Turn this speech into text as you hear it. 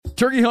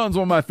Turkey hunting is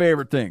one of my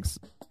favorite things.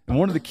 And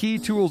one of the key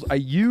tools I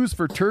use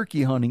for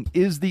turkey hunting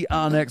is the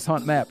OnX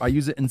Hunt Map. I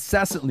use it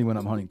incessantly when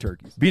I'm hunting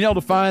turkeys. Being able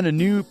to find a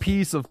new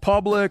piece of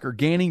public or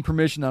gaining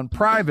permission on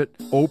private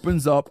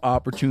opens up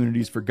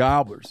opportunities for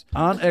gobblers.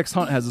 OnX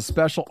Hunt has a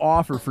special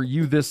offer for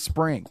you this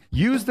spring.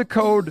 Use the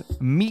code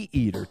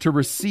MeatEater to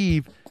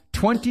receive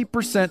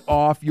 20%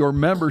 off your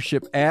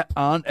membership at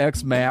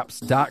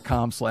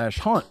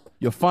onxmaps.com/hunt.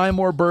 You'll find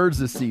more birds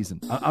this season.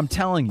 I'm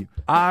telling you,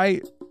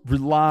 I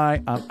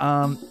rely on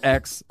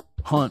OnX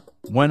Hunt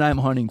when I'm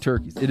hunting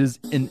turkeys. It is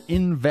an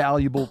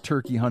invaluable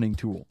turkey hunting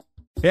tool.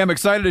 Hey, I'm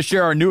excited to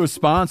share our newest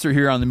sponsor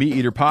here on the Meat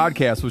Eater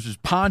podcast, which is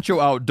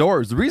Poncho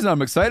Outdoors. The reason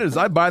I'm excited is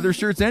I buy their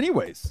shirts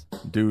anyways.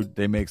 Dude,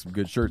 they make some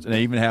good shirts. And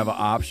they even have an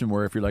option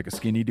where if you're like a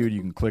skinny dude,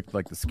 you can click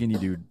like the skinny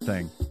dude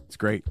thing. It's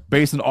great.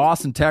 Based in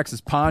Austin,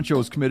 Texas, Poncho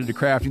is committed to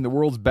crafting the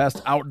world's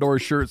best outdoor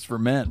shirts for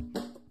men.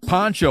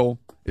 Poncho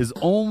is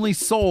only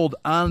sold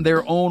on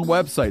their own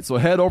website. So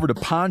head over to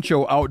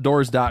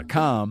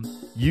ponchooutdoors.com,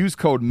 use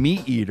code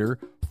MeatEater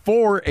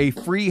for a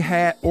free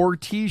hat or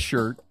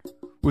t-shirt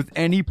with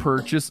any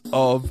purchase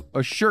of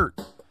a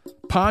shirt.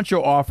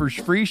 Poncho offers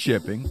free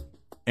shipping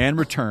and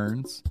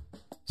returns,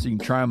 so you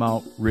can try them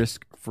out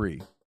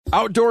risk-free.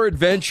 Outdoor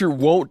adventure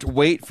won't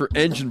wait for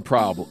engine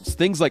problems.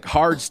 Things like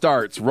hard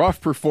starts, rough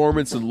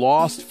performance, and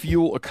lost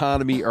fuel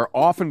economy are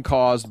often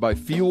caused by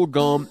fuel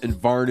gum and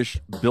varnish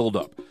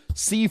buildup.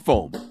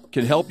 Seafoam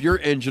can help your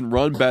engine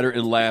run better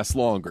and last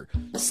longer.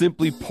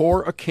 Simply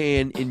pour a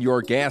can in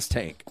your gas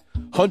tank.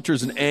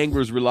 Hunters and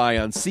anglers rely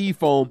on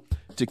Seafoam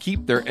to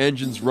keep their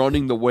engines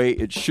running the way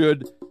it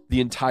should the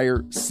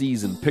entire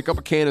season. Pick up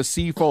a can of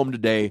Seafoam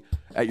today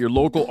at your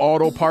local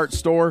auto parts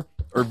store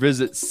or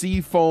visit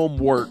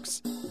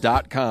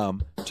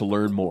seafoamworks.com to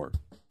learn more.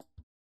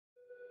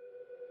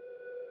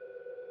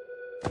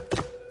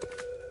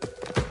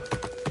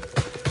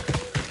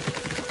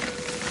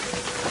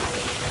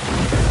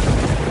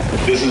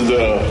 This is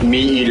the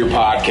Meat Eater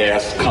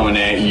podcast coming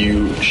at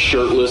you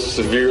shirtless,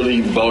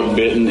 severely bug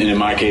bitten, and in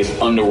my case,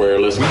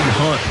 underwearless. We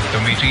hunt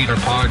the Meat Eater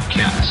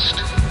podcast.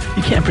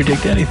 You can't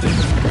predict anything.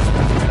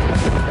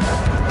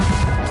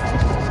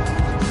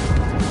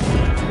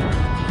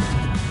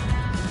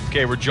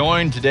 Okay, we're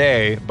joined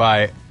today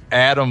by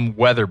Adam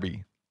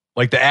Weatherby,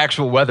 like the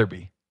actual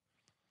Weatherby.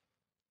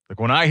 Like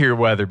when I hear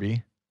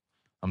Weatherby,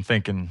 I'm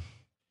thinking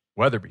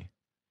Weatherby.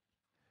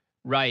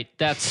 Right,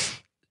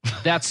 that's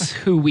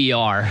who we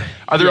are.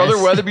 Are there other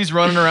Weatherbys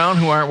running around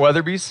who aren't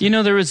Weatherbys? You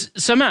know, there was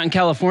some out in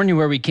California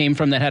where we came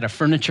from that had a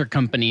furniture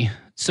company.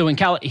 So in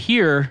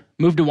here,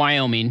 moved to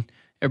Wyoming.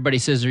 Everybody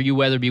says, "Are you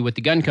Weatherby with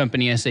the gun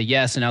company?" I say,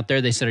 "Yes." And out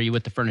there, they said, "Are you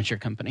with the furniture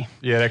company?"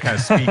 Yeah, that kind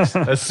of speaks.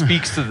 That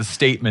speaks to the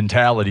state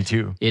mentality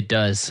too. It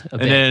does.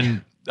 And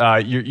then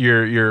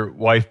your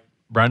wife,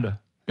 Brenda.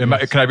 Am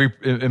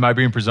I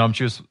being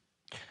presumptuous?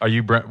 Are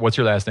you? What's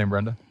your last name,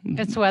 Brenda?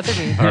 It's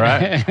Weatherby. All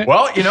right.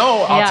 Well,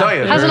 I'll tell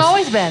you, hasn't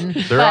always been.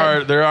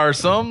 There are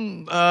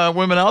some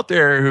women out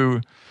there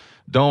who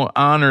don't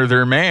honor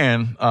their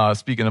man.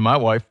 Speaking of my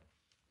wife.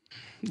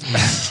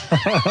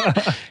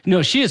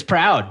 No, she is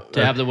proud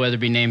to have the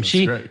Weatherby name.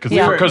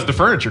 Because the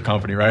furniture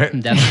company, right?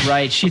 That's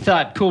right. She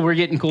thought, cool, we're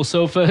getting cool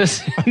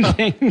sofas and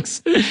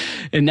things.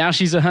 And now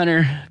she's a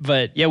hunter.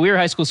 But yeah, we were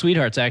high school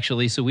sweethearts,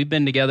 actually. So we've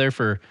been together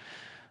for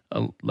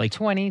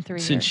 23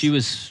 years. Since she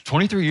was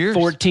 23 years,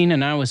 14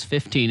 and I was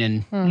 15.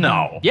 And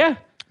no. Yeah.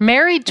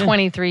 Married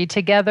 23,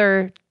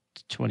 together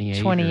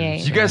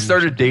 28. You guys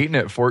started dating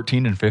at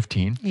 14 and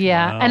 15?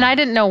 Yeah. Wow. And I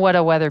didn't know what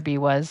a Weatherby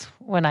was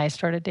when I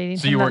started dating.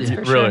 So you weren't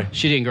really?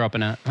 She didn't grow up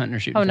in a hunting or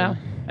shooting family.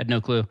 No. I had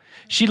no clue.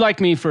 She liked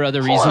me for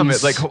other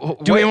reasons. Let's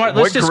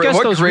discuss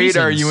those what grade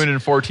reasons. are you in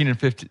 14 and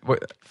 15?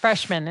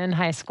 Freshman in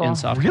high school. In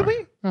sophomore.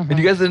 Really? Mm-hmm. And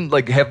you guys didn't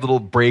have little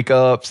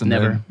breakups? And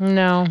Never.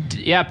 No.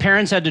 Yeah,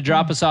 parents had to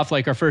drop us off.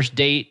 Like our first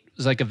date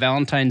was like a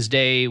Valentine's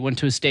Day. Went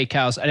to a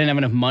steakhouse. I didn't have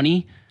enough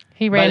money.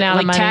 He ran out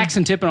of money. Tax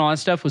and tip and all that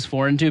stuff was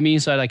foreign to me,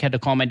 so I had to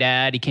call my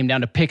dad. He came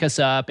down to pick us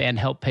up and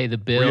help pay the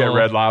bill. Were you at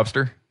Red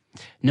Lobster?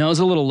 No, it was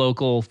a little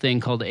local thing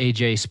called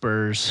AJ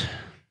Spurs.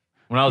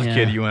 When I was a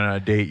kid, you went on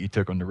a date, you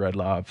took them to Red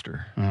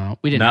Lobster.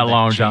 We didn't. Not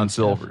Long John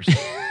Silver's.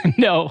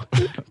 No,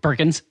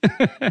 Perkins.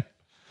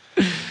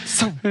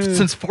 So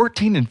since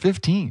 14 and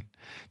 15,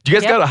 do you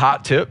guys got a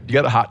hot tip? You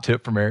got a hot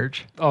tip for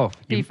marriage? Oh,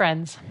 be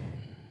friends.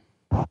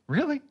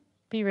 Really?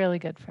 Be really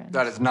good friends.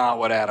 That is not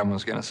what Adam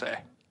was going to say.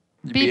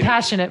 Be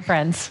passionate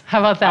friends. How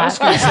about that? I was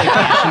going to say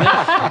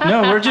passionate.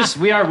 No, we're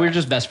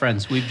just best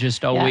friends. We've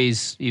just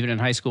always, even in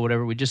high school,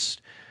 whatever, we've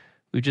just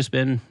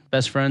been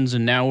best friends,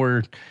 and now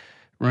we're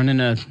running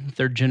a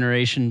third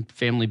generation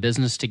family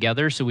business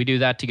together. So we do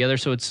that together.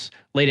 So it's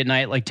late at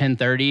night, like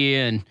 10:30,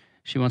 and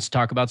she wants to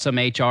talk about some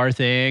HR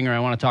thing, or I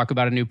want to talk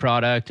about a new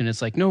product, and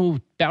it's like, no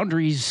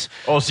boundaries.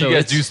 Oh, so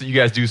you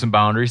guys do some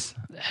boundaries?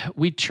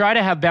 We try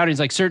to have boundaries,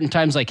 like certain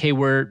times, like, hey,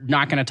 we're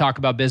not going to talk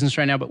about business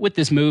right now, but with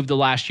this move the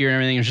last year and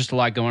everything, there's just a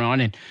lot going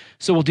on, and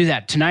so we'll do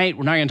that tonight.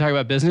 We're not going to talk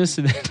about business,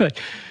 and then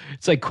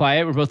it's like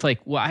quiet. We're both like,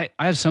 well,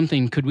 I have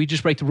something. Could we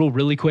just break the rule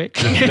really quick?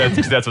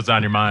 That's what's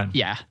on your mind.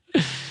 Yeah.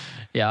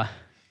 You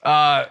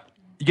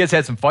guys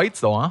had some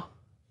fights though, huh?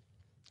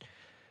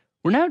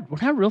 We're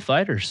not real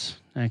fighters,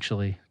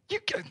 actually.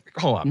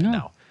 Hold on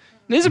now.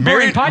 This is a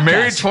boring podcast.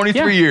 Married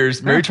 23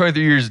 years. Married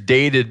 23 years.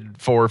 Dated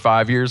 4 or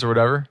 5 years or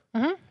whatever.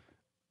 Mm-hmm.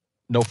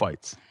 No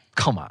fights.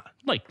 Come on.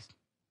 Like,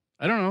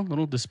 I don't know,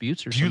 little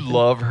disputes or Do something. you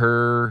love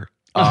her?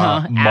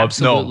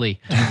 Absolutely.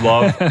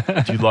 No.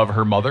 Do you love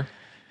her mother?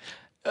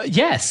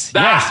 Yes,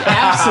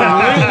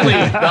 absolutely.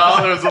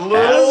 No, there's a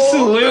little.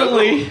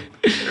 Absolutely.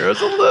 There's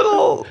a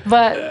little.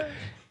 But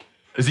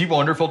Is he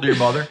wonderful to your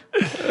mother?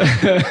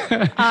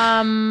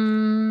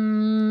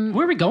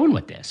 Where are we going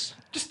with this?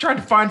 Just trying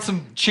to find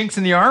some chinks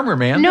in the armor,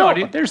 man. No.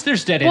 Dude, there's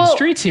dead end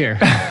streets here.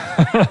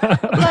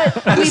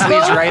 but we leads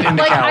both, right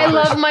into like, I calibers.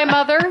 love my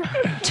mother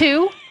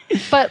too,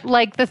 but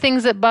like the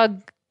things that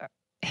bug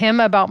him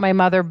about my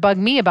mother bug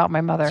me about my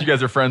mother. So you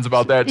guys are friends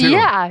about that too?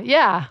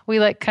 Yeah. We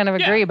like kind of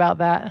agree about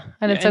that,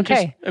 and it's And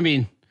okay.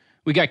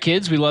 We got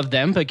kids, we love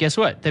them, but guess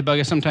what? They bug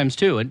us sometimes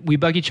too, and we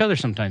bug each other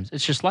sometimes.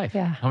 It's just life.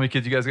 Yeah, How many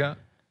kids you guys got?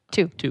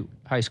 two.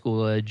 High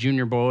school,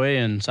 junior boy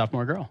and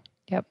sophomore girl.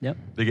 Yep.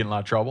 They get in a lot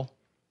of trouble?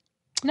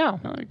 No,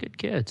 Oh, they're good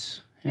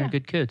kids. Yeah,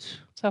 good kids.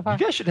 so far. You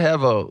guys should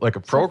have a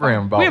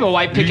program about. We have a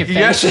white picket You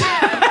fence.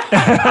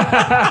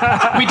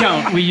 guys- We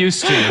don't. We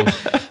used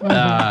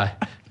to.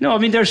 No, I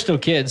mean, they're still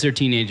kids. They're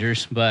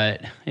teenagers,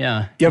 but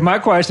yeah. Yeah, my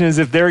question is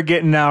if they're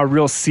getting now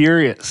real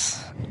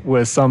serious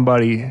with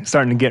somebody,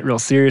 starting to get real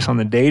serious on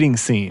the dating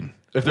scene.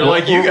 If they're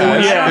like you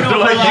guys, Yeah. if I they're don't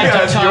know like if we're you allowed to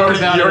guys, talk you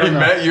about it already on the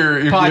met you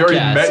already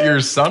podcast. met your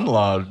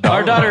son-in-law. dog.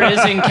 Our daughter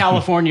is in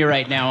California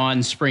right now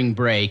on spring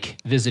break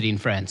visiting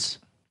friends.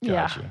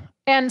 Yeah.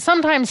 And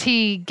sometimes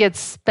he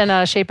gets bent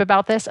out of shape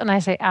about this, and I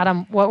say,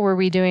 Adam, what were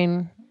we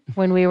doing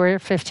when we were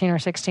 15 or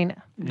 16?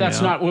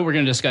 That's not what we're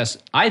going to discuss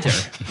either.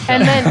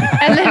 And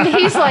then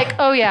he's like,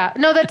 oh yeah,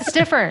 no, that's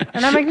different.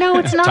 And I'm like, no,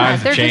 it's not. Times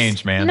have They're changed,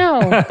 just, man. No.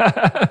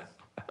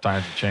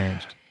 Times have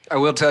changed. I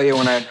will tell you,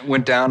 when I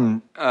went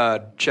down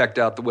and checked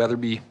out the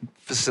Weatherby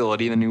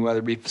facility, the new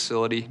Weatherby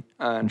facility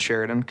in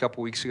Sheridan a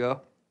couple weeks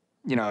ago,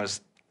 I was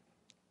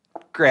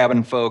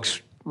grabbing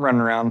folks, running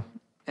around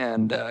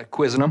and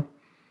quizzing them.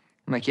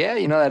 I'm like, yeah,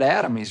 that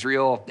Adam, he's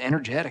real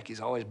energetic. He's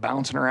always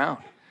bouncing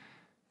around.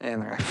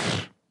 And they're like,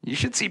 you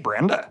should see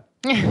Brenda.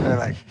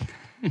 they're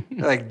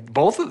like,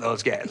 both of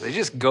those guys, they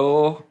just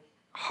go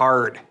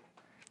hard.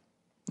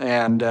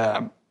 And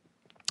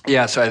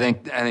so I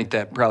think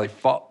that probably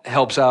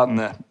helps out in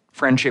the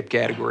friendship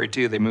category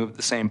too. They move at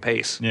the same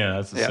pace. Yeah,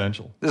 that's Yeah.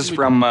 essential. This is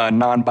from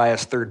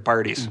non-biased third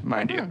parties,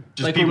 mind you.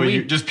 Just Like people when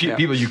you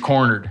people you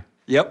cornered.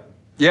 Yep.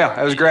 Yeah,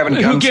 I was grabbing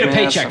Who get a gunsmiths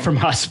paycheck and- from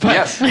us. But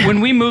Yes.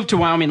 when we moved to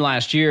Wyoming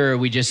last year,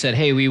 we just said,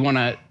 hey, we want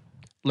to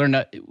learn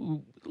to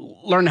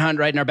hunt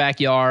right in our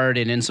backyard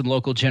and in some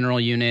local general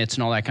units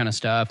and all that kind of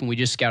stuff. And we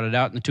just scouted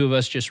out, and the two of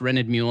us just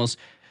rented mules.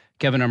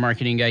 Kevin, our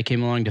marketing guy,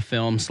 came along to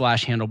film /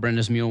 handle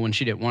Brenda's mule when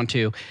she didn't want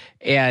to.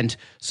 And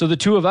so the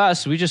two of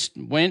us, we just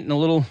went in a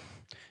little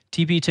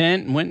teepee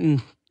tent and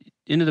went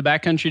into the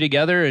backcountry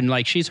together. And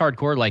like, she's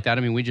hardcore like that.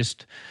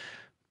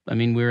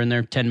 We were in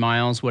there 10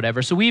 miles,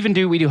 whatever. So we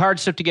do hard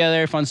stuff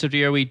together, fun stuff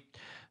together. We,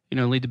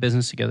 lead the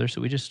business together.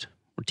 So we're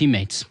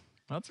teammates.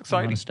 That's A lot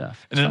exciting of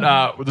stuff. And then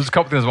there's a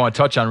couple things I want to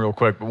touch on real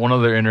quick. But one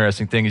other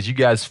interesting thing is you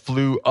guys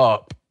flew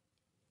up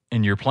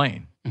in your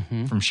plane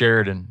from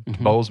Sheridan to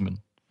Bozeman.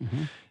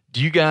 Mm-hmm.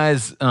 Do you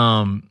guys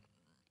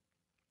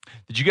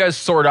did you guys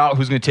sort out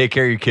who's going to take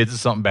care of your kids if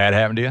something bad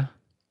happened to you?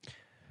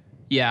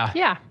 Yeah.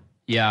 Yeah.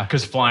 Yeah.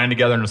 Because flying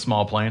together in a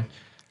small plane,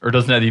 or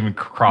doesn't that even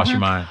cross your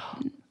mind?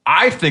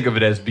 I think of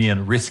it as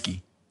being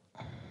risky.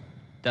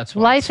 That's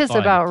why Life it's is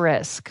fun. about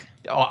risk.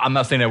 Oh, I'm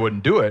not saying I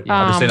wouldn't do it.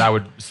 I'm just saying I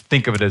would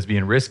think of it as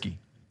being risky.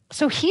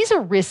 So he's a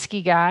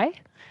risky guy.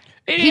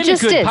 And He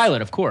just a good is.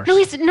 pilot, of course. No,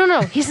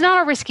 he's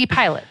not a risky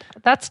pilot.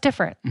 That's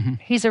different.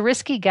 He's a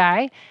risky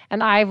guy,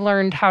 and I've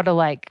learned how to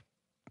like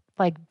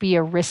be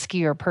a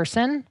riskier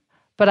person,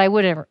 but I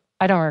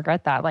don't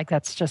regret that. Like,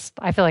 that's just,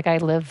 I feel like I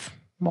live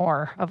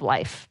more of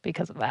life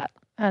because of that.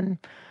 And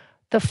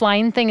the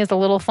flying thing is a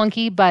little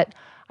funky, but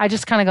I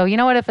just kind of go, you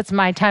know what, if it's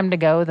my time to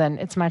go, then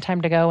it's my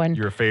time to go. And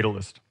You're a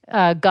fatalist.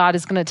 God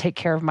is going to take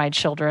care of my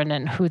children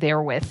and who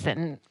they're with.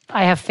 And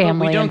I have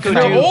family. we don't and go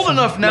friends. You're old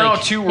enough now,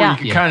 like- too, where Yeah.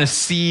 you can kind of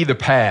see the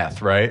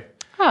path, right?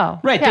 Oh,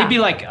 Right. yeah. They'd be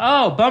like,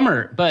 oh,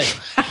 bummer. But,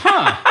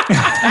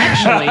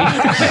 actually.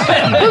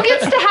 who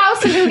gets the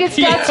house and who gets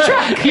Dad's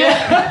truck?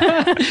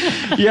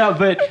 Yeah,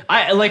 but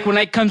I like when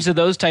it comes to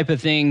those type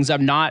of things,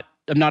 I'm not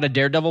a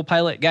daredevil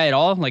pilot guy at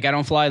all. Like, I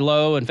don't fly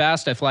low and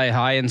fast. I fly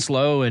high and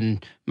slow.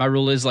 And my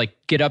rule is like,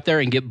 get up there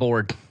and get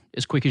bored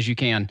as quick as you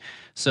can.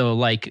 So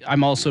like,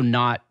 I'm also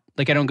not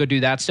like, I don't go do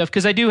that stuff.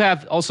 Cause I do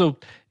have also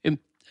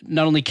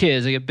not only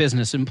kids, I get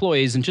business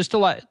employees and just a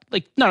lot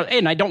like, no,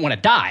 and I don't want to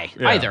die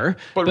either.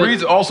 But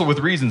also with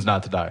reasons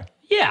not to die.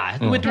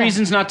 Yeah, with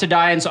reasons not to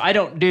die. And so I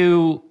don't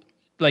do,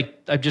 like,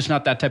 I'm just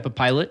not that type of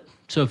pilot.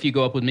 So if you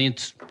go up with me,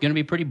 it's going to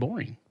be pretty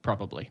boring,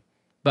 probably.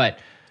 But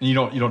And you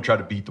don't try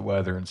to beat the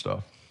weather and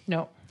stuff.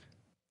 No.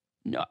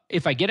 no,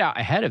 if I get out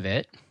ahead of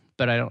it,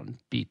 but I don't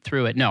beat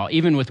through it. No,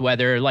 even with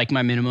weather, like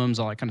my minimums,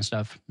 all that kind of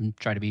stuff, and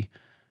try to be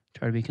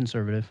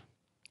conservative.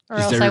 Or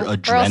Is else there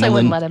I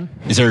wouldn't let him.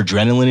 Is there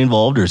adrenaline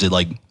involved, or is it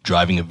like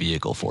driving a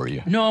vehicle for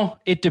you? No,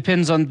 it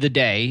depends on the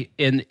day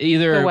and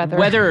either The weather.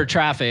 weather or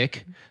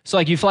traffic. So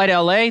like you fly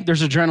to LA,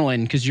 there's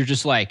adrenaline because you're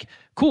just like,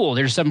 cool,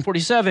 there's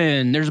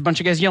 747. There's a bunch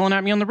of guys yelling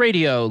at me on the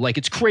radio. Like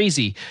it's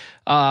crazy.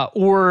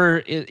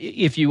 Or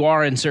if you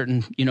are in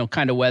certain,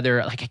 kind of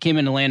weather, like I came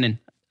into Landon,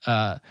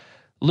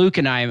 Luke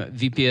and I,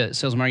 VP of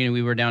sales and marketing,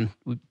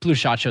 we blew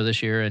SHOT Show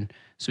this year. And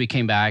so we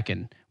came back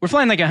and we're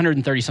flying like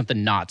 130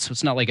 something knots. So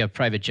it's not like a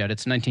private jet.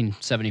 It's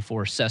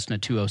 1974 Cessna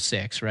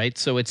 206, right?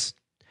 So it's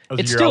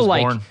still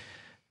like born.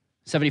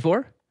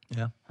 74?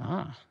 Yeah.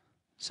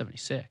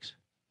 76.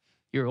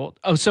 You're old.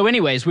 Oh, so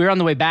anyways, we were on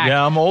the way back.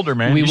 Yeah, I'm older,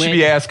 man. You should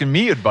be asking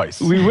me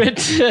advice. We went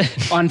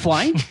on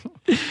flying.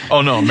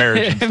 Oh, no,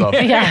 marriage and stuff.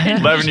 Yeah.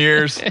 11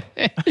 years.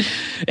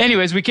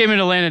 Anyways, we came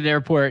into Landon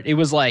Airport. It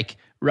was like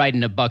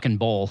riding a buck and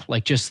bull,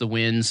 like just the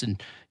winds,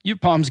 and your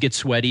palms get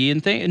sweaty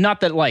and things. Not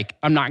that like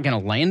I'm not going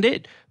to land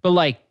it, but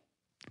like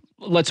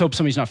let's hope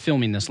somebody's not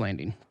filming this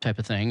landing type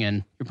of thing,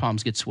 and your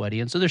palms get sweaty.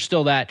 And so there's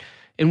still that.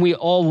 And we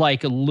all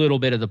like a little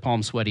bit of the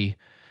palm sweaty,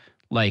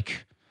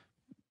 like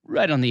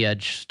right on the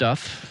edge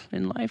stuff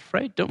in life,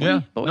 right? Don't we,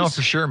 boys? No,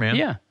 for sure, man.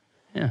 Yeah.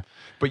 Yeah.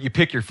 But you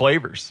pick your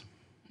flavors.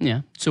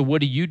 Yeah. So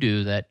what do you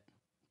do that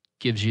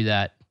gives you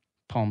that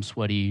palm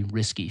sweaty,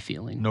 risky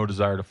feeling? No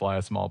desire to fly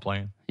a small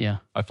plane. Yeah.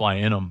 I fly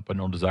in them, but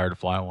no desire to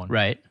fly one.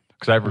 Right.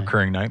 Because I have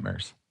recurring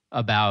nightmares.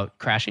 About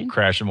crashing?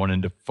 Crashing one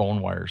into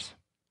phone wires.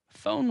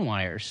 Phone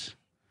wires.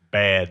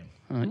 Bad.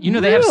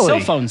 They have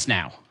cell phones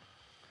now.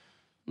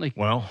 Like,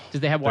 well, do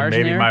they have then wires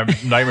maybe in there? my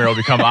nightmare will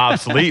become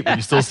obsolete, but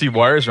you still see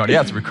wires around.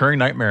 Yeah, it's a recurring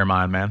nightmare of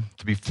mine, man.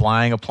 To be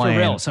flying a plane. For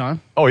real, son?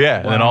 Oh,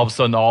 yeah. And then all of a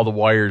sudden, all the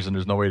wires, and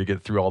there's no way to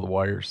get through all the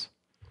wires.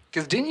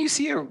 Because didn't you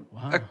see a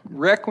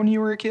wreck when you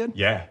were a kid?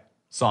 Yeah.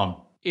 Some.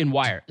 Hitting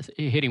wires?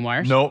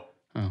 Nope.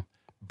 Oh.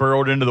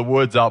 Burrowed into the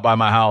woods out by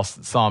my house.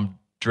 Saw them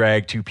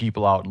drag two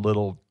people out in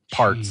little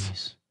parts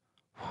Jeez.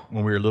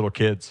 when we were little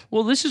kids.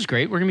 Well, this is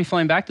great. We're going to be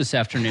flying back this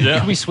afternoon. Yeah.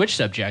 Can we switch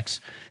subjects?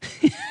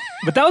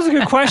 But that was a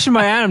good question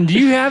by Adam. Do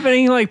you have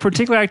any like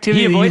particular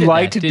activity He that you avoided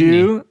like that, to didn't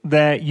do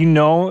that you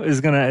know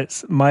is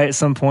might at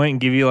some point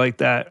give you like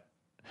that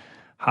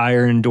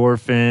higher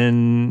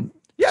endorphin?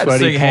 Yeah,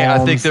 sweaty I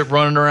palms? think that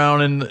running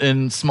around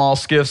in small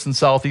skiffs in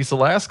Southeast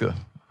Alaska.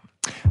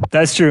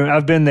 That's true.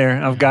 I've been there.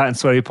 I've gotten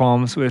sweaty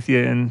palms with you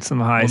in some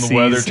high When seas. the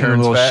weather in a turns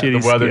little fast,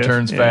 shitty the weather skiff.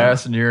 turns Yeah.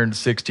 fast, and you're in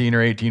 16 or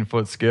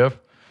 18-foot skiff.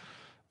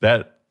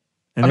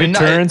 And it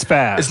turns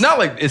fast. It's not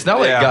like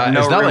Yeah, guys. no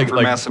It's not room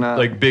for messing up.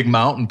 like big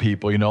mountain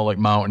people. Like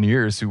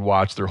mountaineers who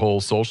watch their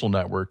whole social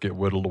network get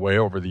whittled away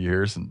over the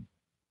years, and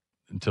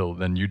until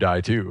then you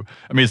die too.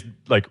 I mean, it's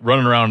like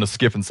running around in a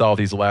skiff in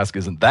Southeast Alaska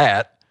isn't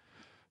that,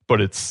 but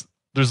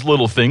there's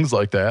little things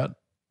like that.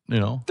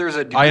 There's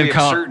a degree of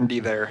certainty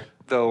there,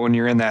 though, when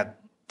you're in that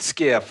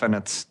skiff and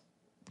it's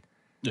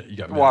you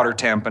got water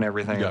temp and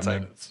everything. You got It's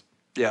like, minutes.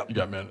 yeah, You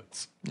got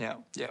minutes. yeah.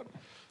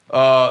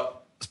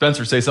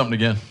 Spencer, say something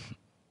again.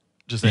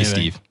 Just Hey, anything.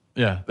 Steve.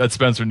 Yeah, that's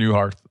Spencer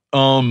Newhart.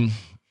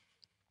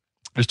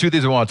 There's two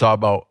things I want to talk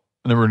about,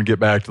 and then we're going to get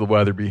back to the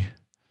Weatherby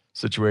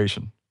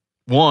situation.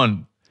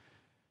 One,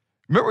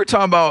 do you guys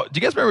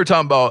remember we were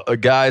talking about a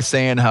guy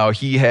saying how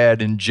he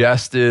had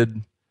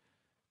ingested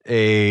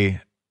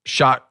a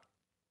shot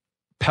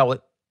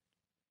pellet,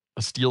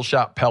 a steel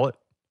shot pellet?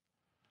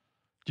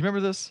 Do you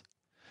remember this?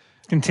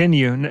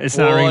 Continue. It's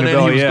not ringing and a then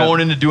bell he was yet.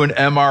 going in to do an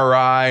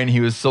MRI, and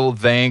he was so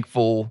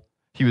thankful.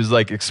 He was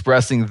like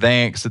expressing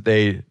thanks that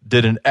they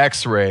did an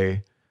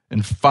X-ray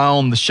and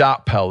found the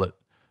shot pellet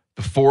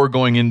before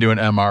going into an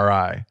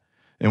MRI.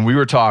 And we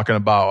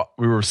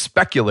were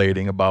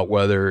speculating about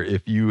whether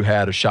if you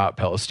had a shot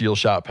pellet, a steel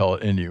shot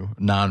pellet in you,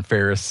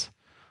 non-ferrous,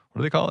 what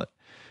do they call it?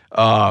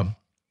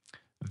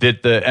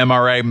 That the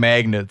MRI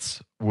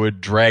magnets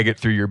would drag it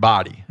through your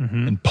body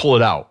and pull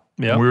it out.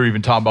 Yep. And we were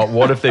even talking about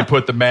what if they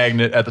put the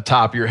magnet at the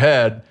top of your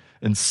head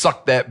and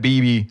suck that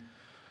BB,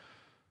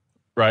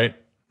 right?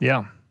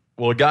 Yeah.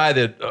 Well, a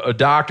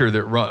doctor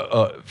that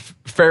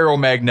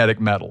ferromagnetic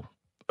metal,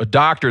 a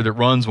doctor that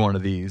runs one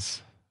of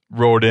these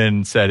wrote in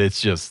and said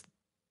it's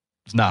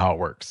not how it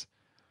works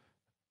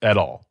at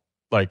all.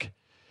 Like,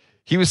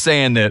 he was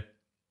saying that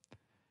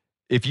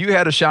if you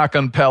had a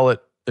shotgun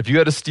pellet, if you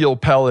had a steel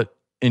pellet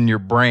in your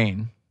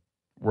brain,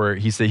 where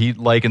he said he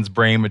likens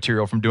brain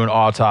material from doing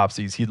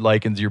autopsies, he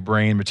likens your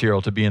brain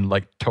material to being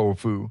like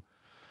tofu.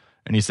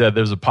 And he said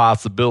there's a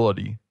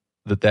possibility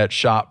that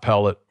shot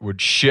pellet would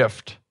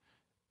shift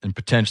and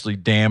potentially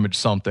damage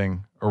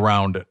something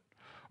around it.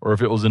 Or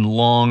if it was in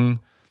lung,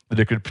 that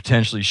it could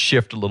potentially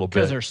shift a little bit.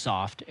 Because they're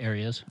soft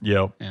areas.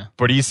 Yep. Yeah.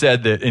 But he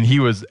said that, and he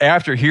was,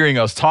 after hearing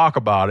us talk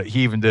about it,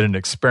 he even did an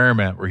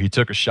experiment where he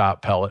took a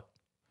shot pellet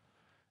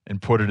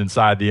and put it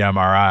inside the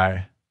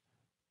MRI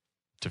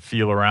to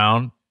feel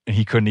around, and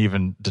he couldn't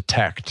even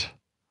detect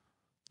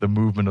the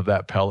movement of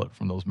that pellet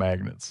from those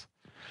magnets.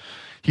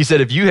 He said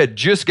if you had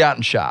just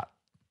gotten shot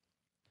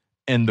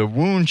and the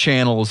wound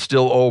channel was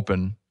still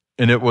open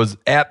and it was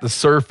at the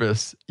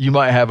surface, you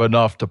might have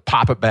enough to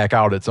pop it back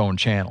out its own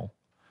channel.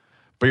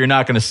 But you're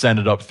not going to send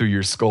it up through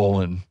your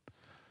skull and,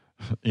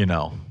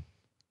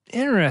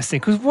 Interesting.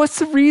 Because what's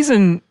the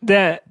reason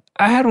that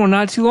I had one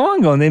not too long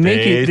ago, and they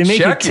make man.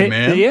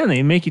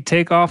 they make you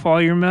take off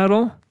all your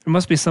metal. There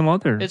must be some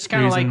other. It's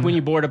kind of reason. like when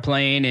you board a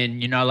plane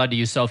and you're not allowed to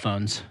use cell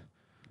phones.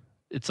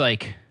 It's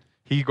like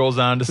He goes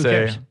on to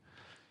cares?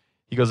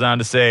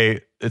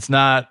 say it's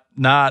not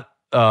now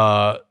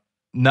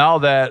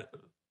that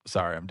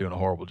sorry, I'm doing a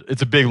horrible.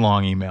 It's a big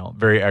long email,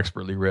 very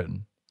expertly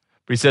written.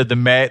 But he said the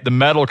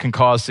metal can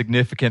cause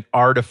significant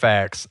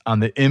artifacts on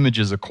the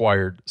images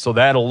acquired, so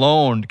that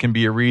alone can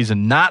be a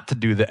reason not to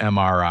do the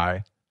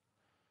MRI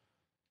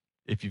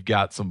if you've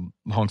got some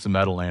hunks of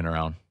metal laying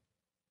around.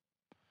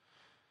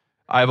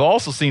 I've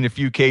also seen a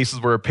few cases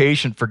where a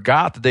patient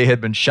forgot that they had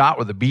been shot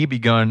with a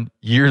BB gun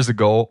years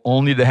ago,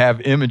 only to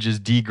have images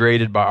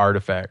degraded by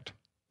artifact.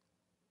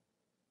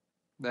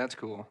 That's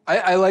cool.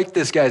 I like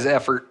this guy's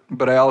effort,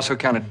 but I also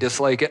kind of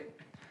dislike it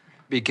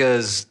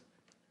because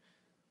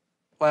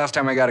last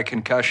time I got a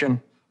concussion,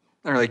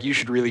 they're like, you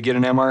should really get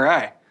an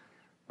MRI.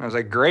 I was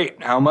like,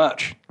 great. How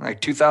much?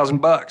 Like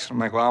 $2,000. I'm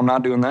like, well, I'm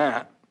not doing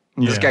that.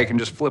 And This guy can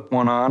just flip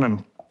one on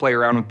and play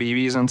around with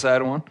BBs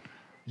inside of one.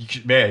 You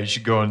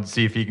should go and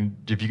see if you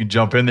can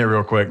jump in there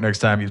real quick next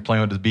time he's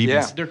playing with his BBs.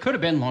 Yeah. there could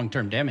have been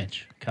long-term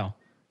damage, Cal.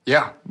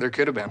 Yeah, there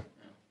could have been.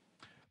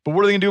 But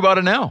what are they gonna do about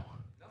it now?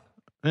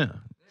 Yeah,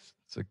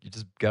 it's like you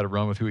just got to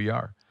run with who you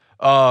are.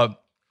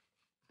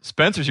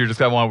 Spencer's here.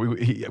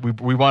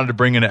 We wanted to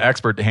bring in an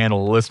expert to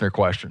handle a listener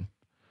question.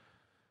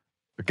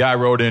 The guy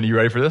wrote in. Are you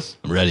ready for this?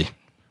 I'm ready.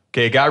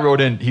 Okay, a guy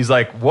wrote in. He's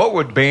like, "What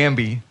would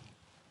Bambi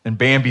and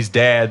Bambi's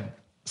dad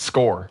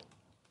score?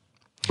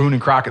 Boone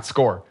and Crockett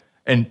score?"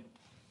 And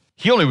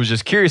he only was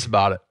just curious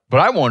about it. But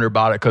I wonder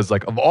about it because,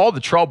 like, of all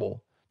the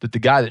trouble that the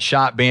guy that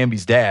shot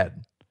Bambi's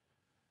dad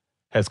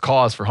has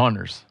caused for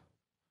hunters,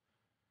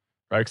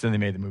 right? Because then they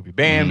made the movie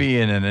Bambi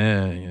and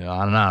then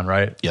on and on,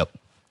 right? Yep.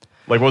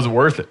 Like, was it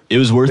worth it? It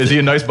was worth it. Is he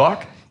a nice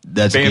buck?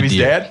 That's Bambi's a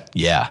good deer. dad?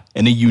 Yeah,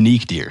 and a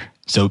unique deer.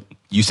 So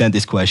you sent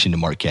this question to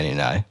Mark Kenny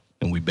and I,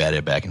 and we batted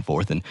it back and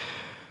forth, and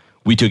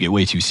we took it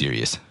way too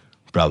serious,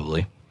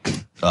 probably.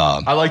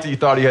 I like that you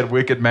thought he had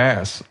wicked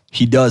mass.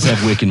 He does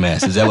have wicked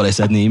mass. Is that what I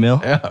said in the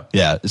email? Yeah.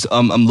 Yeah. So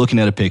I'm looking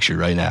at a picture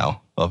right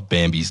now of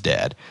Bambi's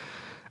dad,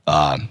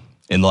 and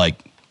like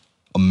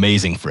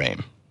amazing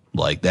frame.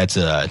 Like that's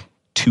a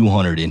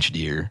 200-inch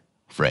deer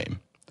frame,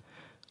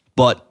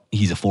 but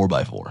he's a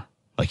 4x4.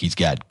 Like he's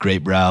got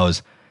great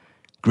brows,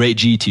 great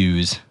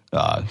G2s,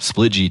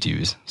 split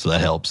G2s, so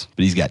that helps.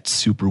 But he's got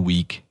super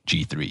weak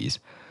G3s.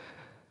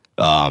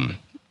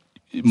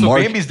 So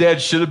Bambi's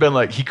dad should have been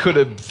like, he could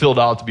have filled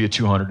out to be a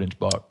 200-inch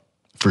buck.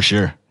 For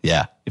sure,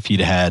 yeah. If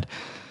he'd had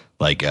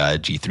like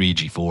G3,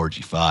 G4,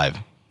 G5,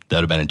 that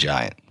would have been a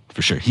giant,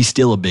 for sure. He's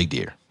still a big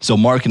deer. So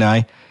Mark and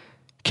I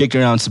kicked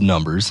around some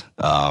numbers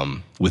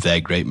with that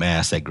great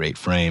mass, that great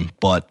frame,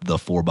 but the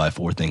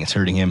 4x4 thing is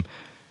hurting him.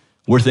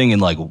 We're thinking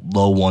like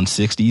low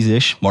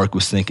 160s-ish. Mark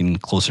was thinking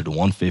closer to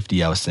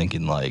 150. I was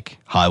thinking like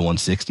high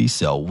 160s.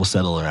 So we'll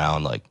settle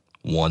around like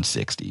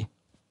 160.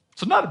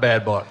 So not a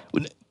bad buck.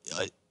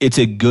 It's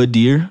a good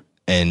deer,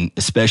 and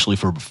especially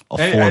for a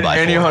 4x4.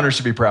 Any hunter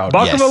should be proud.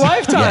 Buck Yes. of a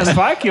lifetime Yes. if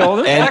I killed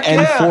him.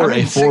 And for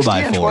a 160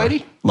 4x4.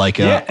 Whitey. Like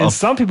and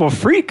some people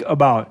freak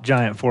about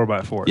giant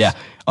 4x4s. yeah,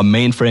 a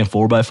mainframe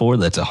 4x4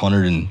 that's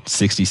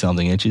 160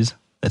 something inches.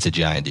 That's a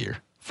giant deer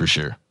for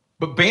sure.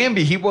 But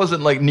Bambi, he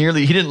wasn't like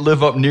he didn't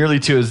live up nearly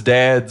to his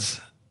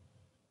dad's.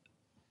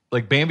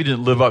 Like Bambi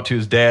didn't live up to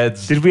his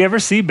dad's. Did we ever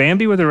see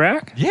Bambi with a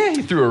rack? Yeah,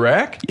 he threw a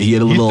rack. He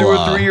had a little. He threw a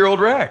 3-year-old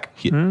rack.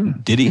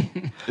 Did he?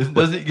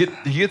 Does he get?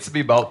 He gets to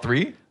be about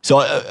 3. So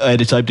I had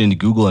to type it into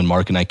Google, and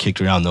Mark and I kicked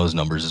around those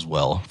numbers as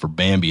well for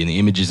Bambi. And the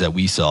images that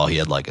we saw, he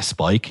had like a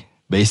spike,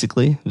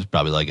 basically. It was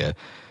probably like a,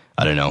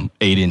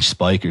 8-inch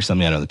spike or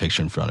something. I don't have the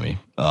picture in front of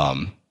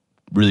me.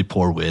 Really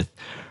poor width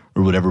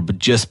or whatever. But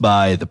just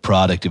by the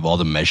product of all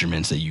the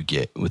measurements that you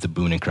get with the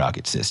Boone and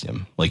Crockett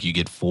system, like you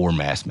get 4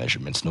 mass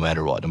measurements, no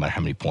matter what, no matter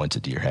how many points a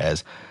deer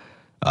has.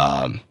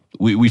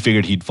 We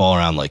figured he'd fall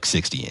around like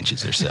 60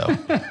 inches or so.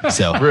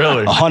 So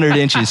Really? 100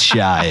 inches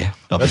shy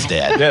of his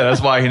dad. Yeah,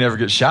 that's why he never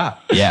gets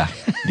shot. Yeah.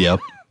 Yep.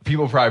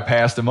 People probably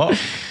passed him up.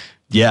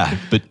 Yeah,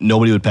 but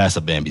nobody would pass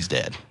up Bambi's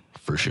dad,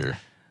 for sure.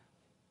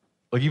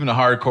 Like even a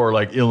hardcore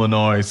like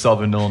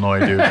Southern Illinois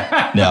dude.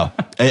 No,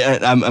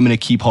 I'm going to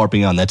keep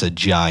harping on that's a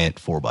giant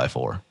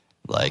 4x4.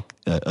 Like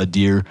a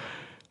deer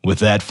with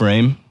that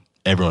frame,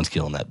 everyone's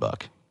killing that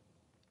buck.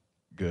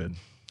 Good.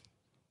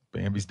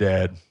 Bambi's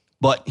dad.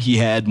 But he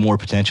had more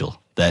potential.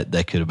 That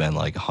could have been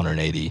like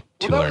 180,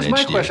 200 Well, that was my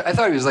inch deer. question. I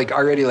thought he was like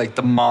already like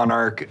the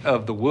monarch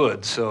of the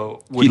woods.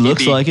 So would He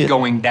looks be like it.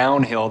 going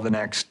downhill the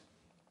next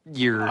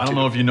year or I don't two?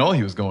 know if you know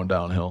he was going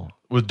downhill.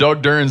 With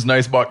Doug Dern's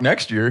nice buck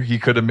next year, he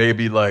could have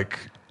maybe like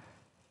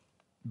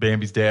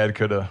Bambi's dad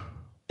could have.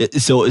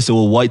 So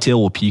a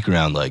whitetail will peak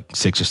around like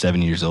 6 or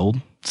 7 years old,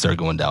 start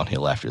going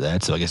downhill after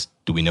that. So I guess,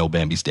 do we know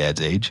Bambi's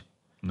dad's age?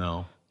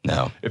 No.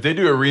 No. If they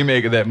do a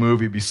remake of that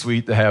movie, it'd be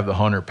sweet to have the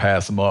hunter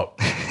pass him up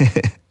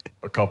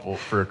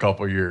for a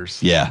couple years.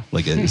 Yeah,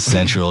 like a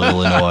central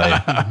Illinois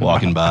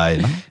walking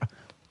by.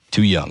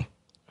 Too young.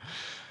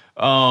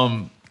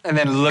 And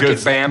then look Good.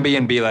 at Bambi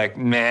and be like,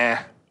 nah,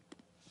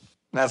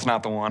 that's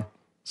not the one.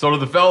 So to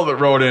the fellow that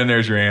wrote in,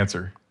 there's your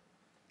answer.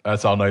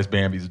 That's how nice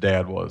Bambi's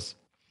dad was.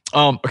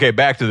 Okay,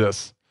 back to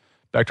this.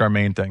 Back to our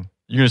main thing.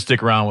 You're going to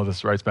stick around with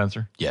us, right,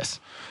 Spencer? Yes.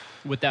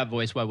 With that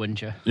voice, why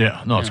wouldn't you?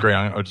 Yeah, no, it's great.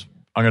 I'm going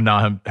to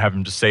now have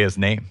him just say his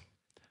name.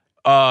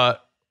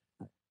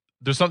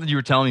 There's something you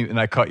were telling me, and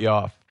I cut you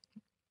off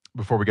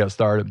before we got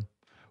started.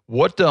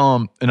 What?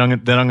 And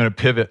I'm going to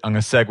pivot. I'm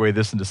going to segue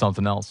this into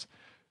something else.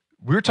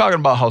 We were talking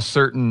about how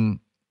certain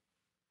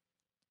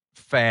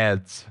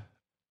fads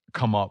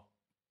come up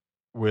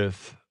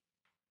with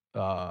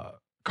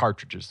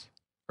cartridges,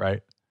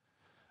 right?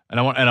 And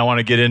I want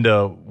to get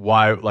into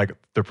why, like,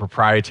 the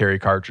proprietary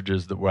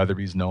cartridges that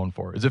Weatherby's known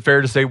for. Is it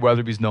fair to say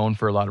Weatherby's known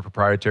for a lot of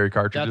proprietary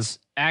cartridges? That's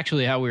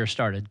actually how we were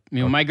started. I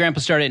mean, when my grandpa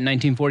started in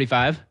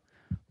 1945,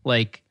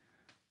 like.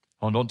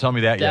 Oh, don't tell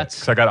me that yet.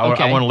 That's 'Cause I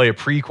okay. want to lay a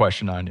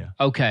pre-question on you.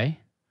 Okay.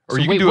 Or So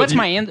you can wait, do what's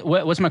it.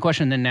 what's my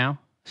question then now,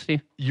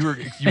 Steve? You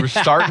were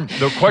starting.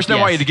 The question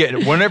I want you to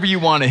get, whenever you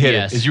want to hit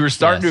Yes. it, is you were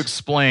starting to Yes.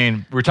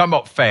 explain. We were talking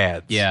about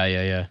fads.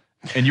 Yeah.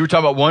 And you were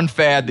talking about one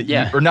fad that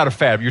Yeah. or not a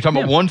fad. You were talking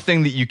about one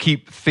thing that you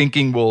keep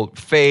thinking will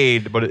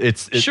fade, but it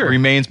Sure.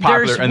 remains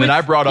popular. There's And then with-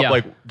 I brought up yeah.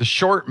 like the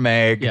short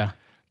mag. Yeah.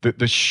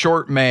 The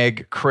short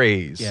mag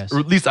craze. Yes. Or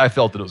at least I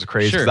felt that it was a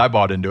craze because Sure. I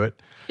bought into it.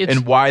 It's-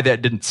 and why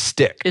that didn't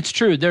stick. It's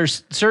true.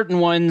 There's certain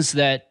ones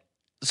that,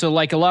 so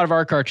like a lot of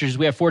our cartridges,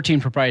 we have 14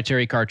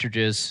 proprietary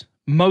cartridges,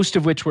 most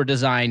of which were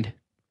designed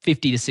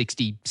 50 to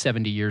 60,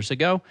 70 years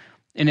ago.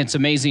 And it's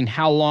amazing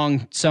how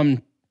long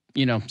some,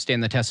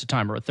 stand the test of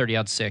time, or a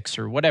 30-06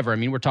 or whatever. I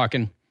mean, we're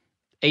talking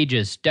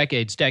ages,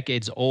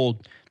 decades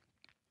old.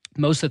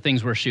 Most of the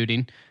things we're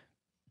shooting.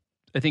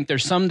 I think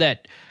there's some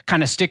that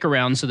kind of stick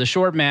around. So the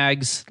short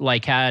mags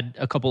had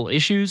a couple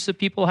issues that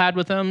people had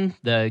with them.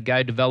 The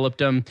guy developed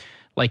them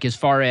as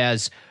far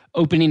as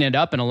opening it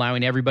up and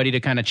allowing everybody to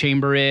kind of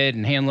chamber it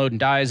and hand load and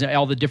dies and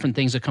all the different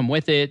things that come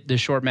with it. The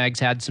short mags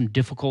had some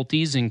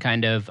difficulties in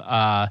kind of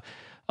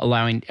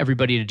allowing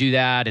everybody to do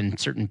that and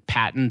certain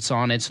patents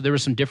on it. So there were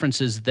some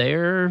differences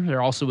there.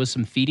 There also was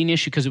some feeding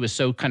issue because it was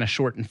so kind of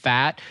short and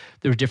fat.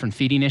 There were different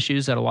feeding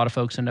issues that a lot of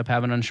folks end up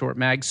having on short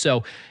mags.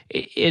 So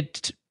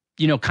it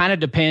kind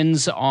of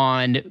depends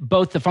on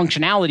both the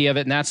functionality of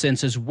it in that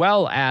sense as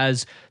well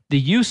as the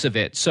use of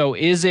it. So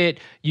is it,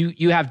 you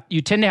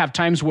tend to have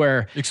times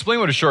where Explain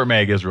what a short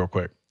mag is real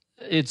quick.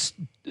 it's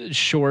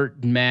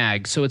short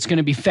mag. So it's going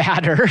to be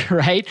fatter,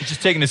 right? It's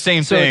just taking the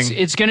same So thing.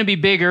 it's going to be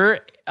bigger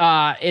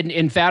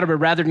and fatter, but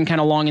rather than kind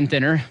of long and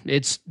thinner,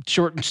 it's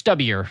short and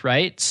stubbier,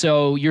 right?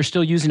 So you're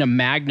still using a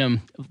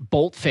magnum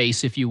bolt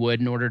face, if you would,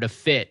 in order to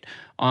fit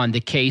on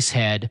the case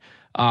head.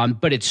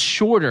 But it's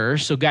shorter,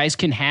 so guys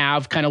can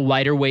have kind of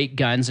lighter weight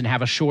guns and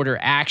have a shorter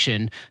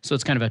action. So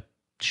it's kind of a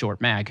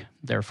short mag,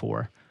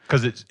 therefore.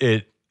 Because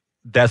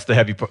that's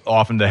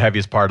often the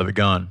heaviest part of the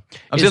gun.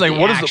 I'm Is saying, the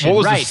what action,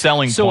 was the right.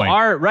 selling so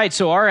point?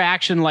 So our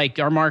action, like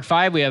our Mark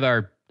V, we have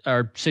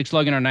our 6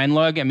 lug and our 9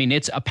 lug. I mean,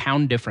 it's a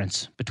pound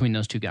difference between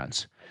those two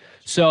guns.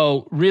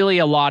 So really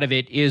a lot of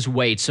it is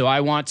weight. So I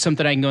want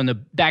something I can go in the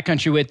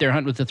backcountry with. They're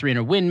hunting with the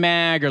 300 Win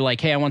Mag, or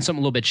hey, I want something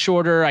a little bit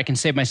shorter. I can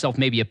save myself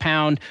maybe a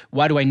pound.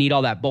 Why do I need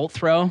all that bolt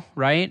throw,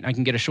 right? I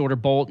can get a shorter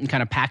bolt and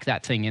kind of pack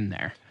that thing in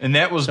there. And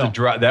that was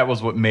that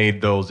was what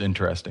made those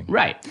interesting.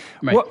 Right.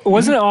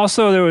 Wasn't it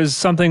also there was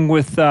something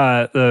with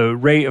the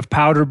rate of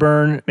powder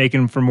burn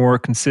making for more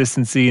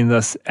consistency and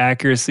thus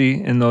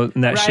accuracy in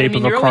that shape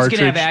of a you're always cartridge?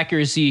 going to have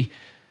accuracy,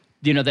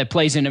 that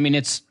plays in. I mean,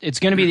 it's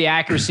going to be the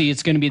accuracy.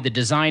 It's going to be the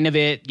design of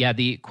it. Yeah,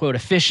 the quote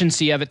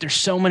efficiency of it. There's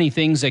so many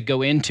things that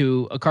go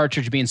into a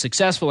cartridge being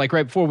successful. Like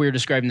right before we were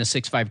describing the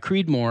 6.5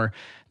 Creedmoor,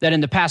 that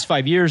in the past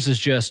 5 years is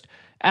just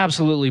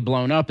absolutely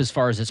blown up as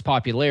far as its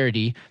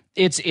popularity.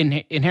 It's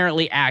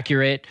inherently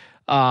accurate.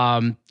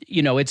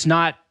 It's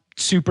not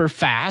super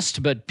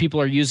fast, but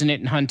people are using it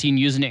in hunting,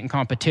 using it in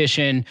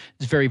competition.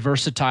 It's very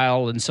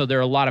versatile, and so there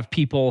are a lot of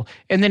people.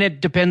 And then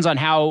it depends on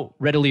how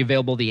readily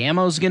available the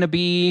ammo is going to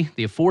be,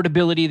 the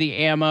affordability of the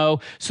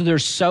ammo. So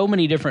there's so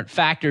many different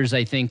factors,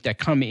 I think, that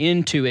come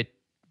into it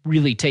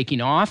really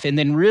taking off. And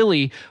then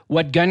really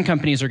what gun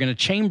companies are going to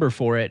chamber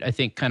for it, I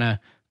think, kind of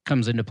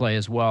comes into play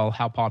as well,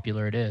 how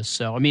popular it is.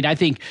 So, I mean, I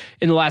think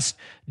in the last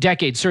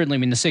decade, certainly,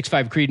 the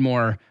 6.5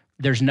 Creedmoor,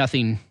 there's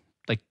nothing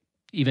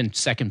even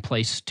second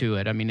place to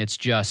it. I mean, it's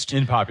just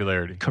In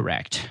popularity.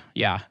 correct.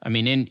 Yeah. I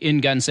mean, in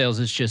gun sales,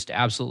 it's just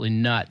absolutely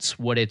nuts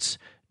what it's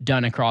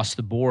done across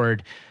the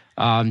board.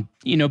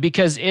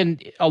 Because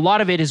a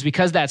lot of it is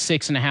because that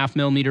 6.5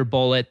 millimeter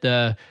bullet,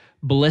 the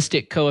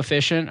ballistic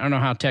coefficient. I don't know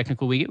how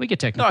technical we get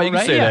technical. No, you can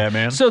right? say that,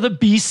 man. So the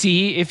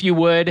BC, if you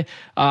would,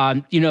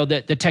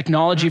 the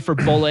technology for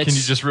bullets. Can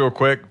you just real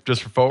quick,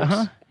 just for folks?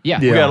 Uh-huh. Yeah,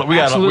 We got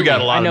a absolutely.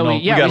 lot of I know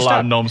we got a lot stopped.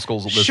 of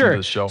numbskulls that listen Sure. to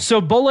this show. So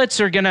bullets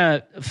are going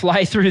to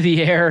fly through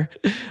the air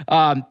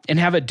and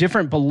have a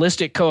different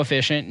ballistic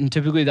coefficient. And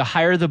typically the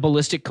higher the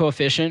ballistic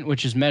coefficient,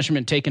 which is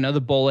measurement taken of the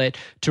bullet,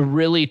 to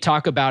really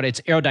talk about its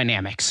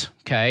aerodynamics.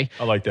 Okay.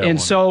 I like that And one.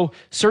 so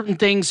certain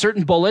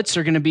bullets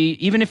are going to be,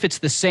 even if it's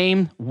the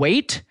same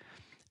weight,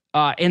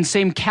 and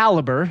same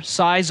caliber,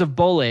 size of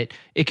bullet,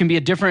 it can be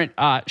a different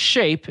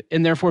shape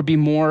and therefore be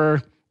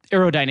more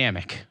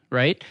aerodynamic,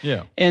 right?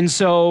 Yeah. And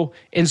so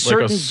in Like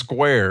certain a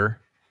square.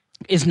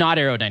 is not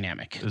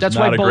aerodynamic. That's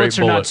not why a bullets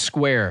great are bullet. not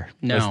square.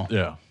 No,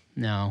 Yeah.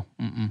 no.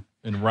 Mm-mm.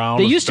 And round.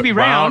 They used to be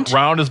round.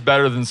 Round is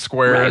better than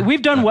square. Right.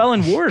 We've done well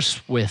in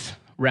wars with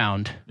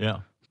round Yeah.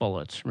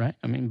 bullets, right?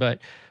 I mean, but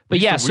We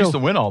yeah, used to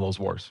win all those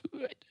wars.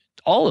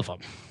 all of them.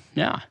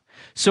 Yeah.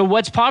 So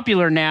what's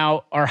popular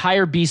now are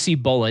higher BC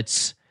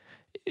bullets,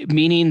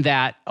 meaning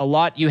that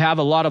you have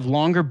a lot of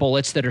longer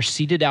bullets that are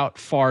seated out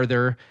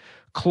farther,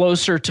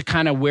 closer to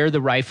kind of where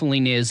the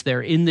rifling is.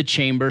 They're in the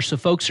chamber. So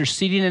folks are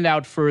seating it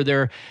out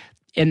further.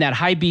 And that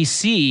high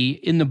BC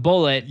in the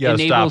bullet You got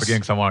to stop enables again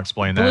because I want to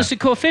explain that. ballistic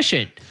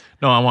coefficient.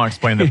 No, I want to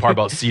explain the part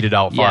about seated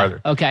out Yeah.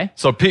 farther. Okay.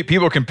 So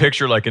people can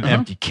picture like an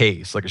empty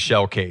case, like a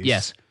shell case.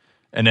 Yes.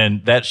 And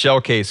then that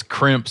shell case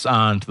crimps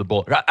onto the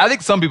bullet. I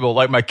think some people,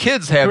 like my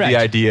kids, have Correct. the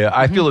idea.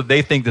 I feel that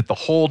they think that the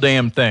whole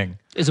damn thing,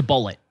 Is a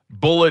bullet.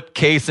 bullet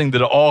casing,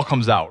 that it all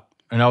comes out.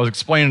 And I was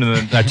explaining to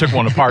them, and I took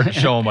one apart to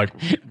show them like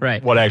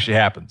Right. what actually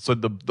happened. So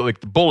the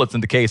bullets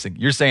in the casing.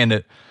 You're saying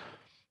that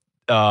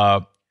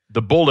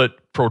the bullet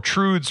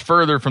protrudes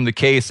further from the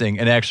casing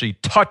and actually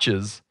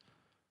touches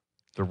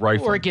the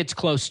rifle. Or it gets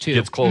close to.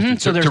 Gets close to-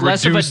 So there's to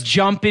less reduce- of a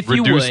jump, if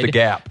you would. reduce the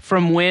gap.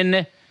 From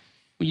when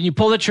you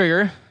pull the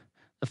trigger,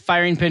 the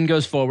firing pin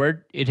goes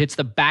forward. It hits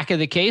the back of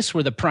the case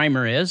where the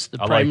primer is. The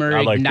primer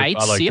I like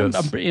ignites. this. See, I'm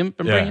Yeah.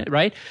 bringing it,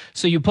 right?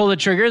 So you pull the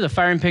trigger, the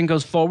firing pin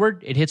goes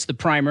forward. It hits the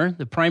primer.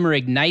 The primer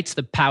ignites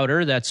the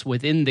powder that's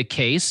within the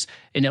case,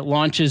 and it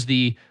launches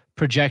the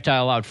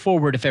projectile out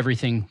forward if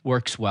everything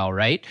works well,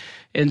 right?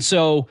 And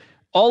so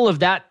all of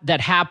that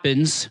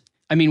happens,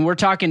 I mean, we're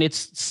talking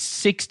it's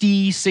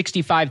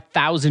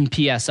 65,000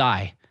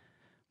 PSI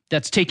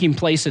that's taking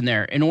place in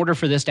there in order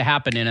for this to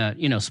happen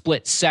in a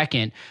split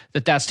second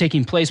that's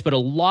taking place. But a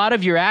lot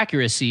of your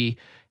accuracy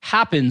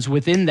happens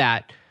within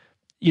that,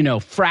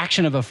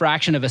 fraction of a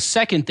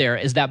second there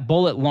as that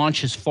bullet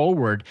launches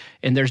forward.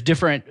 And there's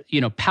different,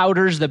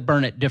 powders that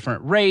burn at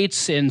different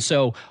rates. And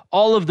so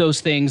all of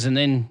those things, and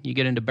then you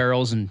get into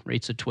barrels and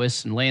rates of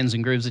twists and lands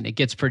and grooves, and it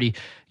gets pretty,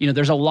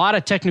 there's a lot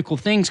of technical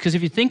things. Because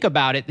if you think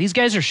about it, these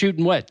guys are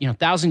shooting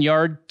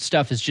 1,000-yard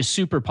stuff is just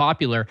super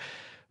popular.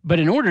 But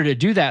in order to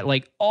do that,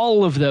 like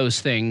all of those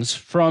things,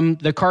 from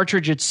the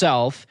cartridge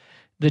itself,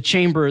 the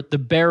chamber, the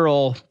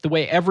barrel, the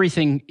way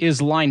everything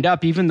is lined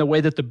up, even the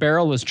way that the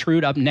barrel is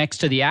trued up next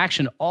to the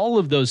action, all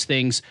of those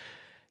things,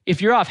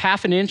 if you're off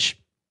half an inch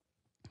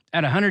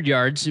at 100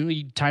 yards,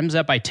 you times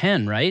that by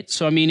 10, right?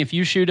 So, I mean, if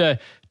you shoot a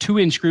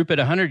 2-inch group at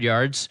 100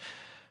 yards,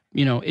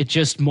 it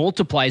just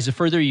multiplies the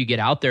further you get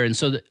out there. And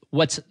so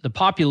the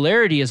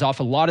popularity is off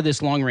a lot of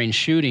this long-range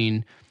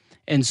shooting.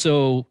 And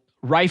so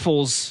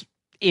rifles,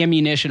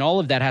 ammunition, all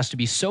of that has to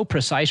be so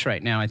precise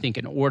right now, I think,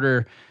 in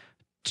order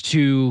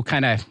to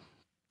kind of,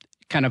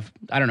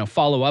 I don't know,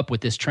 follow up with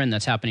this trend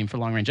that's happening for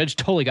long range. I just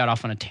totally got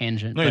off on a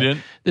tangent. No, you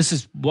didn't. This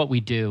is what we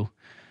do.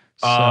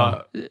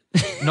 No,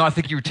 I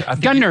think you were.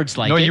 Gun nerds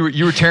like no, it.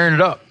 you were tearing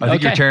it up. I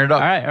think you were tearing it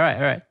up. All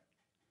right.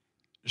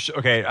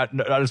 Okay, I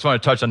just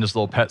want to touch on this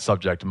little pet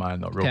subject of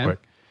mine though, real Okay. quick.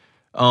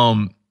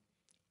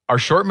 Are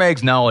short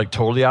mags now like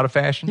totally out of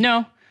fashion?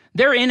 No,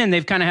 they're in, and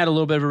they've kind of had a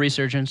little bit of a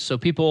resurgence. So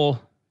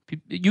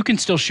you can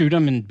still shoot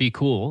them and be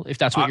cool if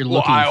that's what you're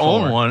looking for. I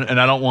own one,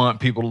 and I don't want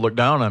people to look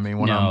down on me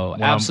when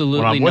I'm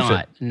absolutely with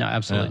not. it. No,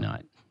 absolutely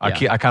not.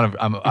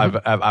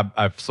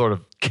 I've sort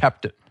of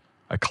kept it.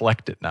 I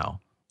collect it now.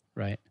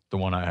 Right. The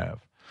one I have.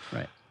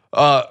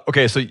 Right.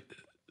 Okay, so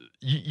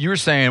you were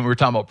saying we were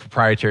talking about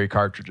proprietary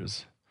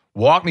cartridges.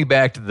 Walk me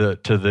back to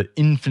the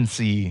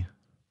infancy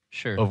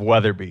Sure. of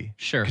Weatherby.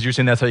 Sure. Because you're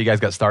saying that's how you guys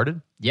got started?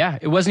 Yeah,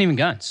 it wasn't even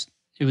guns.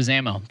 It was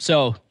ammo.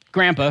 So,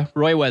 Grandpa,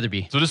 Roy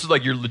Weatherby. So this is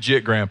like your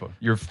legit grandpa,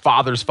 your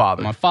father's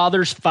father. My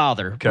father's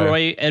father, Okay.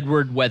 Roy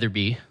Edward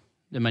Weatherby.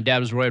 Then my dad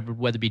was Roy Edward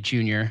Weatherby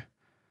Jr.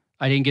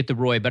 I didn't get the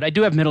Roy, but I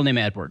do have middle name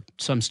Edward,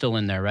 so I'm still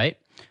in there, right?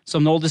 So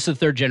I'm the oldest of the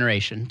third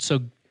generation. So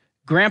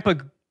Grandpa,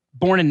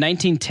 born in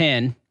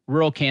 1910,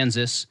 rural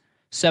Kansas,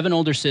 7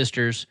 older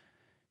sisters,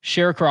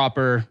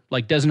 sharecropper,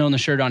 like doesn't own the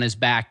shirt on his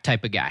back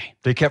type of guy.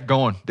 They kept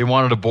going. They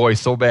wanted a boy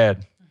so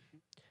bad.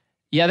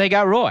 Yeah, they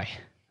got Roy.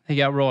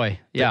 Yeah.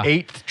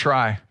 The 8th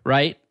try.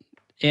 Right?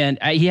 And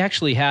he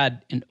actually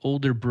had an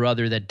older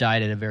brother that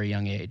died at a very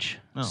young age.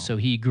 Oh. So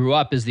he grew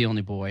up as the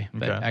only boy,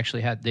 but Okay.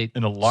 actually had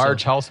In a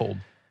large household.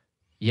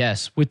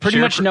 Yes, with pretty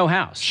much no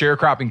house.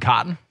 Sharecropping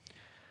cotton?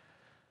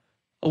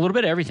 A little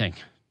bit of everything.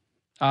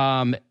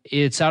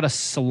 It's out of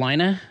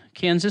Salina,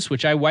 Kansas,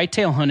 which I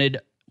whitetail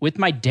hunted with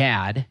my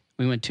dad.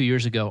 We went 2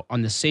 years ago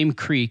on the same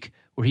creek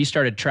where he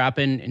started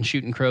trapping and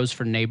shooting crows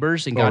for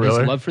neighbors and got his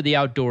really? love for the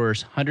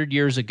outdoors 100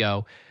 years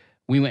ago.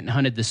 We went and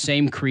hunted the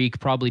same creek,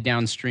 probably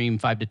downstream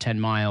 5 to 10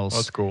 miles.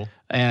 That's cool.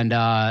 And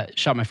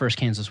shot my first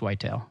Kansas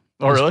whitetail.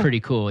 Oh, It was really? pretty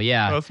cool,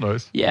 yeah. That's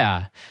nice.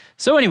 Yeah.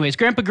 So anyways,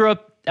 Grandpa grew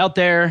up out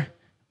there,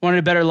 wanted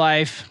a better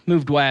life,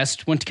 moved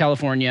west, went to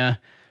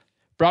California,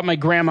 brought my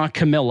grandma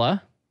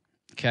Camilla,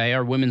 Okay,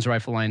 our women's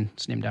rifle line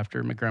is named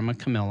after my grandma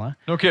Camilla.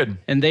 No kidding.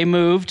 And they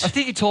moved. I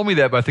think you told me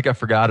that, but I think I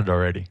forgot it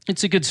already.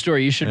 It's a good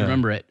story. You should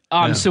remember it.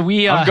 Yeah. So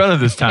we. I'm gonna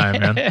this time,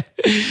 man.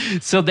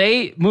 So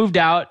they moved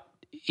out.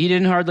 He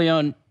didn't hardly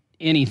own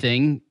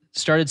anything.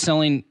 Started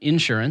selling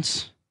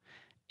insurance,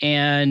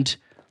 and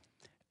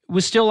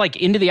was still like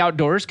into the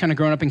outdoors. Kind of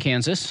growing up in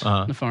Kansas,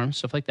 on the farm,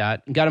 stuff like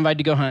that. And got invited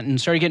to go hunt, and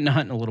started getting to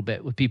hunting a little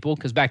bit with people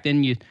because back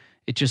then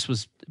it just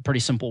was a pretty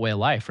simple way of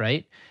life,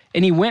 right?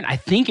 And he went. I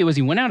think he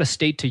went out of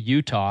state to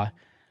Utah,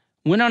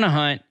 went on a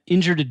hunt,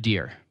 injured a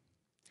deer.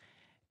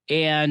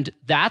 And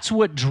that's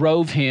what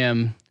drove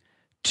him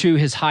to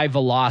his high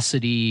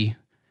velocity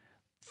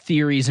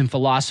theories and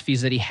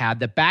philosophies that he had,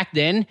 that back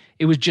then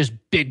it was just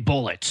big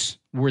bullets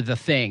were the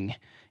thing.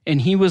 And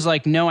he was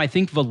like, no, I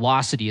think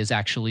velocity is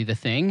actually the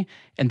thing,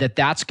 and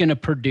that's going to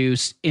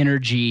produce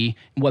energy,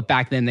 what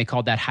back then they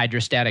called that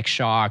hydrostatic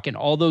shock, and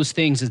all those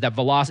things is that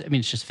velocity. I mean,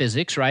 it's just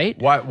physics, right?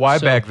 Why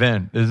So- back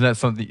then? Isn't that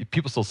something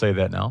people still say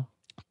that now?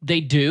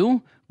 They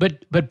do,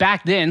 but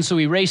back then, so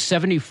we race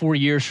 74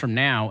 years from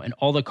now, and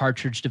all the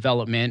cartridge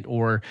development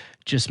or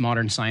just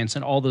modern science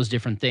and all those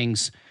different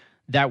things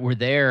that were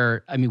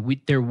there. I mean,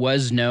 there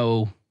was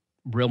no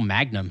real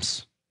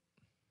magnums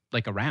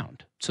like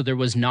around. So there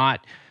was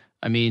not,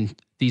 I mean,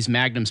 these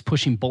magnums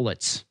pushing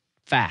bullets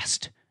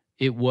fast.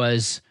 It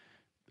was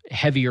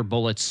heavier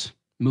bullets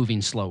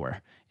moving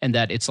slower, and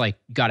that it's like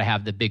got to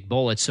have the big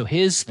bullets. So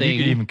his thing,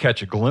 You could even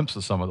catch a glimpse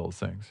of some of those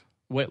things.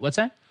 what's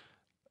that?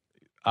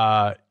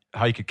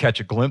 How you could catch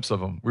a glimpse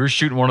of them. We were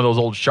shooting one of those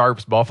old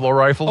Sharps buffalo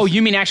rifles. Oh,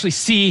 you mean actually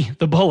see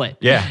the bullet?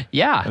 Yeah.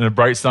 Yeah. And a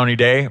bright sunny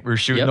day, we were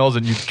shooting Yep. those,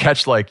 and you'd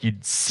catch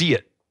you'd see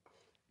it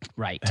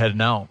Right. heading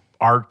out,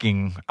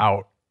 arcing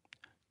out.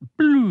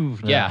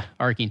 Yeah,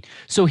 arcing.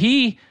 So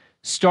he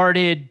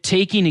started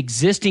taking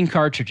existing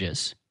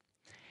cartridges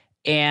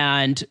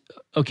and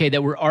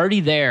that were already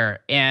there,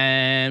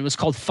 and it was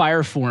called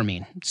fire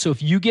forming. So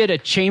if you get a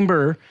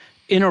chamber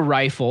in a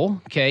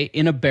rifle,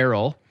 in a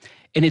barrel,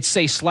 and it's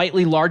say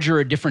slightly larger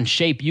or different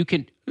shape, you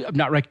can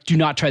do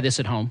not try this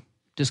at home.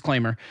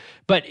 Disclaimer.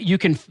 But you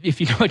can,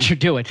 if you know what you're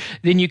doing,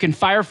 then you can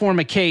fire form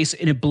a case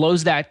and it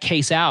blows that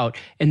case out,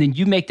 and then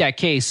you make that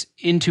case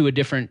into a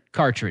different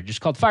cartridge. It's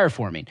called fire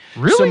forming.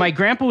 Really? So my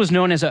grandpa was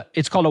known as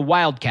it's called a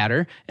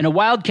wildcatter, and a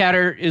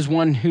wildcatter is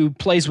one who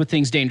plays with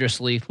things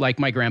dangerously like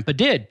my grandpa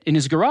did in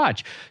his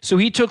garage. So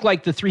he took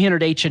like the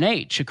 300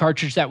 H&H, a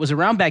cartridge that was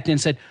around back then,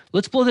 and said,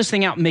 let's blow this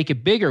thing out and make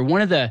it bigger.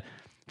 One of the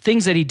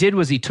things that he did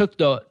was he took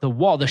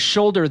the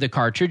shoulder of the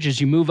cartridge.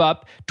 As you move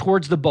up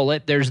towards the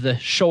bullet, there's the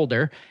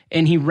shoulder,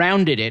 and he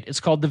rounded it. It's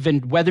called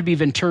the Weatherby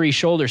Venturi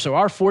shoulder. So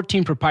our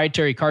 14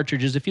 proprietary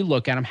cartridges, if you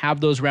look at them, have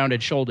those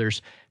rounded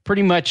shoulders.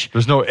 Pretty much.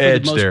 There's no for the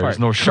edge most there. part. There's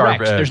no sharp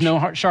Correct. edge. There's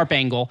no sharp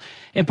angle.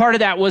 And part of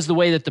that was the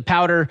way that the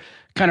powder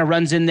kind of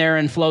runs in there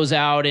and flows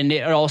out, and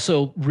it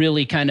also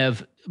really kind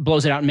of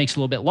blows it out and makes it a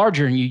little bit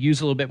larger, and you use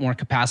a little bit more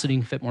capacity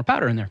and fit more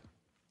powder in there.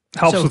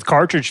 Helps So- with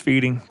cartridge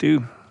feeding,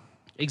 too.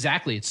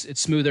 Exactly.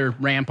 It's smoother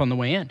ramp on the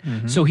way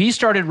in. So he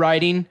started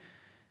writing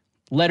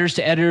letters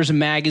to editors and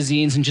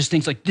magazines and just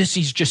things like this.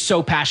 He's just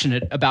so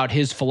passionate about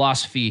his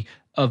philosophy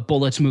of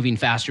bullets moving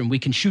faster, and we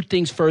can shoot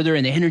things further,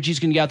 and the energy's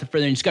going to get out there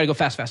further, and you just got to go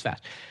fast, fast,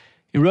 fast.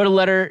 He wrote a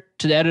letter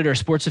to the editor of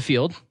Sports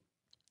Afield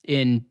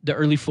in the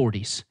early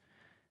 40s,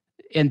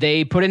 and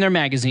they put in their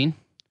magazine,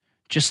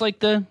 just like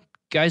the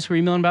guys who were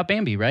emailing about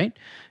Bambi, right?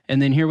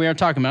 And then here we are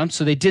talking about him.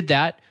 So they did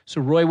that.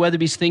 So Roy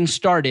Weatherby's thing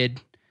started.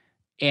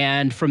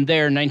 And from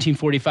there, in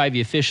 1945,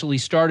 he officially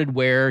started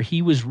where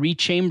he was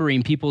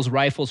rechambering people's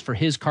rifles for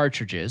his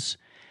cartridges.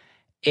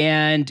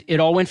 And it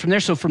all went from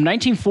there. So from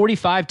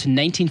 1945 to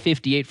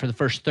 1958, for the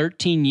first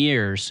 13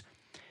 years,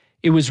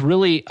 it was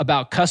really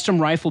about custom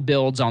rifle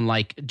builds on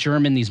like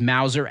German, these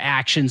Mauser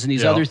actions and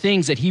these other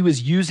things that he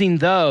was using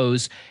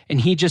those. And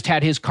he just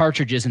had his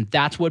cartridges. And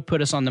that's what put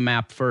us on the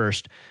map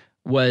first,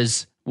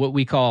 was what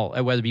we call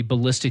at Weatherby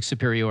ballistic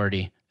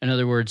superiority. In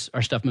other words,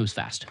 our stuff moves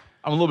fast.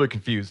 I'm a little bit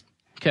confused.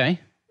 Okay.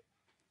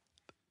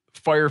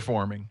 Fire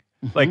forming.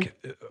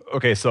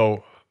 Okay,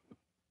 so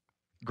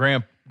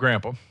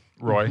Grandpa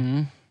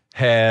Roy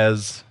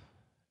has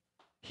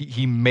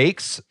he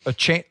makes a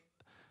chain.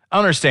 I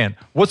don't understand.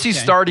 What's he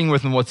starting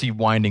with and what's he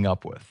winding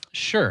up with?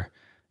 Sure.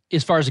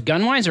 As far as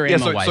gun wise or Yeah,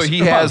 ammo wise? so he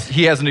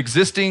has an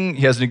existing.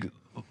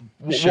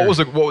 Sure.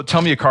 What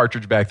tell me a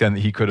cartridge back then that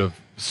he could have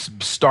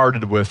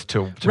started with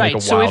to make a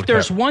Right. So if Wildcat.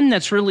 there's one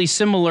that's really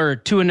similar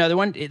to another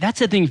one, that's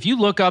the thing. If you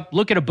look at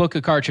a book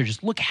of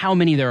cartridges, look how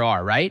many there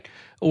are, right?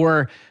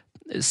 Or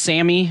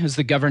SAAMI is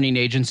the governing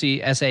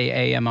agency,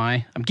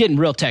 SAAMI. I'm getting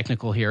real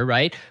technical here,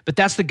 right? But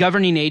that's the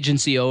governing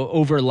agency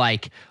over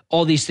like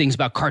all these things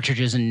about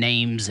cartridges and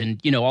names and,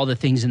 all the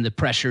things and the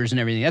pressures and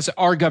everything. That's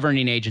our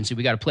governing agency.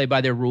 We got to play by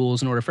their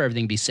rules in order for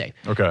everything to be safe.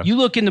 Okay. You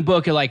look in the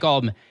book at like all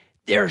of them,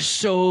 there are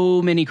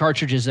so many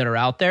cartridges that are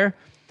out there.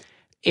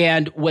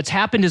 And what's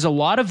happened is a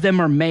lot of them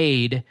are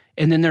made,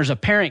 and then there's a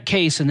parent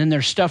case, and then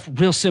there's stuff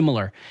real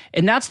similar.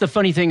 And that's the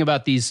funny thing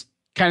about these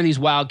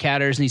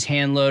Wildcatters and these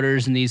hand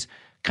loaders and these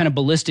kind of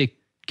ballistic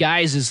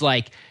guys is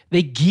like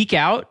they geek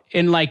out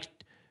and like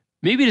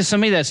maybe to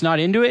somebody that's not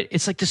into it,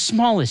 it's like the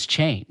smallest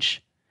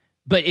change.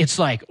 But it's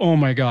like, oh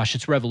my gosh,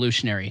 it's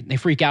revolutionary. They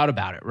freak out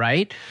about it,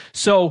 right?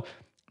 So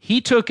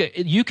you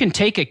can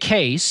take a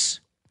case,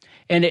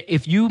 and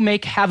if you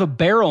have a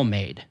barrel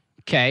made,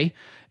 okay?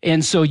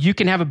 And so you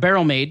can have a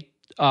barrel made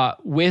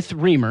with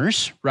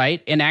reamers,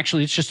 right? And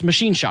actually it's just a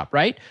machine shop,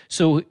 right?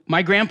 So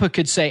my grandpa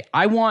could say,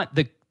 I want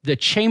the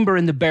chamber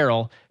in the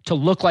barrel to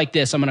look like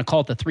this. I'm going to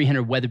call it the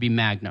 300 Weatherby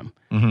Magnum.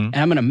 And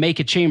I'm going to make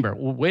a chamber.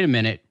 Well, wait a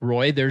minute,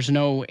 Roy, there's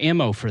no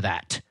ammo for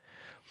that.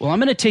 Well, I'm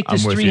going to take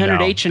this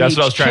 300 H&H That's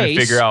what I was trying to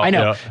figure out. I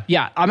know.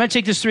 Yeah, I'm going to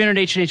take this 300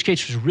 H&H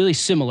case, which is really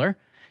similar.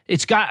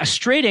 It's got a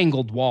straight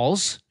angled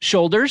walls,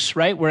 shoulders,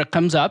 right, where it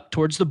comes up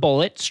towards the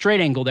bullet,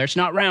 straight angle there. It's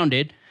not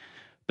rounded.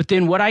 But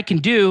then what I can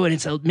do,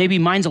 and maybe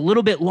mine's a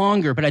little bit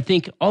longer, but I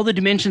think all the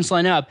dimensions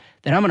line up,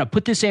 that I'm going to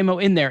put this ammo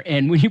in there.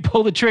 And when you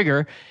pull the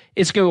trigger,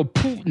 it's going to go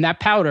poof, and that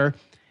powder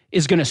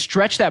is going to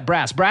stretch that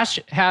brass. Brass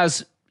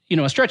has, a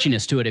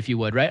stretchiness to it, if you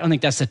would, right? I don't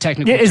think that's the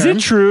technical term. Is it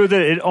true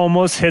that it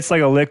almost hits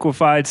like a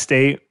liquefied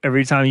state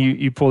every time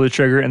you pull the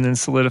trigger and then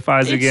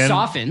solidifies again? It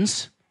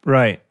softens.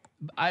 Right.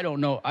 I don't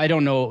know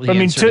the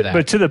answer to that.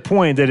 But to the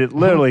point that it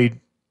literally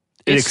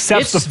it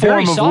accepts the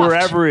form of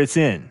wherever it's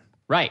in.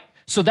 Right.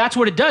 So that's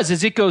what it does,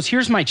 is it goes,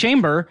 here's my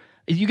chamber.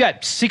 You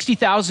got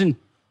 60,000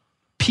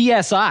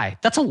 PSI.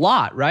 That's a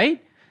lot,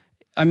 right?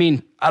 I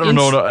mean, I don't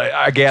know.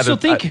 I gather. So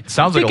think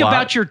sounds like a lot.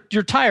 About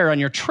your tire on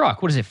your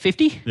truck. What is it,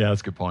 50? Yeah,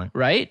 that's a good point.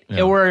 Right?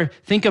 Yeah. Or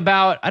think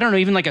about, I don't know,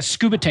 even like a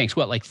scuba tank's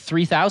what, like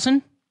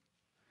 3,000?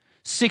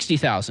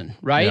 60,000,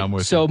 right? Yeah, I'm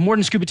with so you. more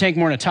than a scuba tank,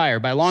 more than a tire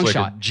by a long It's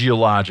like shot. a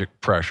geologic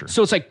pressure.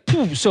 So it's like,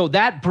 poof, so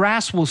that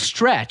brass will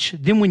stretch.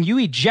 Then when you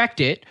eject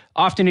it,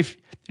 often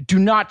do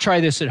not try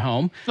this at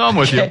home. No, I'm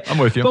with you. I'm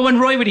with you. But when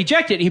Roy would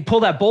eject it, he'd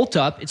pull that bolt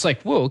up. It's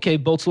like, whoa, okay,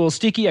 bolt's a little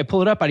sticky. I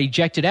pull it up, I'd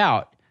eject it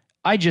out.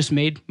 I just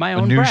made my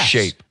own new brass.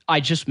 shape. I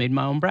just made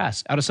my own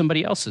brass out of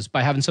somebody else's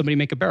by having somebody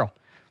make a barrel.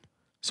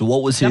 So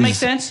what was Does that make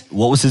sense?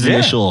 What was his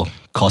initial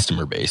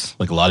customer base?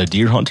 Like a lot of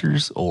deer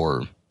hunters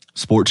or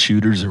sports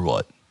shooters or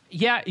what?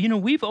 Yeah,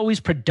 we've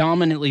always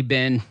predominantly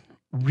been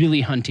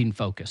really hunting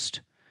focused.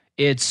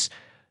 It's,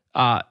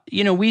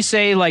 we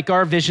say like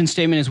our vision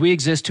statement is we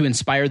exist to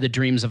inspire the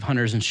dreams of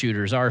hunters and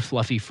shooters, our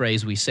fluffy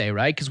phrase we say,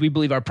 right? Because we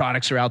believe our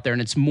products are out there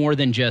and it's more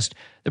than just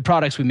the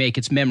products we make.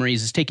 It's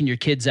memories. It's taking your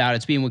kids out.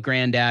 It's being with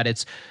granddad.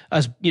 It's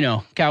us,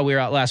 Kyle, we were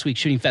out last week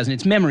shooting pheasant.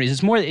 It's memories.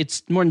 It's more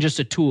than just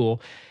a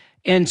tool.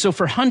 And so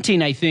for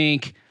hunting, I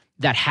think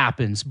that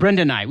happens.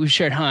 Brenda and I, we've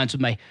shared hunts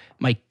with my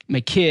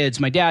kids,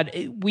 my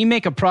dad. We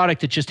make a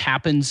product that just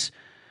happens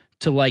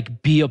to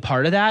like be a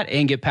part of that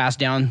and get passed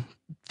down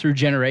through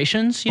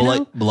generations, you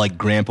know? But like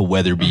Grandpa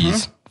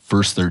Weatherby's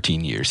first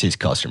 13 years, his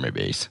customer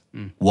base,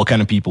 what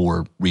kind of people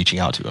were reaching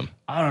out to him?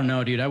 I don't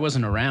know, dude. I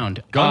wasn't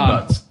around. Gun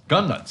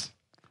nuts.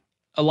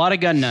 A lot of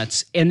gun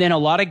nuts. And then a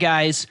lot of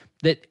guys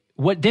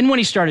what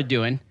he started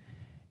doing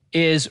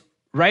is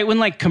right when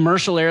like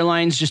commercial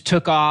airlines just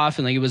took off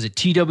and like it was a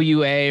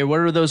TWA or what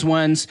are those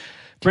ones?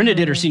 Brenda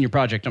did her senior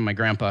project on my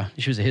grandpa.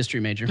 She was a history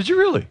major. Did you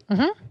really?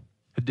 Mm-hmm.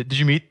 Did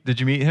you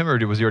meet him,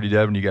 or was he already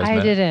dead when you guys met?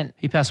 I didn't.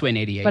 He passed away in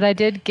 88. But I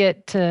did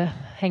get to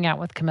hang out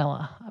with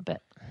Camilla a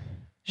bit.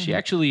 She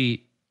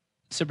actually,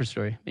 separate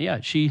story. Yeah,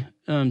 she.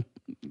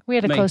 We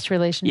had a close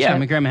relationship. Yeah,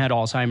 my grandma had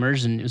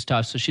Alzheimer's and it was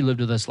tough, so she lived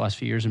with us the last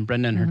few years. And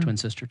Brenda and her twin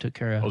sister took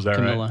care of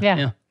Camilla.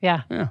 Right?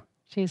 Yeah.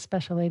 She's a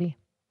special lady.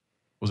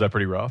 Was that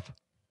pretty rough?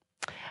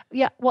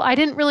 Yeah, well, I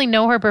didn't really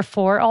know her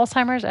before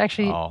Alzheimer's. I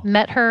actually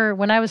met her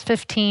when I was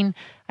 15.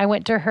 I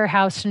went to her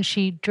house and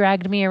she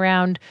dragged me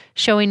around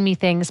showing me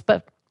things.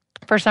 But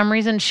for some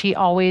reason, she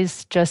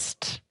always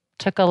just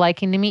took a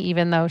liking to me,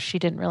 even though she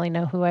didn't really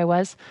know who I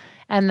was.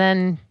 And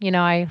then,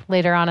 I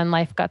later on in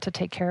life got to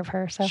take care of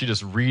her. So she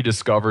just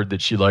rediscovered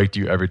that she liked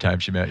you every time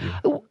she met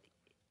you.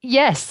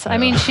 Yes. Yeah. I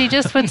mean, she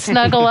just would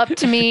snuggle up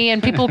to me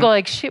and people go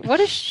like, she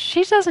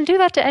doesn't do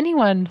that to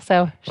anyone.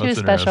 So she was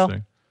special.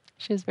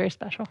 She was very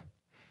special.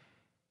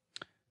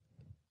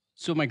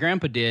 So what my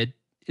grandpa did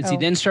is he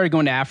then started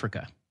going to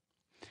Africa.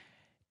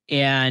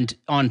 And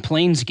on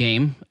Plains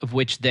game, of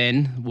which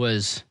then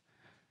was,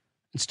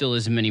 and still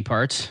is in many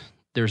parts,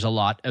 there's a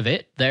lot of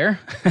it there,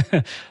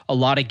 a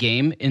lot of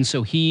game. And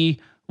so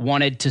he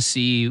wanted to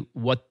see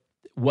what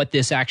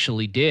this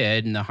actually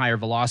did and the higher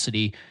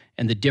velocity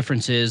and the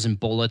differences in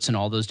bullets and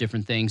all those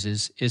different things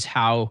is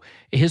how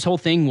his whole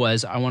thing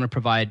was, I want to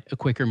provide a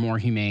quicker, more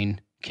humane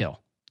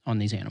kill on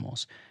these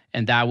animals.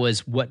 And that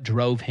was what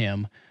drove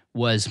him,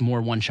 was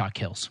more one-shot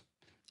kills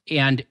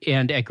and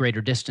at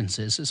greater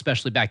distances,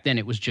 especially back then.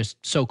 It was just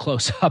so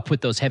close up with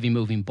those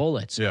heavy-moving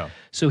bullets. Yeah.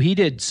 So he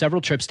did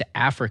several trips to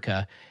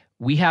Africa.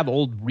 We have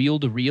old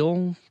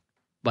reel-to-reel,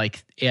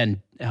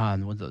 and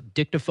the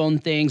dictaphone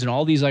things and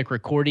all these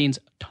recordings,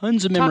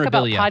 tons of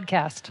memorabilia. Talk about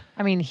podcast.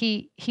 I mean,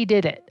 he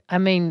did it. I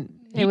mean,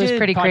 it was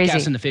pretty crazy.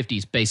 Podcasts in the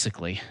 50s,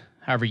 basically,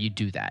 however you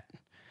do that.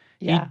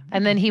 Yeah.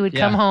 And then he would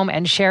come home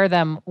and share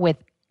them with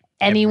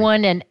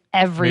anyone and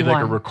everyone. Made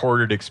like a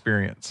recorded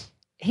experience.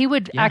 He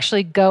would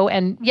actually go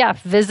and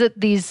visit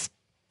these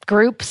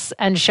groups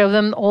and show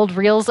them old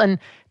reels, and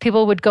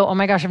people would go, "Oh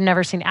my gosh, I've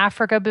never seen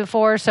Africa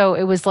before." So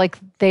it was like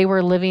they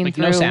were living Like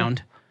through no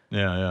sound.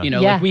 Yeah. Yeah.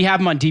 Like we have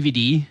them on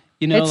DVD.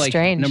 It's like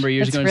strange. a number of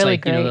years It's ago, really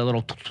it's like great. the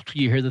little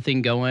you hear the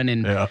thing going,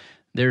 and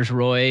there's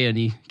Roy, and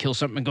he kills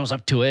something and goes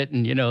up to it,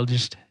 and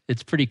just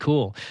it's pretty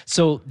cool.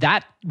 So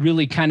that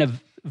really kind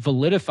of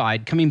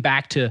validified. Coming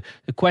back to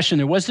the question,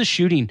 there was the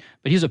shooting,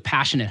 but he's a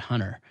passionate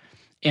hunter,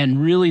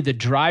 and really the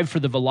drive for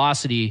the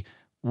velocity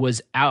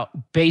was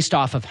based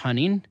off of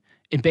hunting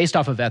and based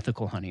off of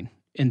ethical hunting.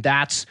 And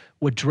that's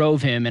what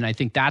drove him. And I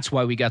think that's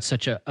why we got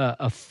such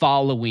a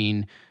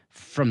following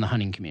from the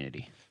hunting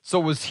community. So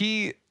was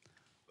he,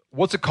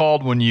 what's it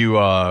called when you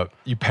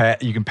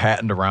can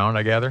patent around,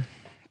 I gather?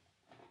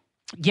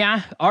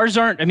 Yeah, ours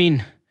aren't,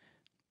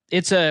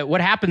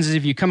 what happens is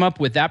if you come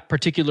up with that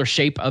particular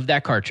shape of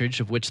that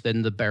cartridge, of which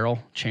then the barrel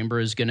chamber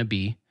is going to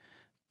be,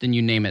 then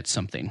you name it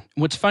something.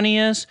 What's funny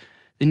is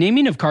the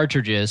naming of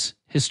cartridges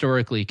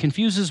historically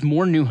confuses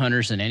more new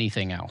hunters than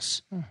anything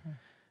else. Mm-hmm.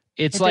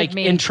 It's like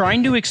in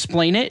trying to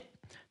explain it,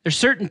 there's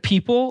certain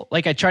people,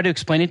 like I try to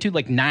explain it to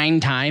like 9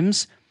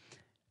 times,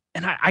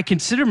 and I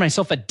consider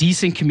myself a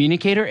decent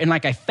communicator, and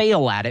like I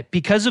fail at it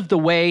because of the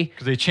way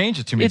because they change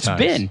it too many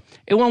times. It's been.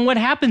 And when what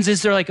happens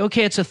is they're like,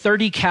 okay, it's a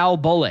 30 cal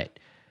bullet.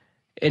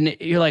 And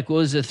you're like, well,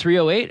 is it a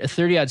 308, a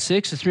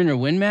 30-06, a 300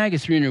 Win Mag, a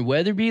 300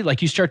 Weatherby?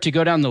 Like you start to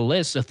go down the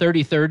list, a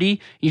 30-30.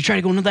 You try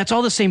to go, no, that's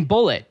all the same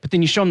bullet. But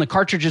then you show them the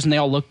cartridges and they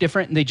all look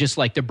different, and they just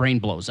like their brain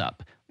blows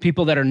up.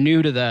 People that are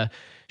new to the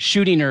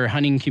shooting or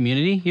hunting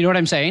community, you know what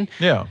I'm saying?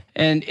 Yeah.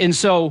 And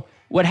so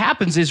what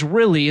happens is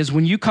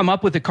when you come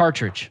up with a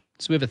cartridge,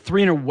 so we have a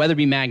 300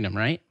 Weatherby Magnum,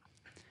 right?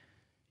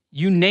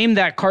 You name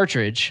that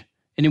cartridge,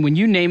 and then when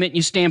you name it and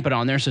you stamp it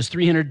on there, it says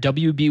 300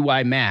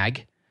 WBY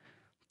Mag.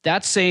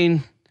 That's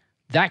saying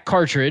that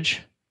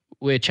cartridge,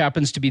 which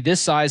happens to be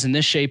this size and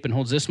this shape and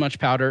holds this much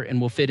powder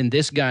and will fit in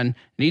this gun,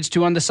 needs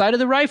to, on the side of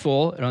the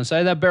rifle and on the side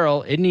of that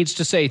barrel, it needs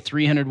to say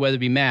 300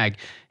 Weatherby Mag,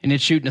 and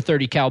it's shooting a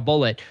 30 cal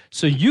bullet.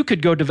 So you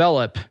could go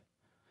develop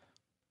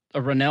a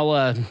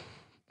Ranella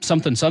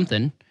something,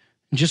 and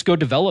just go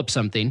develop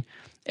something.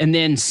 And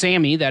then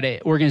SAMI,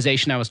 that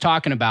organization I was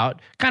talking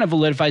about, kind of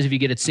validifies if you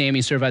get it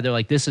SAMI certified, they're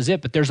like, this is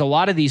it. But there's a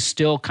lot of these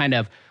still kind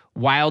of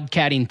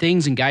wildcatting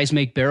things, and guys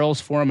make barrels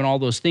for them and all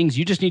those things.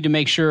 You just need to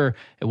make sure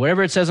that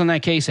whatever it says on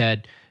that case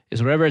head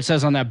is whatever it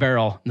says on that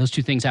barrel. And those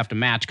two things have to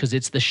match because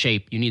it's the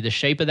shape. You need the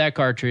shape of that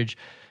cartridge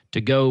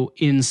to go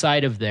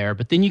inside of there.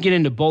 But then you get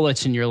into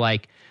bullets and you're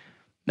like,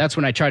 that's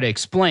when I try to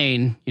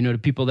explain, to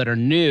people that are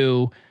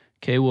new,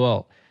 okay,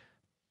 well,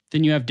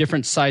 then you have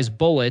different size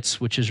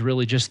bullets, which is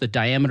really just the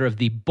diameter of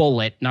the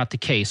bullet, not the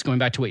case, going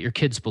back to what your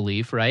kids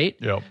believe, right?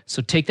 Yep.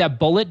 So take that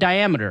bullet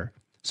diameter.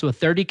 So a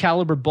 30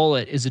 caliber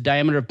bullet is a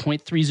diameter of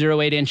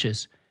 0.308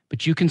 inches,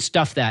 but you can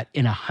stuff that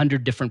in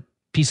 100 different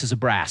pieces of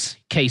brass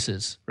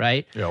cases,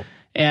 right? Yep.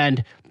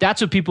 And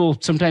that's what people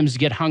sometimes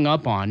get hung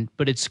up on,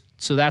 but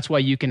so that's why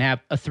you can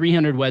have a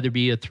 300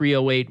 Weatherby, a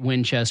 308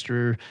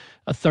 Winchester,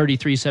 a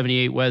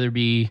 3378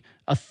 Weatherby,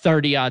 a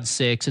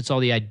 30-06. It's all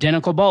the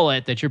identical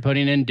bullet that you're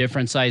putting in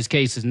different size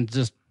cases. And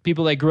just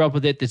people that grew up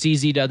with it, that's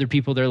easy. To other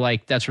people, they're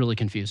like, that's really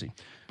confusing.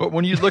 But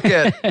when you look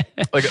at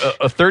like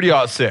a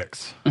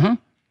 30-06,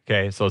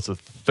 okay, so it's a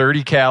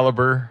 30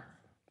 caliber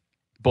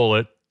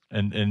bullet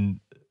and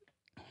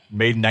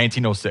made in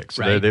 1906.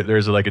 So Right.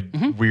 there's like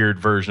a weird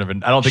version of it.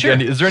 I don't think Sure.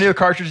 is there any other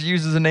cartridge that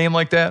uses a name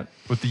like that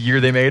with the year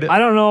they made it? I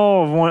don't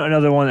know of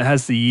another one that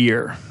has the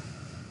year.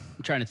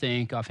 I'm trying to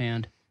think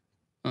offhand.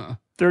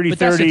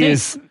 30-30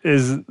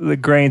 is the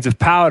grains of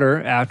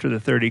powder after the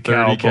 30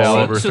 cal 30 cal.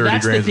 bullet. Over So 30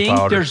 that's the grains of thing.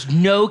 powder. There's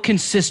no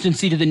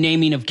consistency to the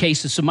naming of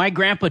cases. So my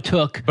grandpa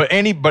took But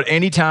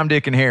any Tom,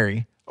 Dick, and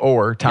Harry,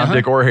 or Tom,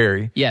 Dick, or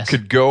Harry, Yes.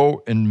 could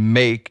go and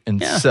make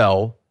and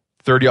sell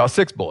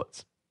 30-06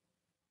 bullets.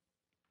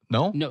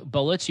 No, no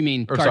bullets. You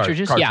mean Or sorry,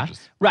 cartridges? cartridges.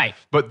 Yeah, right.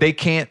 but they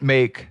can't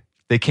make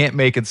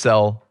and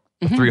sell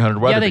a 300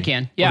 Weatherby. Yeah, they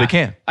can. Yeah, Well, they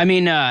can. I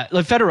mean,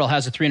 like Federal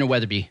has a 300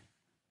 Weatherby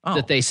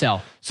that they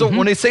sell. So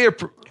when they say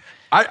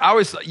I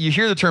always you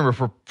hear the term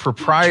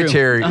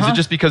proprietary. True. Is it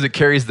just because it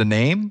carries the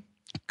name?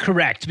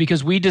 Correct,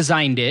 because we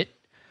designed it.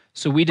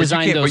 So we But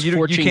designed those you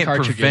 14 can't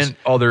cartridges. prevent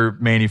other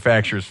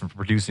manufacturers from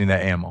producing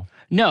that ammo.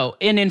 No,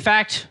 and in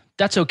fact,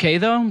 that's okay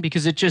though,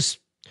 because it just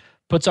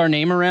puts our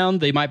name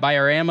around. They might buy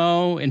our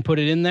ammo and put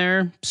it in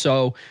there.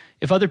 So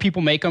if other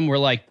people make them, we're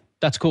like,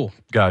 that's cool.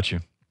 Got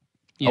you.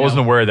 You I wasn't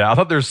know? aware of that. I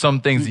thought there's some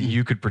things that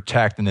you could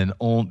protect and then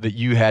that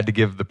you had to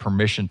give the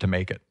permission to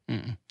make it.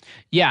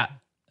 Yeah,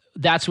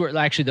 that's where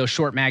actually those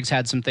short mags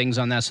had some things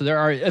on that. So there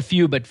are a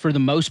few, but for the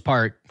most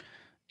part,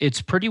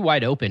 it's pretty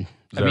wide open.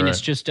 I mean, right? it's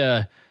just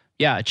a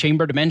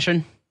chamber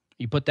dimension.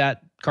 You put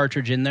that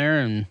cartridge in there,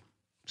 and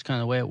it's kind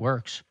of the way it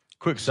works.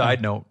 Quick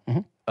side note.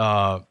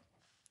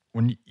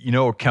 When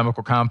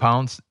chemical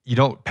compounds, you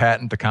don't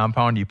patent the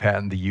compound, you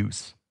patent the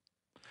use.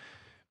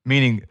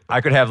 Meaning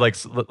I could have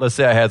let's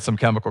say I had some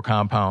chemical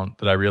compound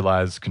that I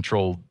realized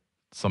controlled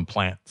some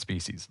plant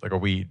species, like a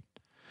weed.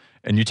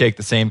 And you take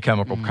the same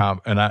chemical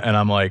and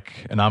I'm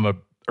a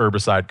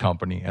herbicide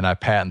company and I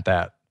patent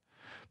that.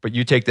 but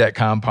you take that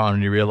compound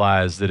and you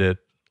realize that it,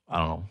 I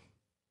don't know,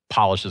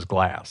 polishes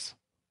glass.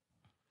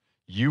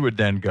 You would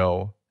then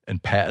go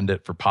and patent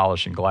it for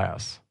polishing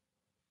glass.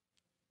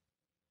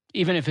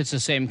 Even if it's the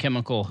same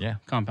chemical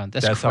compound.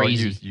 That's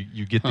crazy. How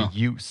you get the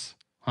use.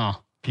 Huh.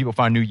 People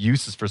find new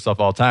uses for stuff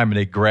all the time, and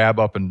they grab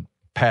up and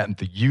patent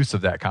the use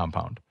of that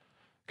compound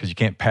because you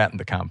can't patent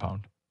the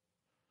compound.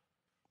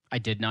 I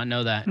did not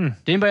know that. Did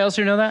anybody else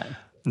here know that?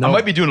 No. I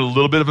might be doing a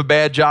little bit of a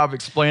bad job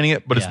explaining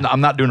it, but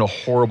I'm not doing a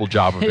horrible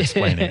job of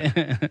explaining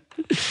it.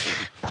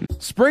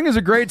 Spring is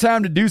a great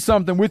time to do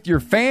something with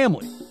your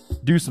family.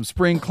 Do some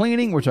spring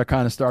cleaning, which I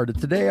kind of started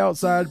today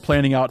outside,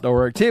 planning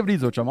outdoor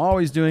activities, which I'm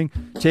always doing,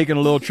 taking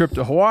a little trip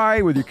to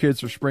Hawaii with your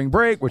kids for spring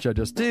break, which I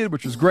just did,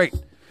 which was great.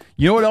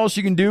 You know what else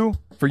you can do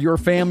for your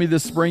family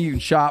this spring? You can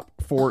shop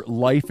for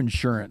life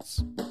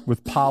insurance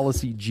with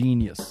Policy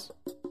Genius.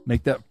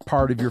 Make that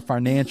part of your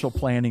financial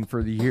planning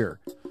for the year.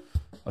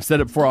 I've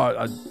said it before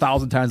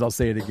 1,000 times. I'll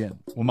say it again.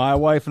 When my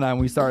wife and I,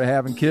 when we started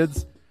having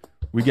kids,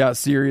 we got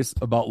serious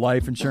about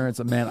life insurance.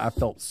 And man, I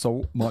felt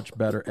so much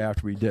better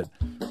after we did.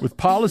 With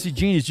Policy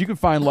Genius, you can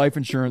find life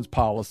insurance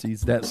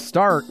policies that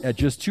start at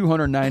just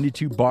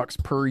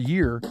 $292 per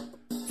year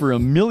for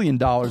 $1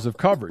 million of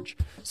coverage.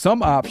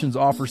 Some options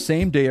offer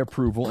same-day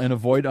approval and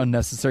avoid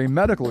unnecessary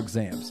medical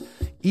exams.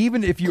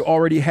 Even if you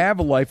already have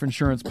a life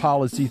insurance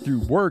policy through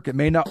work, it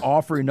may not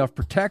offer enough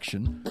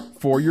protection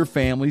for your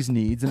family's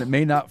needs, and it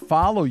may not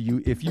follow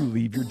you if you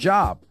leave your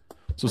job.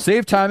 So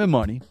save time and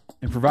money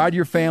and provide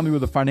your family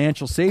with a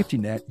financial safety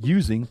net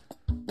using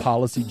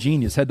Policy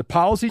Genius. Head to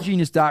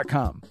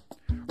policygenius.com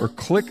or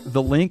click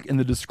the link in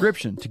the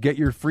description to get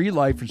your free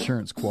life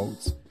insurance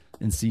quotes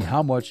and see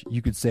how much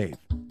you could save.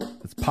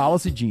 That's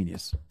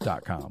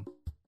policygenius.com.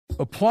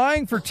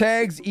 Applying for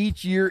tags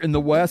each year in the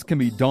West can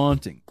be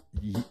daunting.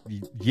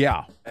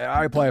 Yeah,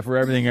 I apply for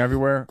everything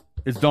everywhere.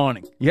 It's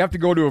daunting. You have to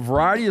go to a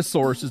variety of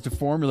sources to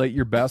formulate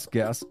your best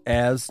guess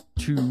as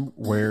to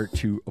where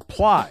to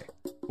apply.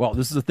 Well,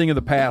 this is a thing of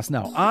the past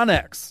now.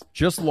 OnX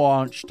just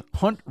launched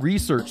hunt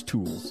research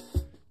tools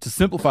to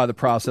simplify the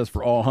process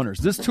for all hunters.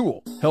 This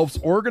tool helps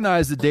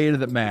organize the data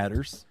that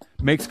matters,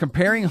 makes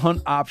comparing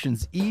hunt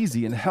options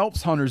easy, and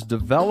helps hunters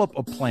develop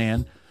a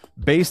plan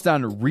based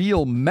on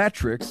real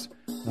metrics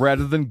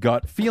rather than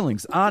gut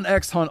feelings.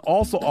 OnX Hunt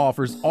also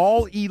offers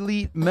all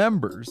elite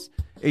members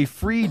a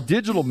free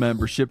digital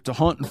membership to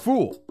Hunt and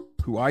Fool,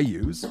 who I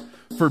use,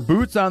 for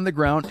boots on the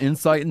ground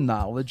insight and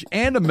knowledge,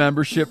 and a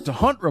membership to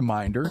Hunt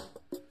Reminder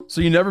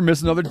so you never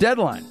miss another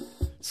deadline.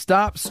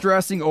 Stop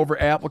stressing over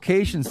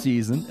application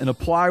season and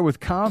apply with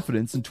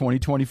confidence in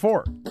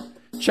 2024.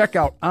 Check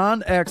out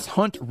OnX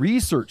Hunt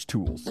Research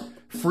Tools,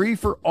 free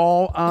for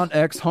all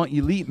OnX Hunt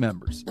Elite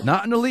members.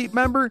 Not an elite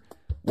member?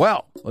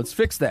 Well, let's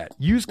fix that.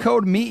 Use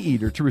code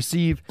MeatEater to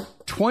receive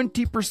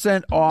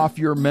 20% off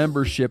your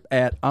membership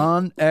at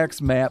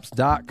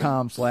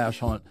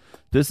onxmaps.com/hunt.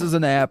 This is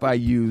an app I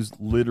use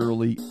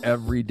literally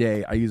every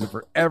day. I use it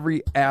for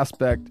every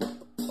aspect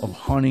of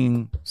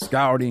hunting,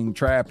 scouting,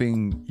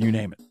 trapping, you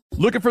name it.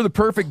 Looking for the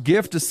perfect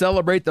gift to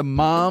celebrate the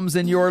moms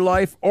in your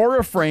life?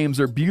 Aura frames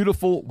are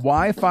beautiful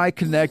Wi-Fi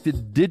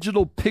connected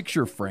digital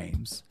picture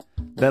frames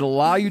that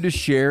allow you to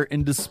share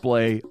and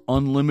display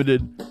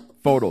unlimited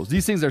photos.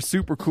 These things are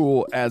super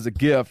cool as a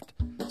gift,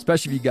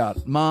 especially if you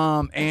got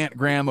mom, aunt,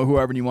 grandma,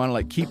 whoever, and you want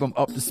to keep them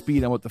up to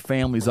speed on what the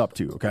family's up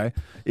to, okay?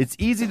 It's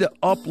easy to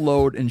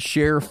upload and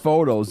share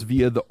photos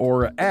via the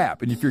Aura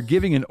app. And if you're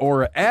giving an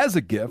Aura as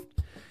a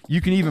gift, you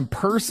can even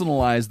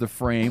personalize the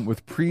frame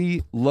with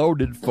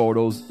pre-loaded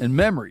photos and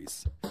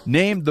memories.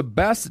 Named the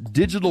best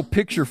digital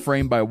picture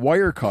frame by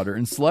Wirecutter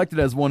and selected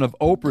as one of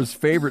Oprah's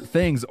favorite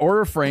things,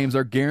 Aura frames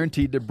are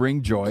guaranteed to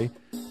bring joy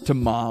to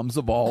moms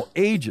of all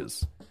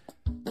ages.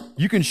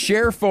 You can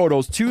share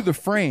photos to the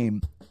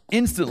frame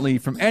instantly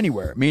from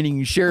anywhere, meaning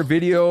you share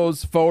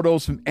videos,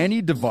 photos from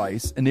any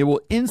device, and they will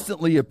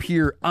instantly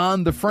appear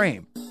on the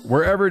frame,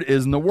 wherever it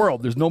is in the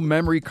world. There's no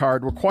memory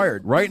card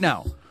required. Right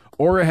now,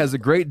 Aura has a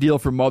great deal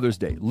for Mother's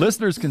Day.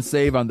 Listeners can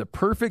save on the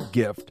perfect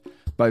gift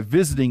by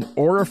visiting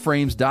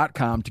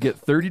auraframes.com to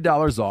get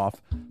 $30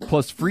 off,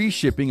 plus free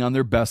shipping on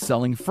their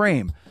best-selling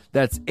frame.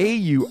 That's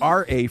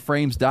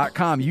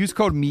auraframes.com. Use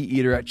code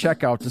MeatEater at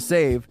checkout to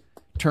save.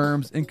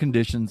 Terms and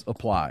conditions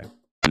apply.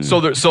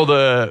 So that's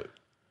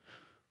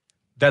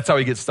how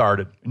he gets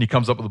started, and he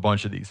comes up with a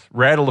bunch of these.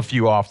 Rattle a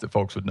few off that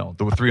folks would know.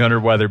 The 300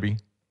 Weatherby.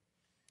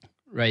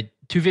 Right.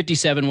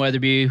 257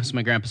 Weatherby was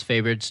my grandpa's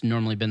favorite. It's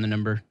normally been the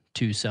number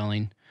 2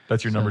 selling.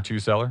 That's your number 2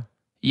 seller?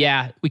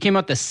 Yeah. We came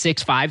out the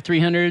 6.5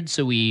 300,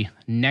 so we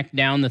necked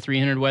down the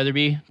 300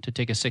 Weatherby to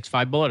take a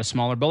 6.5 bullet, a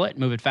smaller bullet,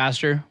 move it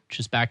faster, which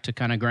is back to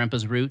kind of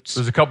grandpa's roots.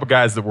 There's a couple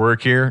guys that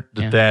work here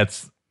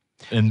that's,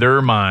 in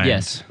their mind,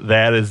 yes,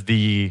 that is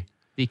the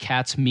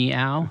cat's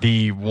meow.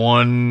 The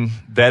one,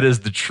 that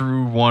is the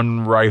true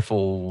one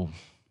rifle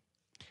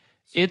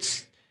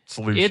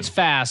solution. It's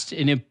fast,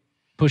 and it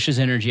pushes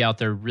energy out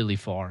there really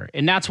far.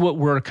 And that's what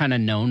we're kind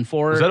of known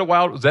for. Was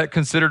that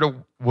considered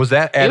once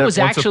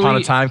upon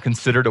a time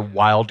considered a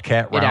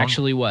wildcat round? It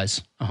actually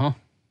was. Uh-huh.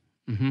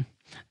 Mm-hmm.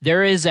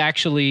 There is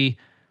actually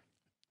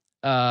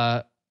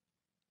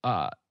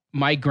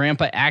my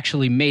grandpa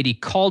actually he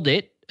called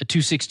it a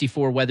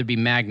 264 Weatherby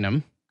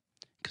Magnum,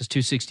 because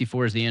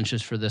 264 is the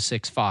inches for the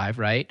 6.5,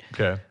 right?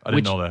 Okay, I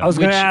didn't know that. I was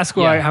going to ask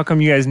why. yeah. How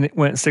come you guys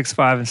went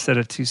 6.5 instead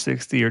of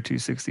 260 or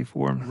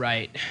 264?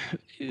 Right.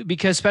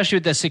 Because especially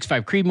with the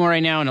 6.5 Creedmoor right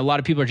now, and a lot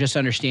of people are just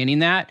understanding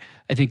that.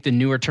 I think the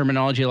newer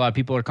terminology, a lot of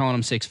people are calling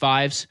them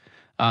 6.5s.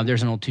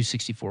 There's an old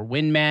 264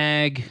 Win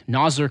Mag.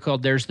 Nosler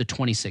called theirs the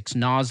 26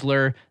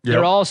 Nosler.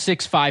 They're all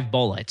 6.5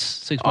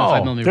 bullets,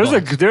 6.5 millimeter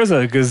bullets. There's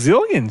a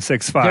gazillion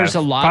 6.5. There's a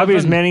lot Probably of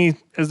as them. many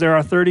as there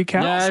are 30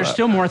 cals. Yeah, there's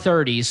still more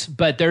 30s,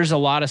 but there's a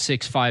lot of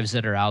 6.5s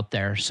that are out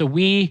there. So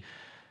we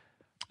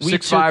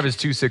 6.5 is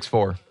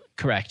 264.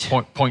 correct.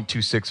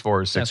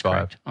 .264 is 6.5. That's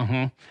correct.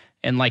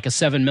 And like a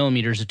 7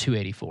 millimeter is a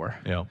 284.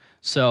 Yeah.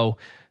 So,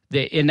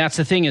 and that's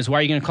the thing is, why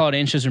are you going to call it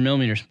inches or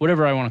millimeters?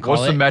 Whatever I want to call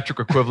What's it. the metric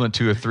equivalent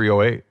to a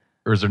 308?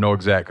 Or is there no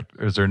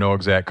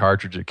exact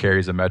cartridge that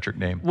carries a metric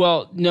name?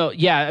 Well, no,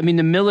 yeah. I mean,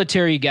 the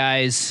military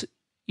guys,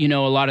 a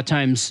lot of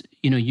times,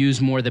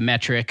 use more the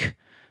metric.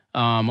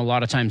 A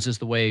lot of times is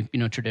the way,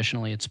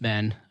 traditionally it's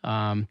been.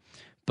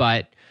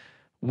 But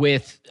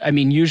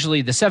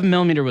usually the 7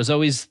 millimeter was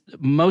always,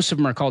 most of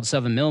them are called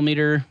 7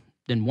 millimeter.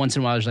 Then once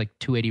in a while there's like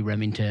 280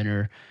 Remington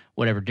or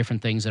whatever,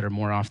 different things that are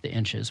more off the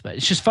inches. But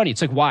it's just funny.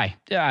 It's like, why?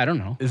 Yeah, I don't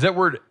know. Is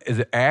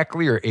it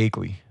Ackley or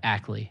Akeley?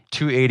 Ackley.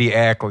 280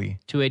 Ackley.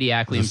 280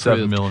 Ackley It's improved.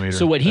 a 7 millimeter.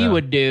 So what he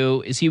would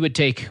do is he would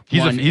take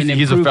He's one a, he's, and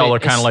he's a improve fella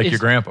it. kind of like It's- your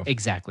grandpa.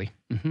 Exactly.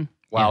 Mm-hmm.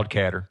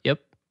 Wildcatter.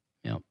 Yep.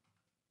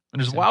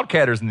 And there's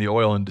wildcatters in the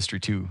oil industry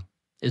too.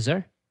 Is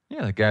there?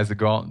 Yeah, the guys that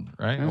go out,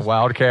 right? A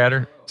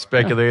wildcatter,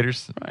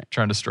 speculators, Right.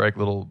 trying to strike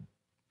little,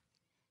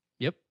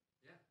 Yep.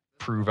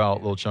 prove out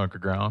little chunk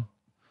of ground.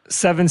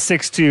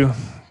 762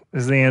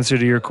 is the answer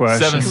to your question.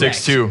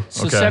 762.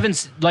 So Okay.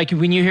 seven's like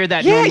when you hear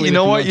that. Yeah, normally you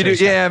know with the what you do.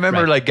 military Yeah, I stuff.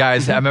 remember Right. like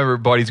guys. I remember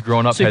buddies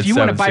growing up. So had if you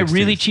want to buy 7.62s,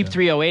 really cheap yeah.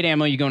 308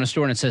 ammo, you go in a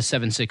store and it says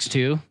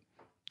 7.62.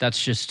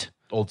 That's just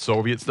Old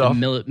Soviet the stuff.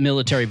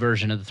 military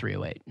version of the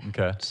 308.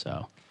 Okay.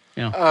 So,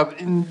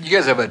 And you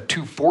guys have a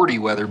 240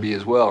 Weatherby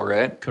as well,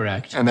 right?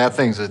 correct. And that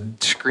thing's a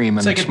screaming,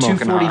 It's like a smoking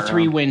hot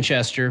 243 round.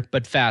 Winchester,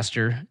 but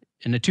faster.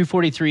 And the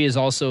 243 is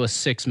also a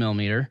 6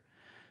 millimeter.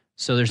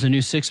 So there's a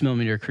new 6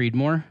 millimeter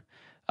Creedmoor.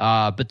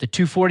 But the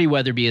 240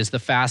 Weatherby is the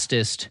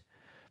fastest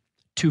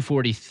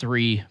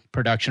 243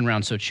 production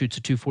round. So it shoots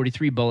a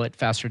 243 bullet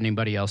faster than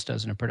anybody else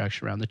does in a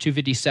production round. The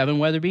 257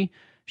 Weatherby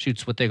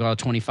shoots what they call a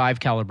 25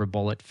 caliber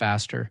bullet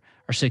faster.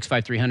 Our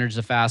 6.5300 is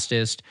the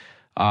fastest.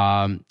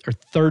 Our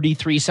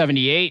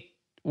 3378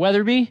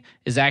 Weatherby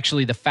is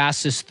actually the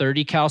fastest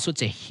 30 cal. So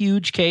it's a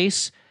huge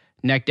case,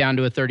 neck down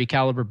to a 30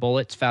 caliber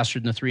bullet. It's faster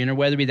than the 300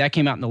 Weatherby. That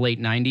came out in the late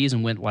 90s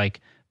and went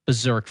like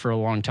berserk for a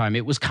long time.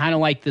 It was kind of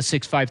like the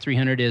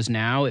 6.5300 is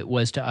now. It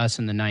was to us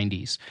in the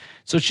 90s.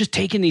 So it's just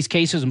taking these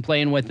cases and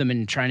playing with them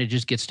and trying to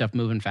just get stuff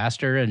moving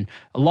faster. And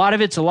a lot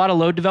of it's a lot of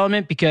load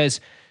development because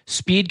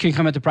speed can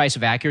come at the price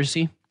of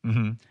accuracy.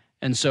 Mm-hmm.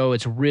 And so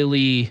it's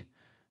really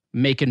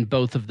making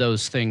both of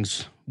those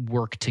things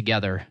work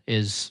together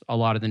is a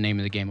lot of the name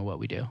of the game of what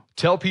we do.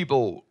 Tell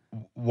people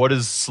what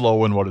is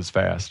slow and what is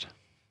fast.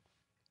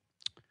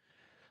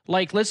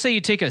 Like, let's say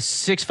you take a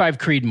 6.5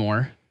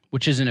 Creedmoor,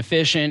 which is an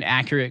efficient,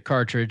 accurate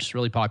cartridge, it's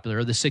really popular,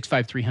 or the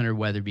 6.5300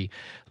 Weatherby.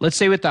 Let's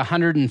say with the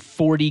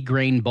 140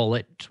 grain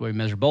bullet, that's where we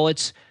measure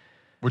bullets.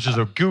 Which is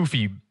a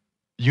goofy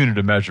unit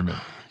of measurement.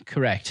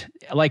 Correct.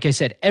 Like I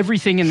said,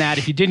 everything in that,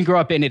 if you didn't grow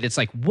up in it, it's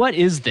like, what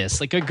is this?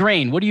 Like a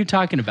grain. What are you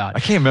talking about? I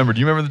can't remember. Do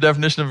you remember the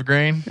definition of a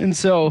grain? And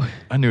so,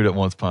 I knew it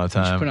once upon a just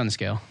time. put it on the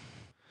scale.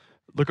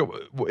 Look up.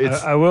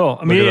 It's. I will.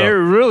 I mean, it it up.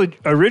 really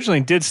originally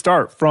did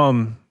start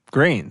from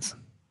grains.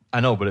 I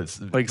know, but it's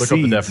Like look up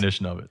the seeds.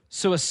 definition of it.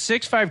 So a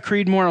 6.5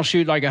 Creedmoor will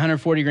shoot like a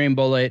 140 grain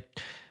bullet.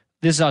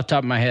 This is off the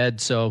top of my head,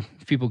 so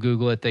if people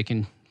Google it, they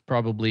can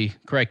probably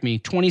correct me.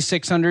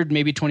 2,600,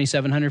 maybe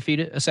 2,700 feet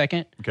a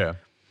second. Okay.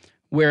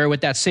 Where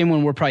with that same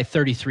one, we're probably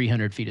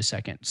 3,300 feet a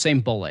second. Same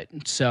bullet.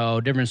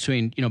 So difference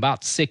between,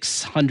 about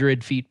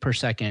 600 feet per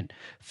second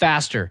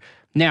faster.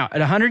 Now, at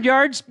 100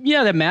 yards,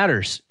 yeah, that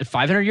matters. At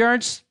 500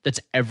 yards, that's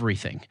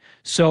everything.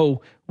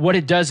 So what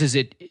it does is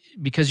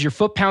because your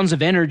foot-pounds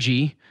of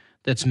energy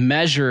that's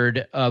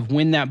measured of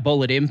when that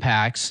bullet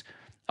impacts,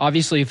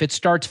 obviously, if it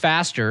starts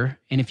faster,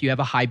 and if you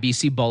have a high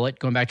BC bullet,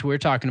 going back to what we were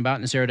talking about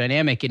in this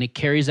aerodynamic, and it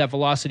carries that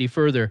velocity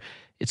further,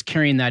 it's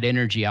carrying that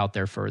energy out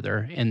there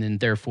further, and then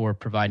therefore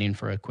providing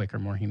for a quicker,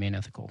 more humane,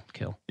 ethical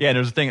kill. Yeah, and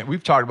there's a thing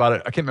we've talked about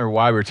it. I can't remember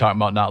why we were talking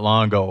about not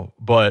long ago,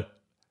 but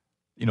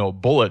a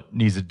bullet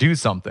needs to do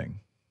something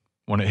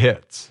when it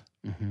hits,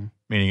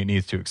 meaning it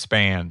needs to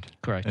expand,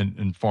 Correct.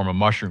 and form a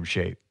mushroom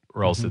shape,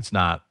 or else it's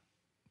not.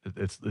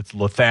 It's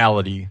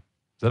lethality.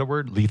 Is that a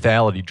word?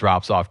 Lethality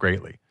drops off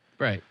greatly.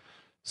 Right.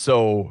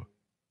 So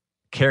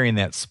carrying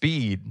that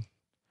speed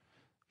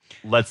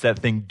lets that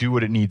thing do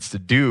what it needs to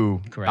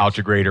do Correct. out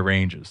to greater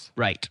ranges.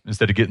 Right.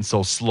 Instead of getting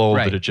so slow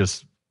Right. that it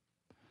just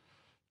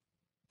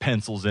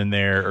pencils in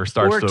there or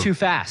starts Or to too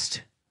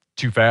fast.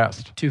 too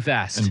fast Too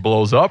fast. and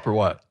blows up or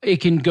what? It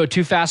can go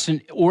too fast,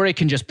 or it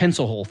can just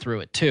pencil hole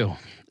through it too.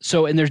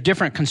 So, and there's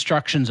different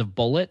constructions of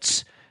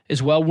bullets.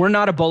 as well. We're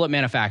not a bullet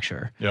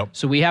manufacturer. Yep.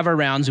 So we have our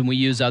rounds and we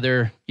use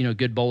other,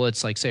 good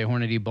bullets like say a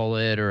Hornady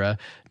bullet or a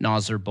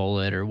Nosler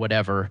bullet or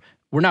whatever.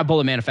 We're not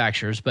bullet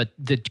manufacturers, but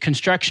the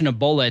construction of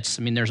bullets,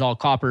 there's all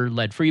copper,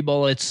 lead-free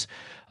bullets.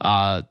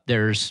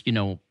 There's,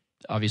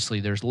 obviously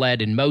there's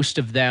lead in most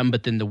of them,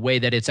 but then the way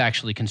that it's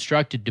actually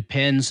constructed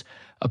depends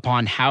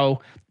upon how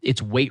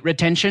its weight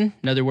retention.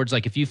 In other words,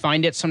 like if you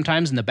find it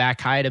sometimes in the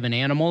back hide of an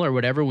animal or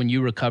whatever, when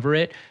you recover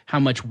it, how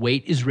much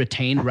weight is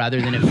retained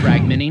rather than it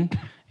fragmenting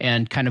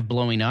and kind of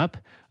blowing up.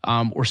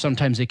 Or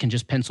sometimes it can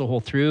just pencil hole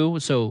through.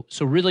 So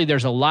really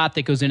there's a lot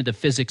that goes into the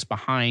physics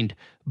behind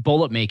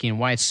bullet making and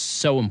why it's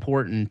so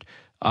important,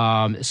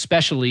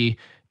 especially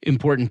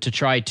important to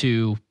try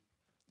to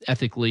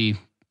ethically,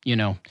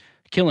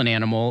 kill an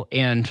animal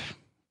and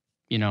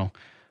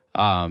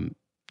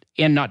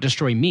not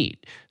destroy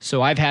meat.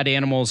 So I've had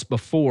animals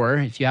before,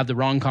 if you have the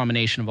wrong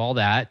combination of all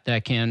that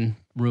can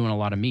ruin a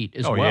lot of meat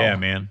as well. Oh, yeah,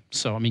 man.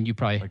 So, you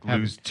probably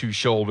lose 2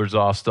 shoulders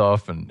off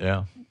stuff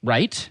and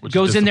right? Which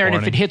goes is in there, and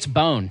if it disappointing. hits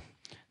bone,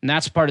 and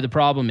that's part of the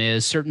problem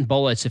is certain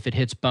bullets, if it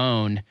hits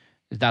bone,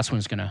 that's when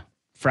it's going to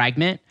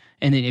fragment.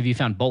 And then if you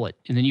found bullet,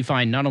 and then you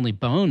find not only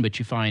bone, but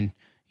you find,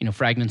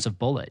 fragments of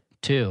bullet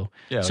too.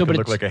 Yeah, so, it but could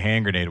look it's, like a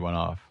hand grenade went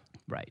off.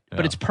 right.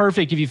 But it's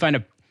perfect if you find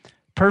a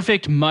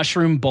perfect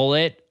mushroom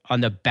bullet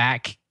on the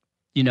back,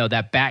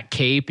 that back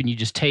cape, and you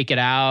just take it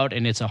out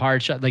and it's a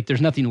hard shot. Like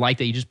there's nothing like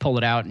that. You just pull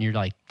it out and you're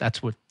like,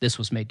 that's what this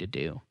was made to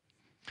do.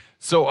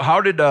 So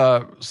how did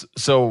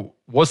so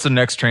what's the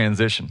next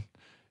transition?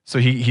 So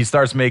he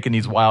starts making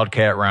these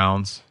Wildcat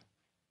rounds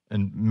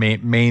and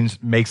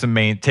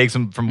takes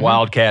them from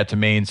Wildcat to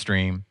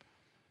mainstream.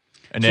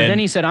 And So then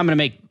he said,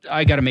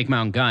 I got to make my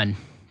own gun.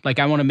 Like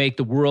I want to make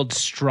the world's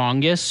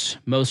strongest,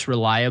 most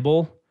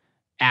reliable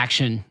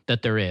action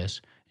that there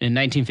is. In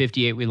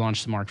 1958, we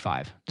launched the Mark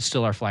V. It's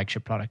still our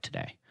flagship product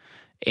today.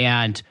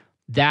 And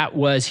that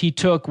was, he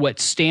took what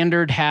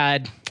Standard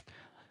had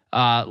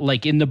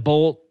like in the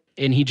bolt,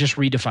 and he just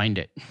redefined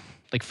it,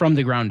 like from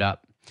the ground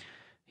up.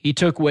 He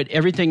took what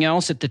everything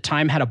else at the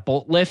time had a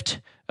bolt lift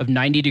of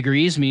 90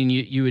 degrees.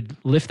 You would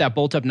lift that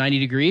bolt up 90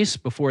 degrees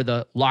before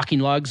the locking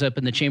lugs up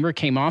in the chamber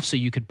came off so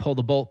you could pull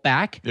the bolt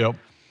back. Yep.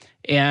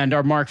 And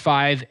our Mark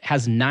V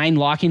has 9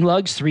 locking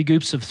lugs, 3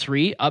 groups of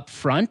 3 up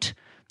front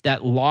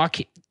that lock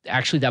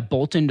actually that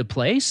bolt into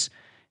place.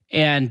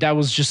 And that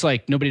was just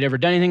like nobody had ever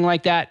done anything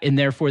like that. And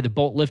therefore the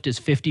bolt lift is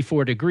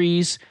 54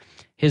 degrees.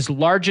 His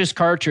largest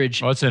cartridge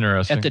that's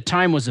interesting. at the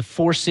time was a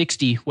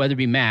 460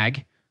 Weatherby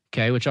mag,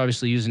 okay, which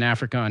obviously used in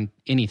Africa on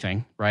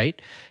anything,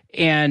 right?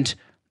 And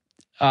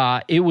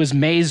it was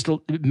made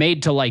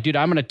to like, dude,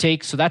 I'm going to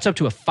take, so that's up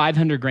to a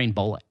 500 grain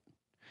bullet.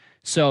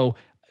 So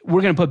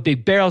we're going to put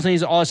big barrels in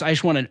these, all this. I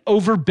just want an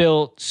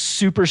overbuilt,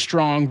 super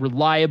strong,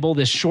 reliable,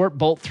 this short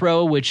bolt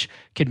throw, which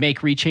could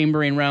make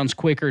rechambering rounds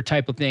quicker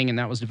type of thing. And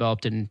that was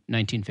developed in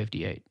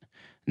 1958.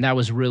 And that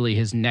was really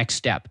his next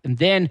step. And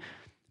then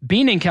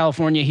being in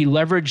California, he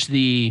leveraged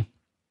the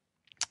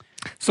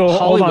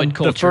Hollywood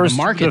culture to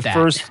market that. The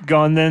first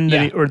gun then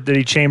that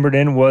he chambered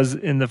in was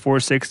in the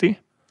 460?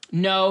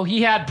 No,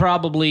 he had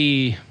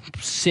probably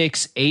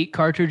 6, 8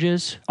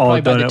 cartridges. All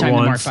probably by done the at time the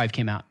Mark once. V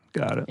came out.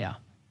 Got it.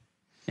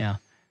 Yeah.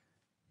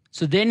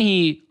 So then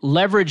he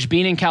leveraged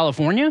being in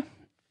California,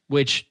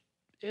 which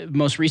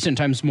most recent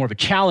times is more of a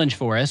challenge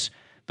for us.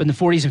 But in the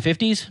 40s and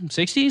 50s,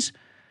 60s,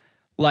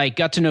 like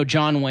got to know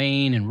John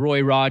Wayne and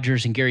Roy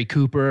Rogers and Gary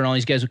Cooper and all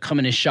these guys would come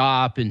in his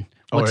shop and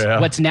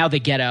what's now the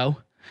Ghetto,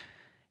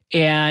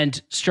 and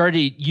started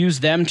to use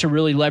them to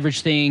really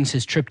leverage things,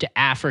 his trip to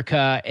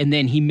Africa. And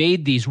then he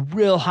made these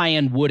real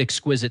high-end wood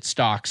exquisite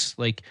stocks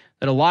like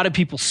that a lot of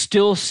people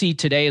still see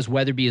today as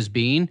Weatherby as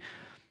being,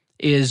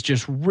 is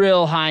just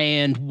real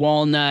high-end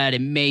walnut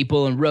and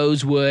maple and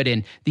rosewood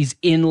and these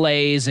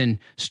inlays, and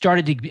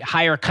started to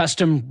hire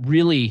custom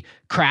really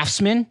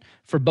craftsmen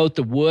for both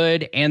the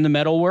wood and the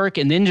metal work,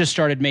 and then just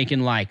started making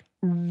like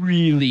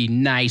really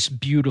nice,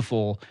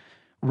 beautiful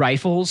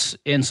rifles.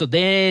 And so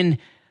then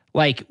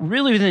like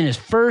really within his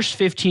first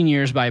 15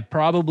 years, by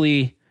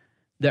probably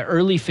the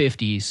early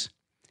 50s,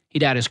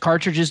 he'd had his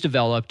cartridges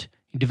developed.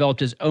 He developed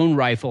his own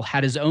rifle,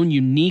 had his own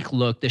unique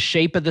look. The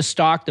shape of the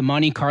stock, the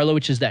Monte Carlo,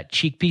 which is that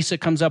cheek piece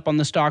that comes up on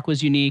the stock,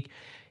 was unique.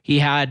 He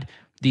had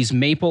these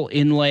maple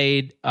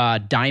inlaid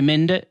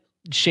diamond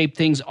shaped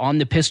things on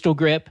the pistol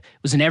grip.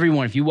 It was in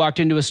everyone. If you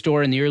walked into a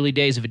store in the early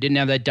days, if it didn't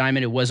have that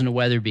diamond, it wasn't a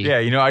Weatherby. Yeah,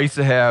 I used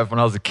to have, when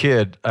I was a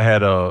kid, I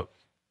had a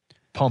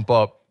pump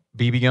up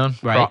BB gun,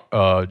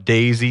 Right.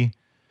 Daisy,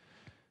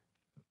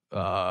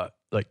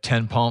 like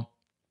 10 pump,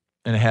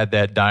 and it had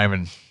that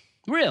diamond.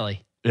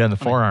 Really? Yeah, in the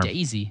On a forearm.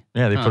 Daisy.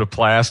 Yeah, they put a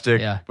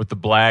plastic with the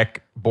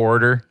black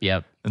border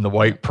Yep. and the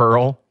white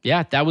pearl.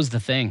 Yeah, that was the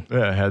thing.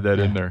 Yeah, I had that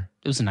in there.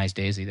 It was a nice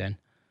Daisy then.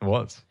 It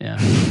was. Yeah.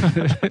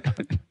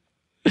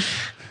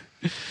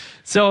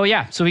 So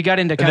we got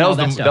into And kind of all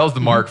that stuff. that was the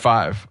Mark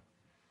V,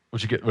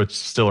 which is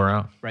still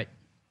around. Right.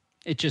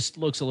 It just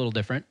looks a little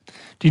different.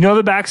 Do you know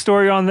the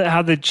backstory on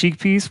how the cheek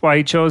piece, why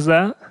he chose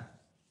that?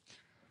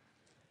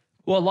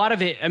 Well, a lot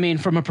of it, I mean,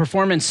 from a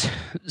performance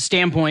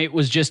standpoint,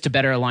 was just to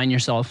better align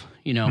yourself,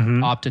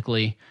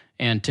 optically,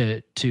 and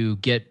to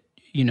get,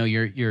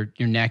 your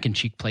neck and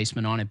cheek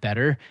placement on it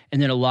better.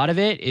 And then a lot of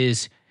it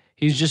is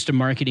he's just a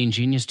marketing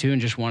genius too,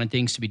 and just wanted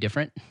things to be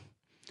different.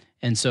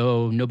 And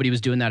so nobody was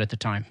doing that at the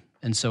time.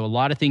 And so a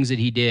lot of things that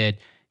he did,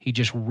 he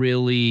just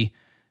really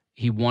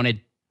he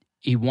wanted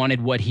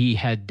what he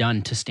had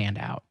done to stand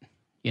out.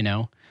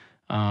 In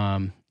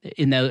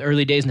the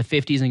early days in the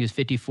 50s, I think it was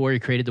 54, he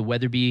created the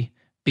Weatherby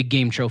Big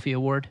Game Trophy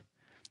Award,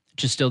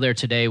 which is still there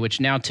today, which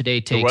now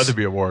today takes... The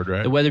Weatherby Award,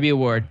 right? The Weatherby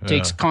Award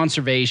takes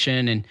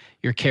conservation and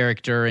your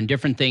character and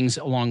different things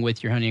along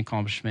with your hunting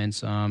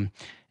accomplishments.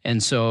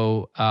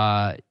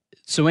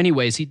 So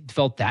anyways, he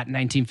felt that in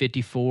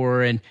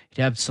 1954, and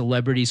he'd have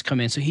celebrities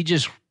come in. So he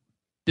just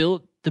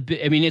built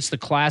it's the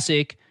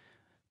classic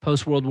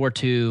post-World War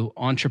II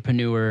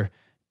entrepreneur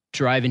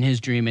driving his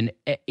dream, and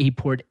he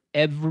poured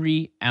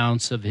every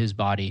ounce of his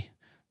body,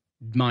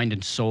 mind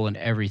and soul and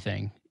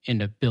everything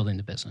into building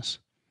the business.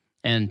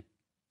 And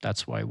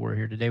that's why we're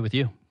here today with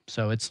you.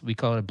 So we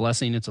call it a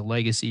blessing. It's a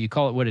legacy. You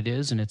call it what it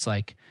is. And it's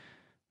like,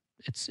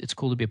 it's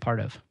cool to be a part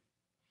of.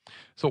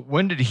 So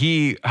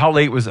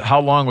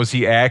how long was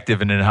he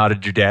active? And then how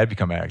did your dad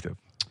become active?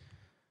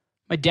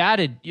 My dad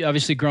had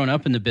obviously grown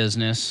up in the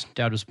business.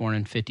 Dad was born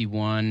in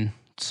 51.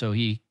 So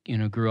he,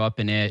 grew up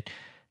in it.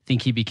 I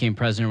think he became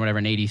president or whatever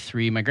in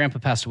 83. My grandpa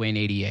passed away in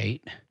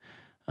 88.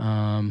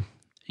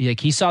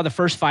 He saw the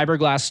first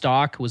fiberglass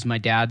stock was my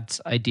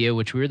dad's idea,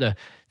 which we were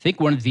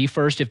one of the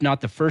first, if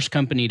not the first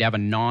company to have a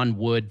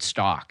non-wood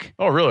stock.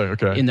 Oh, really?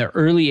 Okay. In the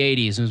early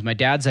 80s. It was my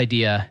dad's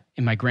idea,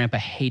 and my grandpa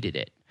hated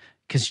it.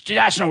 Because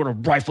that's not what a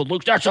rifle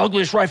looks. That's the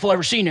ugliest rifle I've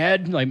ever seen,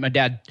 Ed. Like my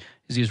dad,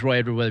 because he was Roy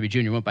Edward Weatherby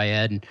Jr., went by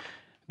Ed, and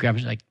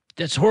grandpa's like,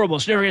 that's horrible.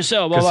 It's never going to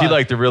sell. Because he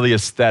liked the really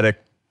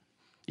aesthetic.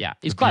 Yeah,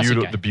 he's classic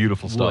guy. The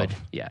beautiful stuff. Wood.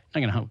 Yeah,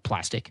 not going to hunt with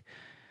plastic.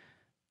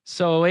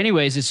 So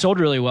anyways, it sold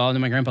really well, and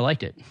then my grandpa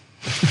liked it.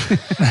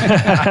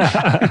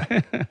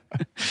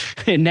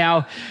 And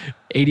now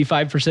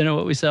 85% of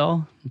what we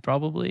sell,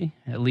 probably,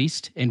 at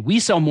least. And we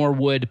sell more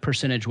wood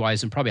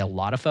percentage-wise than probably a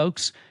lot of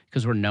folks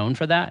because we're known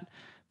for that.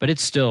 But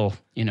it's still,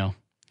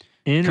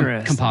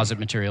 Interesting. Composite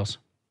materials.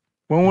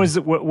 When was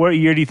it, what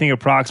year do you think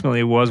approximately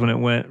it was when it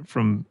went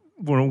from,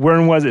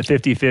 when was it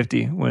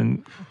 50-50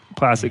 when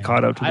plastic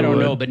caught up to the I don't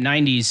wood? know, but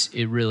 90s,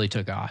 it really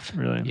took off.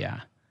 Really?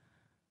 Yeah.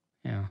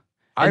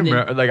 I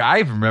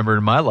remember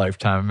in my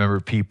lifetime, I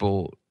remember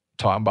people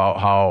talking about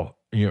how,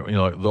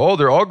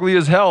 they're ugly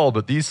as hell,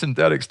 but these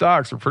synthetic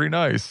stocks are pretty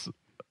nice. That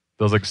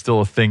was like still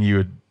a thing you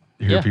would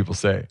hear people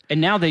say. And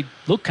now they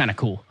look kind of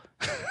cool.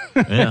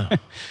 Yeah.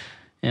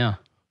 Yeah.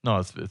 No,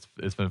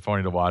 it's been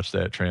funny to watch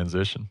that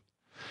transition.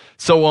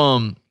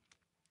 So,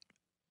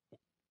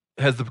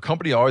 has the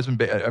company always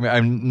been? I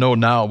know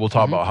now we'll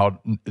talk about how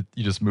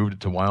you just moved it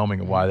to Wyoming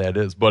and why that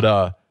is, but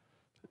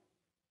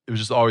it was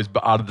just always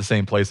out of the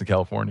same place in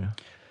California.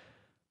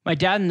 My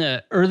dad in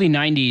the early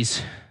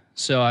 90s,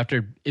 so after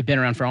it had been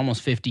around for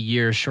almost 50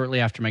 years, shortly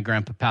after my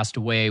grandpa passed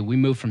away, we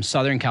moved from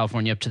Southern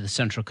California up to the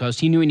Central Coast.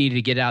 He knew he needed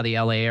to get out of the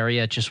LA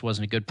area. It just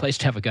wasn't a good place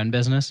to have a gun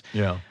business.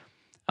 Yeah.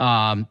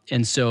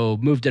 And so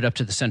moved it up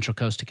to the Central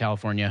Coast of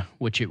California,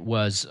 which it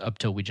was up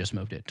till we just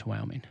moved it to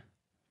Wyoming.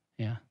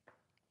 Yeah.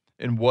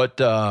 And what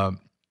happened?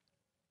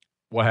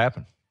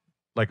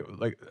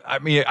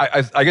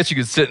 I guess you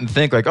could sit and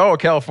think like, oh,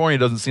 California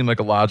doesn't seem like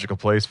a logical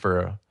place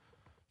for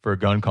a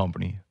gun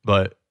company,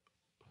 but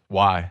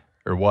why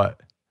or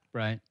what?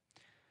 Right.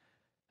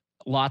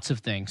 Lots of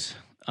things.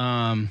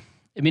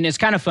 It's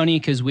kind of funny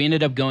because we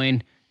ended up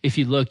going, if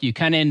you look, you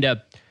kind of end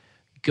up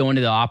going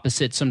to the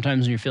opposite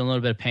sometimes when you're feeling a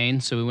little bit of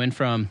pain. So we went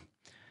from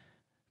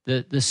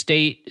the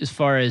state as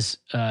far as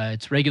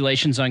its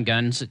regulations on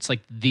guns, it's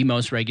like the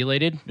most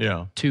regulated,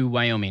 to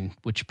Wyoming,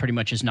 which pretty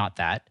much is not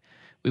that.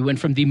 We went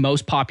from the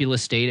most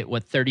populous state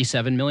at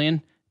 37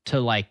 million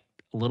to like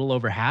a little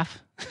over half.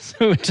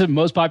 So to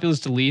most populous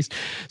to least.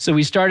 So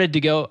we started to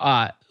go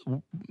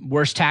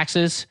worst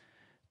taxes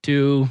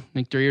to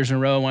like 3 years in a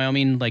row in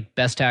Wyoming, like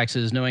best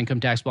taxes, no income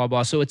tax, blah,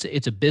 blah. So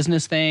it's a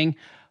business thing.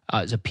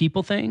 It's a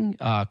people thing,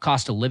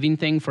 cost of living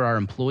thing for our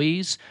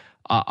employees,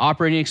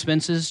 operating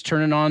expenses,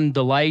 turning on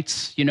the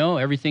lights,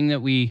 everything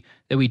that we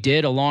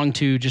did along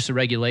to just the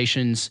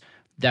regulations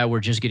that were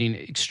just getting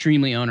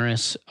extremely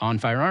onerous on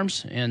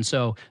firearms. And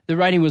so the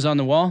writing was on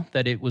the wall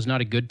that it was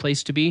not a good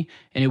place to be.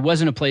 And it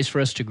wasn't a place for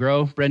us to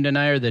grow. Brenda and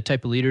I are the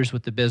type of leaders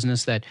with the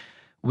business that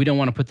we don't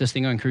want to put this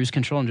thing on cruise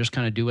control and just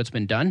kind of do what's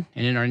been done.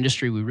 And in our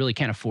industry, we really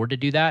can't afford to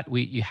do that.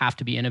 You have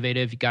to be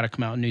innovative. You got to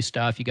come out with new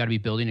stuff. You got to be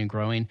building and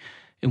growing.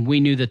 And we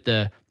knew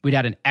that we'd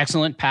had an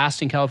excellent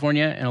past in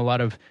California and a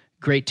lot of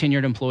great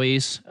tenured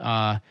employees.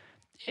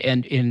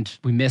 And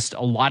we missed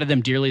a lot of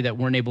them dearly that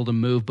weren't able to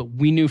move, but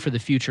we knew for the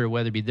future of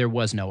Weatherby, there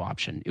was no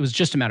option. It was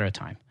just a matter of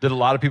time. Did a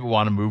lot of people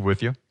want to move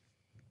with you?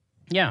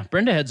 Yeah.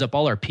 Brenda heads up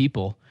all our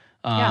people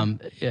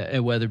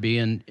at Weatherby,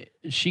 and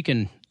she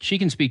can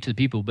speak to the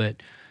people, but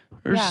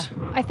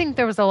I think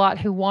there was a lot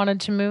who wanted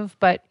to move,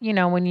 but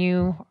when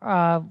you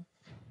have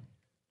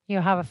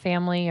a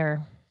family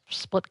or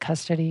split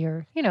custody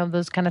or,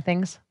 those kind of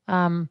things.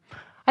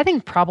 I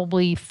think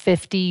probably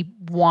 50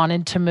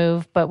 wanted to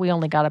move, but we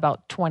only got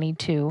about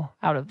 22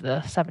 out of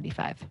the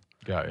 75.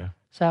 Got you.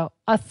 So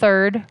a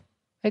third.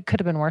 It could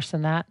have been worse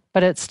than that,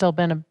 but it's still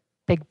been a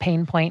big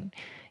pain point,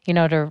 to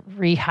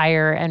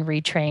rehire and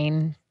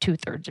retrain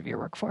 2/3 of your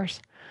workforce.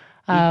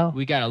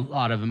 We got a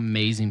lot of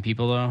amazing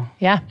people, though.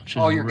 Yeah.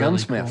 All your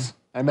gunsmiths.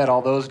 I met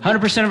all those.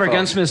 100% of our folks.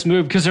 gunsmiths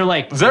moved because they're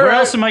like, that where right?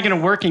 else am I going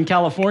to work in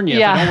California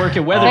Yeah. if I don't work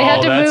at Weatherby? They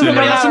had to that's move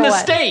no interesting. Nobody else in matter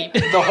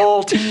the what. state. The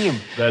whole team.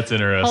 That's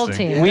interesting. Whole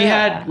team.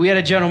 We had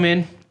a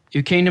gentleman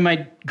who came to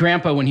my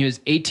grandpa when he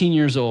was 18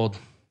 years old,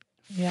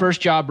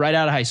 first job right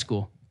out of high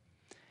school.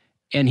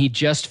 And he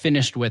just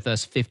finished with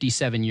us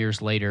 57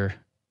 years later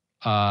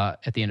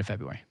at the end of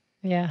February.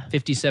 Yeah.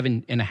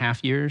 57 and a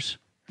half years,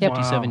 Yep.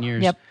 57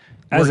 years. Yep.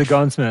 As a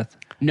gunsmith.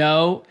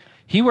 No,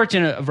 he worked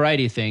in a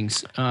variety of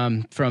things,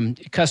 from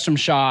custom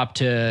shop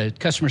to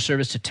customer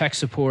service to tech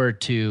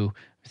support to,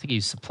 I think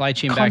he's supply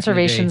chain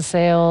Conservation back in the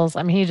sales.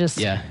 I mean, he just,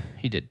 day. Yeah,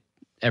 he did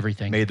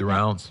everything. Made the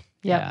rounds.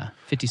 Yeah,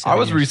 57 I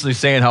was years. recently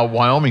saying how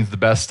Wyoming's the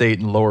best state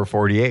in the lower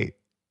 48.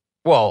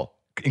 Well,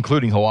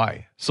 including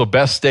Hawaii. So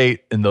best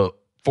state in the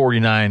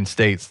 49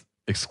 states,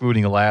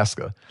 excluding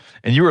Alaska.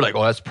 And you were like,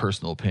 oh, that's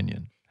personal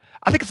opinion.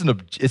 I think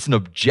it's an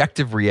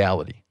objective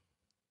reality.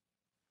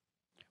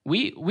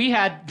 We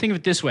had, think of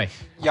it this way.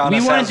 Giannis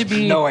we wanted has to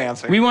be no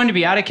answer. We wanted to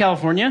be out of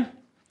California,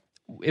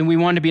 and we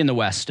wanted to be in the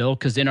West still,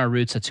 because in our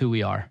roots, that's who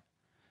we are.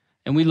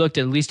 And we looked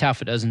at least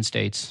half a dozen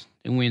states,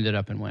 and we ended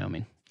up in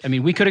Wyoming. I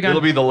mean, we could have gone.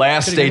 It'll be the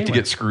last could've state gone to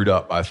anywhere. get screwed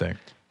up, I think.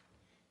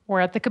 we're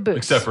at the caboose.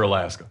 Except for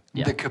Alaska.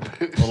 Yeah. The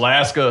caboose.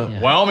 Alaska,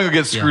 Wyoming will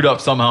get screwed up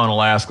somehow, and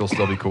Alaska will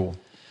still be cool.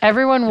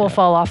 Everyone will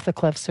fall off the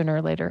cliff sooner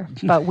or later,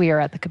 but we are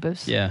at the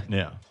caboose. Yeah,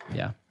 Yeah.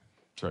 yeah.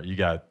 That's right. You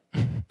got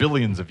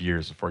billions of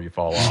years before you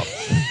fall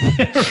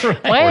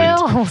off.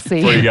 Well, we'll Before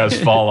you see. guys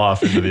fall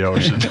off into the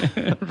ocean.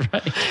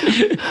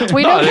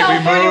 We know I think we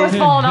California was moved-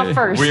 falling off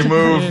first. We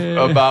move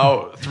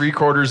about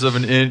 3/4 of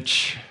an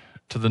inch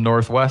to the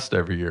northwest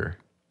every year.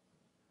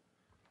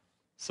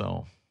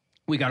 So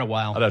We got a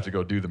while. I'd have to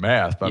go do the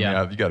math, but Yeah.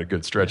 I mean, you got a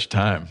good stretch of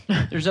time.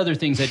 There's other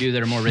things I do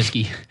that are more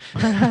risky.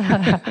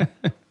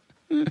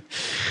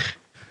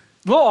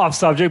 A little off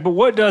subject, but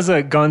what does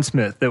a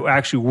gunsmith that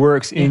actually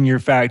works in your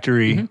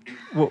factory?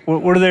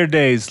 What do their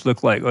days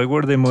look like? Like,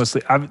 what are they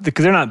mostly?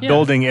 Because they're not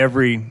building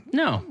every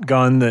No,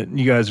 gun that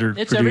you guys are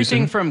it's producing.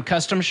 everything from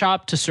custom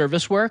shop to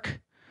service work.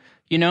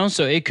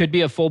 So it could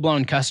be a full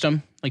blown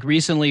custom. Like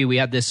recently, we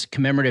had this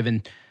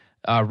commemorative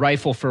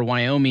rifle for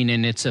Wyoming,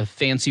 and it's a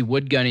fancy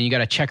wood gun, and you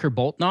got a checker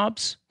bolt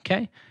knobs.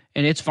 Okay,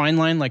 and it's fine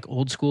line like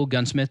old school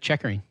gunsmith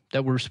checkering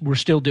that we're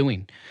still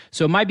doing.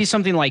 So it might be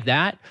something like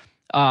that.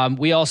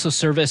 We also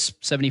service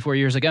 74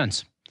 years of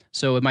guns.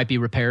 So it might be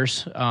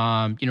repairs,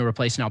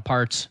 replacing out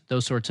parts,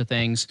 those sorts of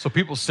things. So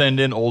people send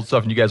in old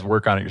stuff and you guys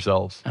work on it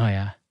yourselves. Oh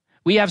yeah.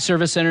 We have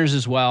service centers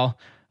as well.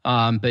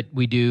 But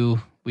we do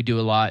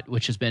a lot,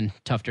 which has been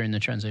tough during the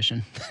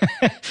transition.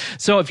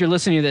 So if you're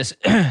listening to this,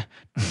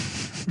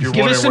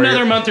 give us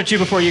another month or two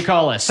before you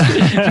call us.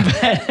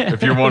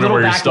 If you're wondering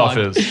where your stuff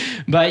is.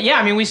 But yeah,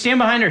 I mean, we stand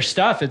behind our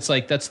stuff. It's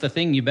like, that's the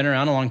thing. You've been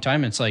around a long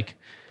time. It's like,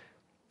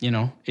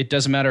 it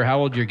doesn't matter how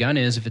old your gun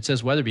is. If it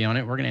says Weatherby on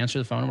it, we're going to answer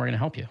the phone and we're going to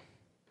help you.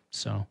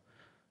 So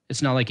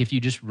it's not like if you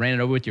just ran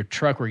it over with your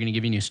truck, we're going to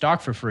give you new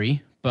stock for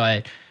free.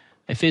 But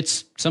if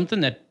it's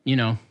something that,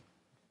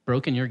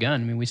 broke in your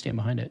gun, I mean, we stand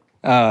behind it.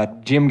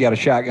 Jim got a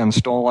shotgun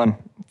stolen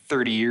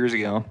 30 years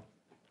ago.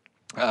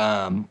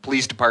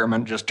 Police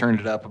department just turned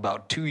it up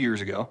about 2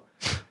 years ago.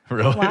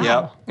 Really? Wow.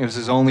 Yep. It was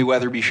his only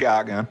Weatherby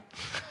shotgun.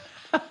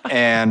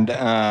 And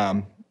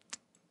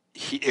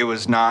it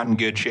was not in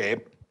good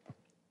shape.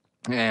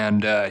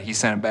 And he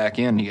sent it back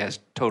in. You guys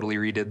totally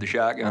redid the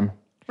shotgun.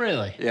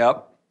 Really?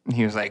 Yep. And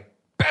he was like,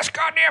 best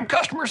goddamn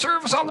customer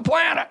service on the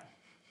planet.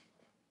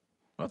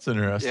 That's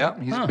interesting.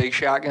 Yep. He's a big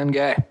shotgun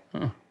guy.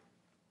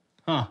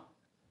 Huh.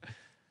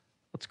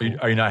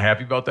 Are you not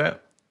happy about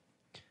that?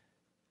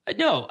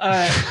 No,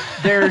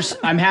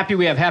 I'm happy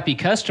we have happy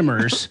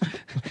customers.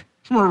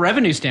 From a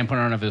revenue standpoint,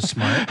 I don't know if it was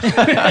smart.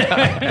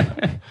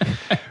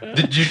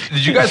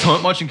 Did you guys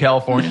hunt much in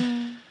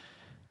California?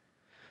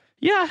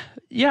 Yeah.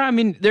 I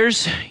mean,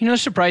 there's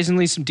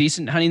surprisingly some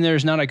decent hunting.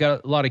 There's not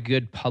a lot of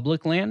good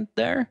public land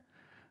there.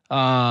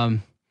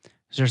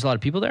 There's a lot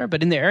of people there,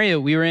 but in the area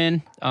we were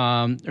in,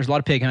 there's a lot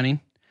of pig hunting.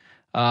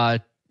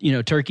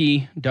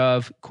 Turkey,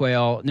 dove,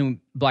 quail, and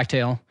then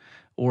blacktail,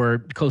 or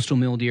coastal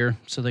mule deer,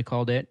 so they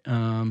called it.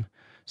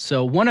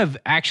 So one of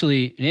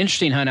actually an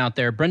interesting hunt out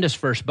there, Brenda's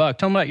first buck.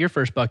 Tell them about your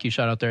first buck you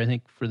shot out there, I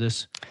think, for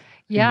this.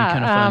 Yeah.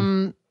 Kind of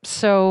fun.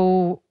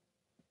 So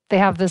they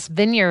have this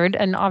vineyard,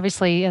 and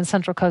obviously in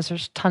Central Coast,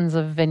 there's tons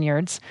of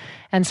vineyards.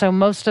 And so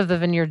most of the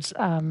vineyards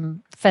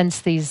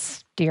fence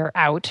these deer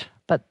out,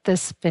 but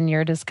this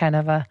vineyard is kind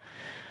of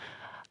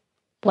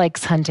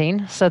likes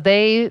hunting. So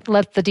they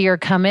let the deer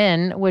come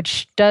in,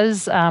 which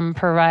does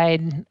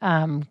provide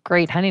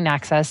great hunting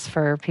access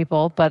for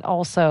people, but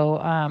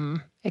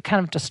also it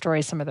kind of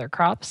destroys some of their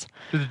crops.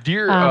 Do the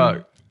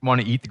deer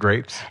want to eat the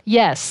grapes?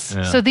 Yes.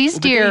 Yeah. So these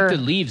But they deer, eat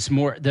the leaves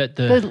more.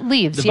 The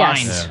leaves, the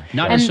yes. vines, Yeah.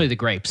 not And necessarily the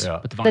grapes, Yeah.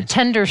 but the the vines.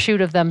 tender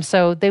shoot of them,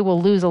 so they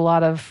will lose a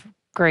lot of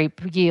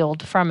grape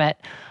yield from it.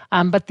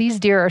 But these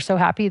deer are so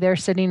happy they're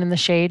sitting in the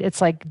shade.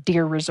 It's like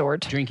deer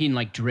resort. Drinking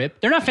like drip.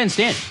 They're not fenced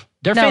in.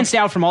 They're No. fenced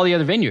out from all the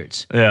other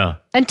vineyards. Yeah.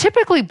 And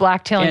typically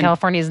blacktail in And-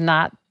 California is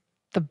not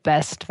the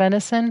best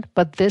venison,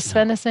 but this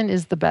venison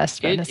is the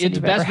best venison. It's the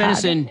you've best ever had.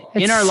 venison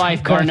It's in our so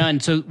life, bar good. none.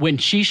 So when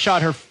she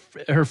shot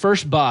her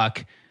first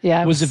buck,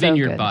 Yeah, it was a was so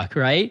vineyard good. buck,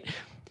 right?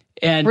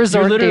 And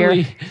Resort you're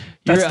literally, deer.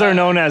 That's they're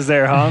known as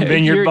there, huh?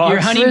 Vineyard you're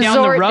bucks. hunting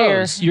down the Resort deer.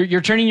 rows.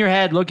 You're turning your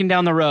head, looking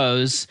down the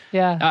rows.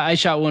 Yeah. I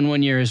shot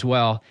one year as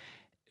well,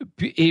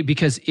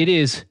 because it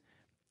is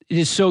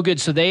so good.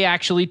 So they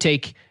actually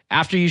take,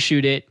 after you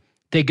shoot it,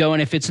 they go,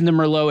 and if it's in the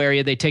Merlot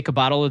area, they take a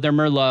bottle of their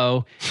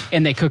Merlot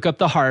and they cook up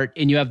the heart,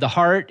 and you have the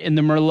heart and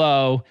the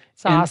Merlot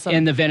awesome.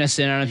 and the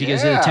venison. I don't know if you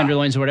guys did the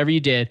tenderloins or whatever you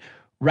did.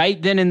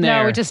 Right then and there.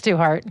 No, we just do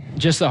heart.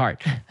 Just the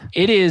heart.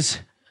 It is,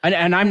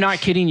 and I'm not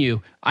kidding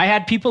you. I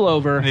had people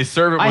over. And they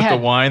serve it I with had-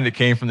 the wine that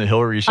came from the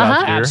Hillary shop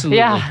Uh-huh. deer. Absolutely.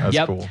 Yeah. That's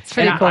Yep. cool. It's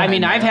pretty And cool. I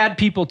mean, I've had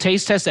people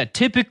taste test that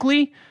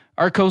typically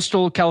are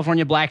coastal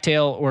California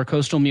blacktail or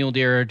coastal mule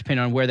deer,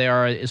 depending on where they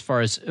are as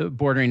far as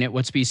bordering it,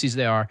 what species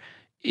they are,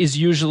 is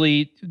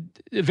usually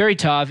very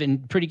tough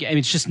and pretty. I mean,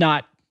 it's just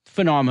not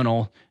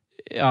phenomenal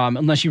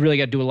unless you really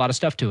got to do a lot of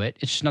stuff to it.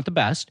 It's just not the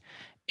best.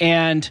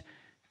 And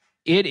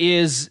it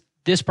is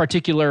this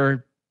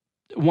particular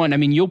one. I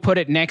mean, you'll put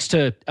it next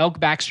to elk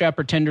backstrap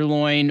or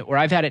tenderloin, or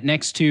I've had it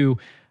next to,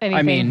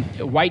 I mean,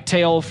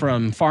 whitetail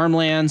from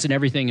farmlands and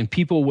everything, and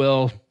people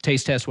will,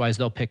 taste test wise,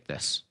 they'll pick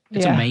this.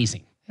 It's Yeah.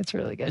 amazing. It's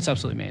really good. It's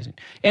absolutely amazing.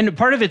 And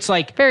part of it's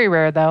like, Very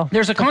rare though.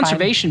 there's a to find.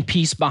 conservation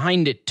piece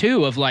behind it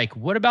too, of like,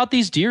 what about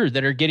these deer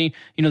that are getting,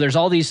 there's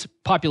all these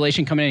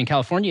population coming in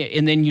California,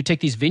 and then you take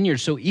these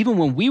vineyards. So even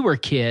when we were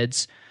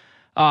kids,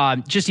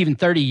 just even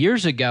 30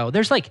 years ago,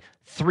 there's like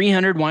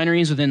 300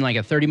 wineries within like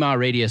a 30-mile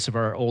radius of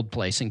our old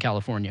place in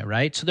California,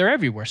 right? So they're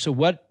everywhere. So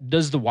what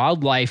does the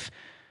wildlife,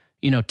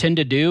 tend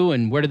to do,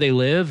 and where do they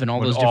live, and all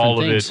those different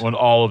things? When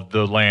all of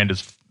the land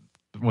is,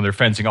 when they're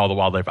fencing all the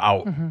wildlife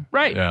out.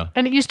 Right. Yeah.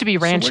 And it used to be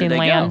where ranching did they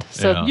land. go?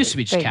 So Yeah. It used to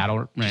be just they-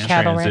 cattle ranch.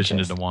 cattle Transitioned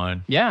ranches. into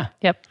wine. Yeah.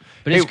 Yep.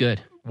 But it's Hey,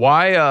 good.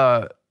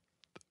 Why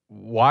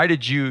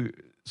did you,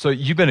 so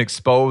you've been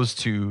exposed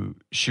to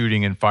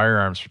shooting and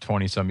firearms for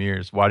 20 some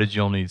years. Why did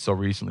you only so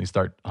recently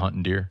start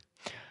hunting deer?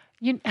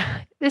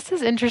 This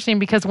is interesting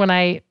because when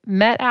I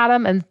met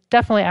Adam, and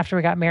definitely after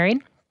we got married,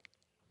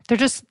 they're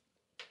just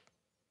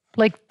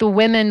like the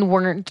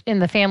women in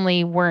the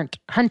family weren't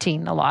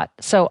hunting a lot.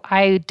 So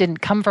I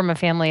didn't come from a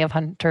family of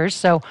hunters.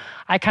 So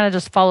I kind of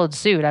just followed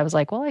suit. I was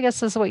like, well, I guess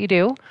this is what you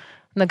do.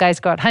 And the guys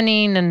go out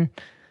hunting and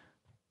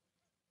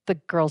the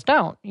girls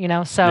don't,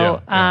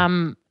 So,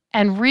 Yeah.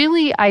 And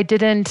really I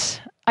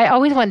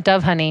always went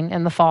dove hunting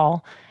in the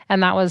fall,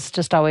 and that was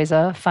just always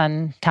a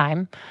fun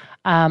time.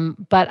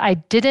 But I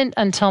didn't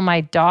until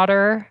my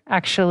daughter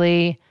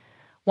actually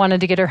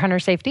wanted to get her hunter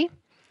safety.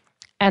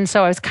 And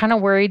so I was kind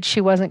of worried she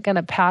wasn't going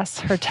to pass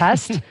her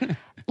test,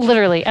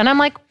 literally. And I'm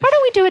like, why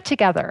don't we do it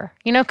together?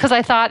 Because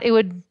I thought it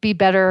would be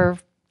better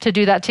to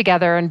do that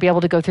together and be able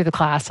to go through the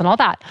class and all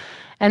that.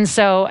 And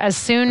so as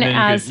soon And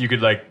as... you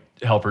could like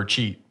help her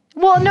cheat.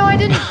 Well, no, I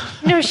didn't.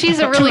 No, she's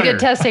a really good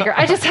test taker.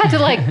 I just had to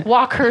like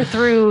walk her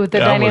through the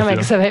Yeah, I'm with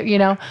dynamics you. of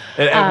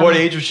it, At what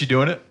age was she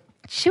doing it?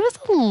 She was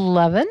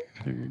 11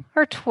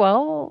 or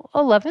 12,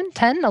 11,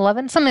 10,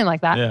 11, something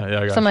like that. Yeah, I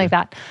got something you. like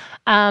that.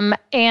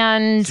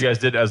 And So you guys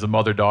did it as a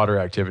mother-daughter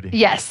activity.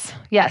 yes.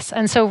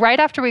 And so right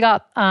after I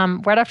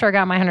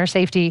got my hunter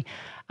safety,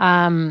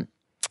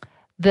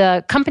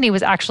 the company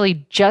was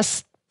actually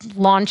just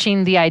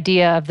launching the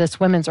idea of this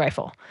women's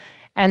rifle.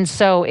 And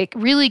so it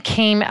really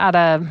came at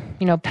a,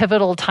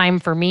 pivotal time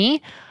for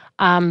me,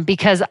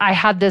 because I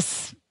had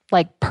this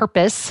like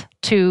purpose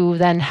to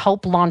then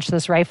help launch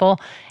this rifle.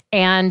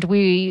 And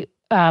we,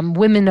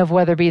 Women of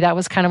Weatherby, that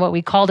was kind of what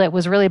we called it,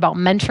 was really about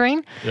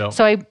mentoring. Yep.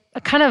 So I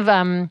kind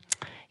of,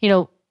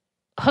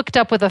 hooked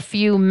up with a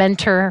few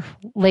mentor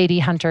lady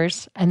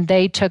hunters, and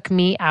they took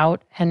me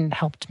out and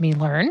helped me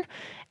learn.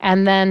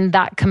 And then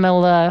that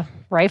Camilla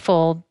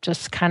rifle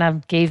just kind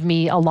of gave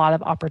me a lot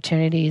of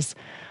opportunities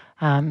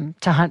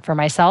to hunt for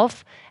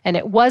myself. And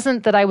it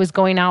wasn't that I was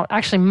going out.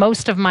 Actually,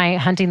 most of my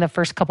hunting the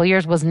first couple of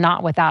years was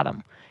not with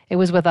Adam. It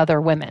was with other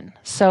women.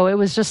 So it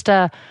was just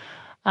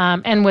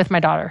and with my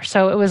daughter.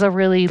 So it was a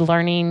really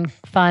learning,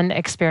 fun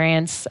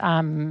experience.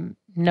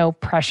 No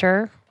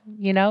pressure,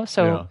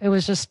 So Yeah. it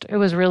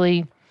was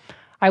really,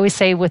 I always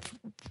say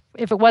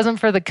if it wasn't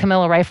for the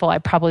Camilla rifle, I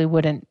probably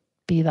wouldn't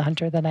be the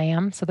hunter that I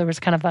am. So there was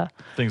kind of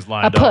Things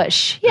lined a up.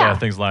 push. Yeah.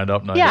 Things lined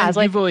up nice. Yeah. It's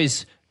like,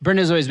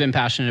 Brenda's always been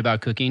passionate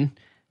about cooking.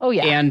 oh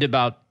yeah. And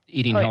about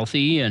eating yeah.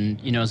 healthy and,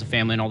 as a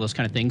family and all those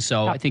kind of things.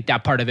 So I think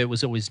that part of it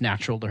was always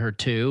natural to her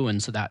too.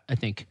 And so that, I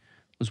think,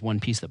 was one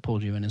piece that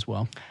pulled you in as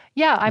well.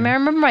 Yeah. I mean, I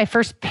remember my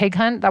first pig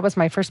hunt. That was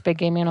my first big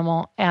game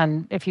animal.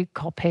 And if you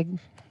call pig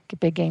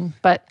big game.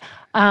 But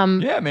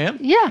Yeah, man.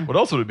 Yeah. What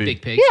else would it be?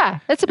 Big pigs. yeah,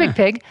 it's a big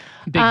pig.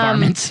 Big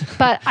varmints.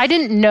 But I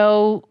didn't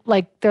know,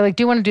 like, they're like,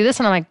 do you want to do this?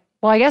 And I'm like,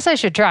 well, I guess I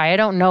should try. I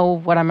don't know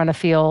what I'm going to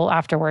feel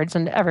afterwards.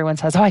 And everyone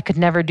says, oh, I could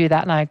never do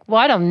that. And I'm like, well,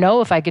 I don't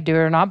know if I could do it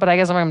or not, but I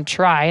guess I'm going to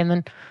try. And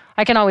then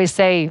I can always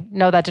say,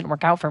 no, that didn't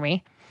work out for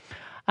me.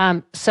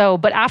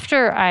 But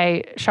after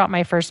I shot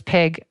my first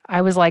pig,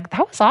 I was like,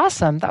 that was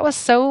awesome. It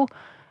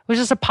was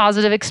just a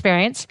positive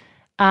experience.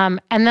 And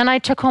then I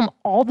took home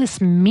all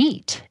this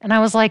meat and I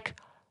was like,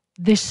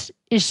 this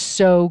is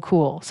so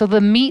cool. So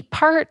the meat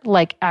part,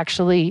 like,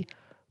 actually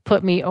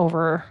put me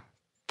over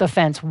the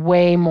fence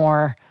way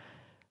more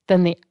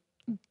than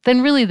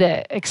really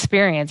the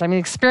experience. I mean, the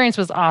experience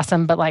was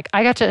awesome, but like,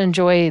 I got to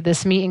enjoy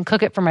this meat and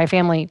cook it for my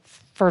family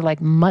for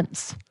like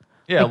months.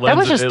 Yeah, Like, that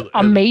was just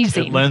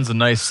amazing. It lends a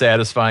nice,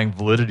 satisfying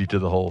validity to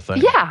the whole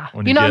thing. Yeah.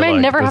 When You know, I get, may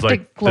like, never there's, have to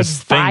like, like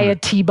this thing buy a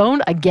that-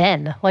 T-bone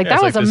again. Like, Yeah, that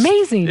it's was like this-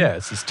 amazing. Yeah,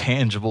 it's this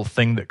tangible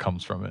thing that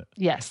comes from it.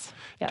 Yes.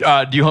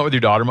 Yes. Do you hunt with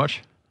your daughter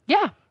much?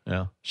 Yeah.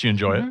 Yeah. She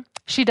enjoy it?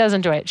 She does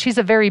enjoy it. She's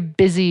a very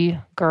busy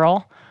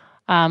girl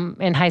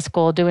in high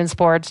school, doing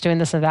sports, doing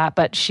this and that.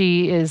 But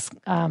she is,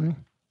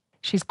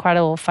 she's quite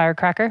a little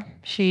firecracker.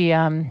 She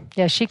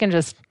can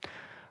just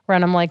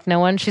run them like no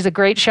one. She's a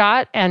great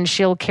shot, and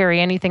she'll carry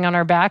anything on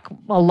her back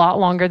a lot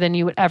longer than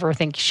you would ever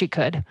think she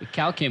could.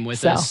 Cal came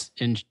with us,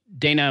 and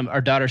Dana, our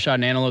daughter, shot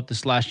an antelope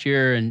this last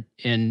year,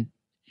 and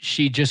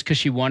she, just because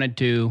she wanted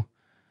to.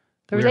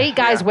 There was 8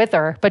 guys with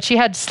her, but she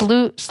had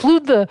slewed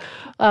the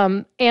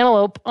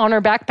antelope on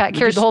her backpack,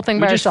 carried the whole thing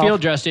by We just herself.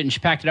 field dressed it, and she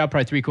packed it out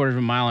probably 3/4 of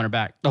a mile on her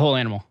back, the whole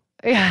animal.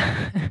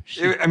 Yeah.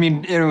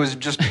 It was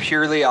just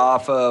purely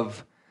off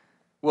of,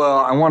 well,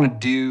 I want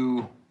to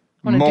do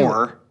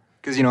more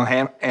because,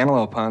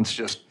 antelope hunts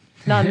just,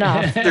 Not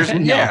enough.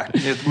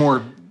 it's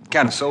more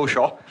kind of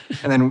social.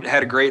 And then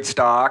had a great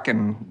stock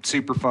and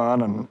super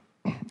fun.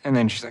 And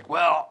then she's like,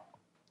 well,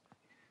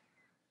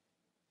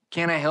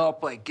 can I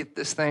help, like, get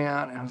this thing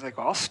out? And I was like,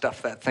 well, I'll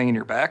stuff that thing in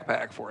your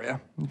backpack for you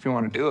if you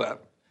want to do it.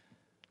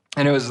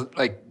 And it was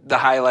like the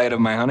highlight of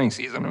my hunting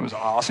season. It was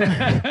awesome.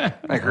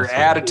 Like her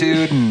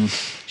attitude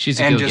She's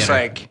a and go-getter. just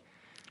like,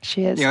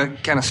 She is.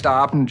 kind of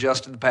stopped and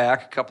adjusted the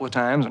pack a couple of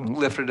times and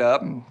lifted it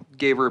up and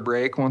gave her a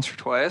break once or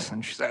twice.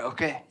 And she's like,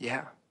 okay,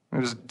 yeah. It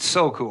was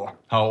so cool.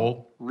 How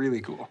old? Really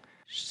cool.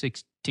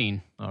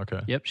 16. Okay.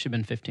 Yep, she'd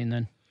been 15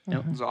 then. Yep.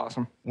 It was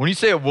awesome. When you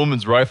say a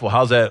woman's rifle,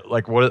 how's that,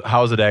 like,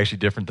 how is it actually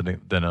different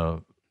than a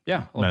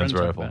Yeah. Well, men's Brenda's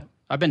talked rifle? about it.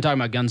 I've been talking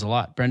about guns a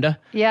lot. Brenda?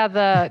 Yeah,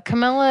 the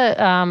Camilla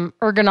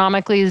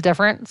ergonomically is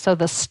different. So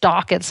the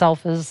stock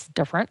itself is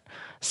different.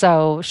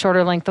 So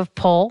shorter length of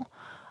pull,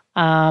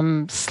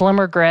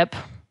 slimmer grip.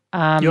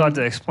 You'll have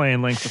to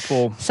explain length of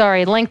pull.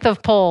 Sorry, length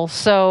of pull.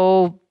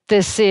 So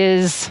this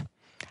is,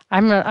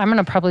 I'm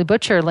gonna probably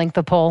butcher length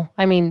of pull.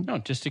 I mean, No,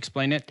 just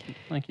explain it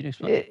like you'd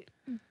explain it.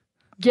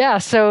 yeah.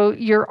 So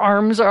your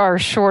arms are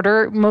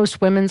shorter. Most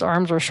women's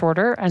arms are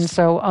shorter, and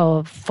so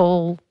a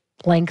full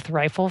length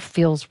rifle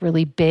feels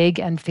really big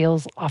and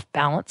feels off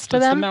balance to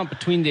It's the them. amount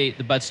between the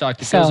buttstock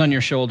that So- goes on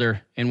your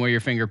shoulder and where your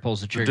finger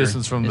pulls the trigger.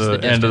 distance from It's the end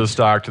of the distance.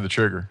 stock to the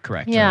trigger?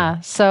 Correct. Yeah.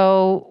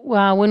 So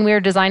when we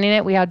were designing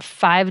it, we had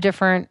 5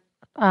 different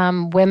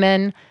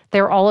women.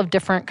 They were all of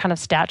different kind of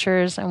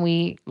statures, and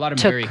we A lot of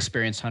took, very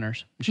experienced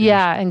hunters. and shooters.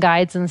 yeah, and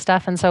guides and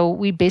stuff. And so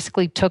we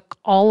basically took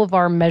all of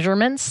our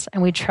measurements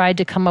and we tried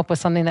to come up with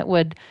something that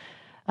would,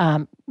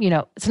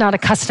 it's not a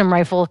custom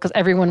rifle because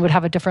everyone would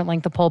have a different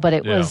length of pull, but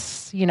it was,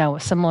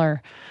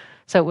 similar.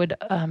 So it would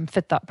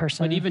fit that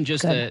person. But even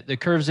just good. the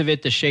curves of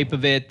it, the shape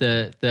of it,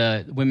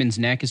 the women's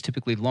neck is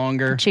typically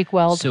longer. Cheek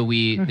weld. So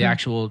the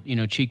actual,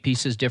 cheek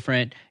piece is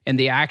different. And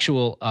the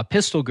actual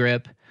pistol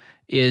grip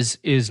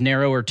is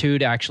narrower too,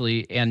 to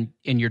actually, and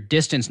in your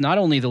distance, not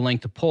only the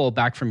length of pull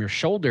back from your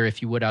shoulder,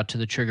 if you would, out to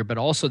the trigger, but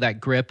also that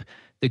grip,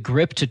 the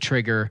grip to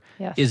trigger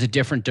Yes. is a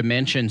different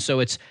dimension. So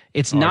it's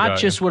not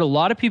just what a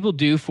lot of people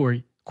do for,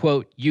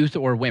 quote, youth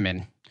or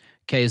women.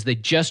 Okay, is they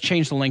just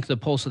change the length of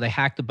the pull, so they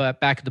hack the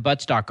back of the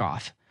buttstock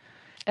off.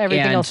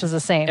 Everything And else is the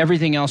same.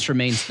 Everything else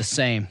remains the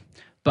same.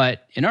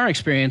 But in our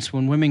experience,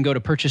 when women go to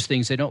purchase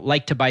things, they don't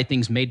like to buy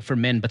things made for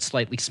men but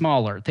slightly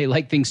smaller. They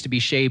like things to be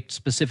shaped,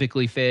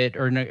 specifically fit,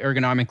 or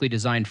ergonomically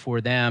designed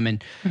for them.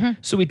 And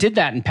so we did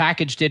that and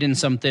packaged it in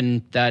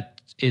something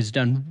that is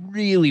done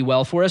really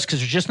well for us, because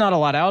there's just not a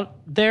lot out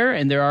there.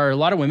 And there are a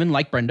lot of women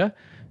like Brenda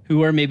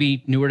who are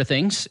maybe newer to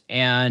things.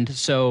 And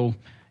so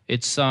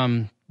it's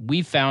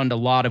we've found a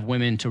lot of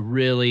women to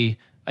really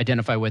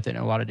identify with it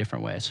in a lot of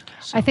different ways.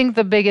 So. I think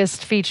the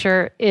biggest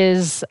feature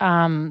is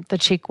the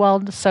cheek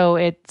weld. So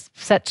it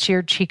sets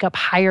your cheek up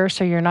higher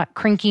so you're not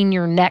crinking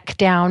your neck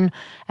down.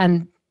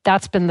 And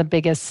that's been the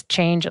biggest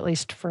change, at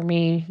least for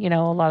me. A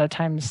lot of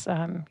times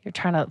you're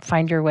trying to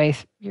find your way,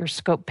 your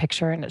scope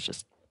picture, and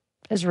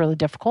it's really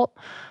difficult.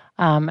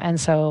 And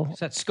so Is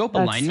that scope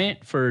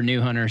alignment for new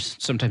hunters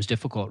sometimes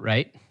difficult,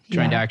 right?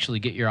 Trying to actually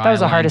get your eye that was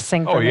the aligned hardest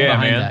thing for Oh, me. yeah,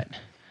 behind man. that.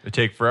 It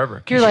take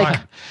forever. You're like,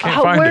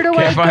 Can't find where it. do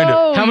Can't I find it.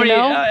 go? How many You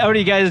know? how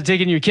many guys are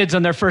taking your kids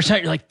on their first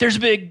hunt? You're like, there's a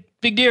big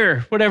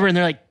deer, whatever, and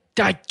they're like,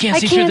 I can't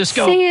see I through can't the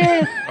scope. see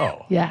it.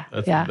 Oh, Yeah,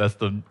 yeah. That's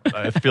the.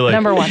 I feel like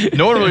Number one.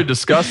 No one really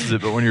discusses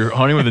it, but when you're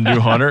hunting with a new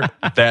hunter,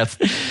 that's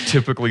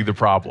typically the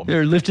problem.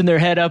 They're lifting their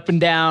head up and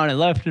down and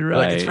left and right.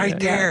 Like, it's right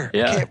there.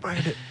 Yeah. I can't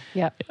find it.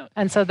 Yep.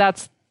 And so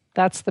that's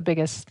the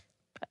biggest.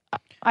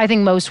 I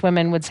think most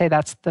women would say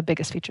that's the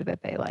biggest feature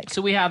that they like.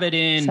 So we have it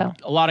in So.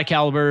 a lot of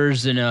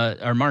calibers and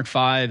our Mark V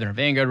and our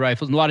Vanguard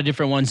rifles and a lot of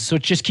different ones. So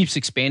it just keeps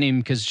expanding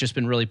because it's just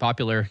been really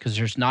popular because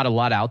there's not a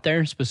lot out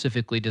there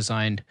specifically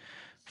designed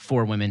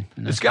for women.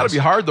 It's got to be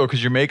hard though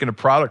because you're making a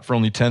product for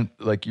only 10.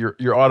 Like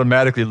you're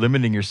automatically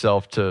limiting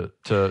yourself to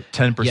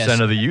 10% Yes.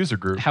 of the user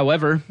group.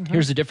 However,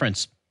 here's the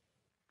difference: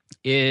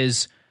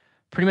 is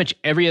pretty much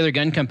every other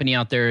gun company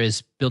out there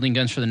is building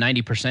guns for the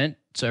 90%.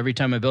 So every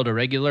time I build a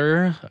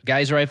regular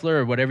guy's rifler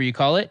or whatever you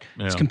call it,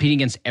 it's competing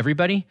against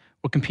everybody.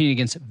 We're competing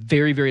against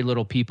very, very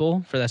little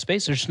people for that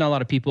space. There's just not a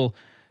lot of people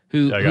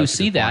who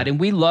see that. And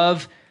we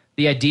love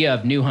the idea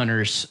of new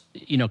hunters,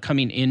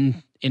 coming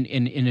in and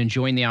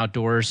enjoying the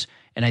outdoors.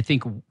 And I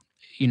think,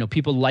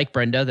 people like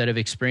Brenda that have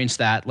experienced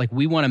that, like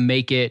we want to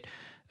make it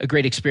a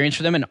great experience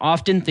for them. And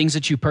often things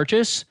that you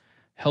purchase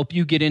help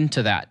you get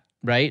into that,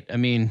 right? I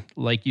mean,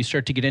 like you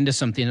start to get into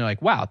something and you're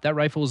like, wow, that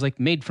rifle was like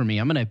made for me.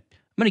 I'm going to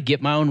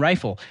get my own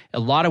rifle. A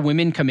lot of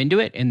women come into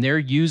it and they're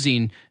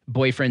using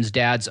boyfriends,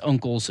 dads,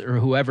 uncles, or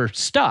whoever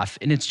stuff.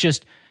 And it's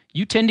just,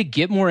 you tend to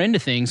get more into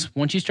things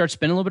once you start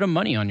spending a little bit of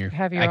money on your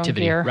Have your own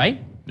activity, gear.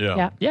 right?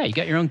 Yeah. Yeah, you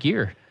got your own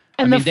gear.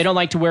 And they don't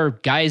like to wear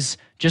guys,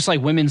 just like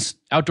women's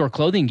outdoor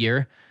clothing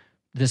gear,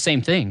 the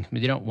same thing.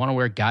 They don't want to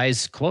wear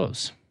guys'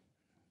 clothes.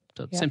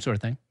 So same sort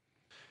of thing.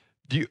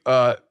 Do you,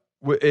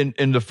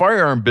 in the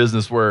firearm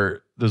business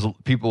where there's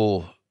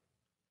people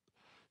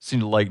seem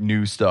to like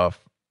new stuff,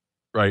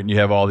 right? And you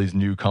have all these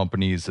new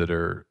companies that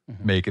are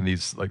making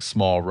these like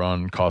small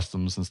run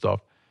customs and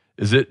stuff.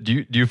 Do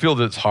you feel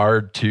that it's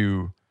hard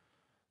to,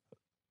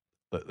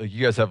 like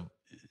you guys have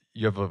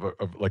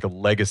a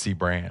legacy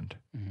brand,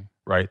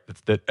 right?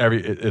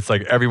 It's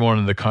like everyone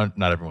in the country,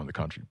 not everyone in the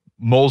country,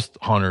 most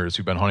hunters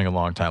who've been hunting a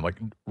long time, like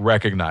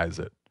recognize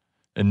it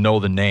and know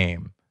the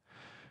name.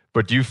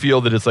 But do you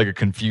feel that it's like a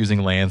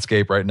confusing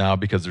landscape right now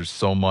because there's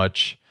so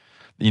much,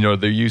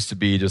 there used to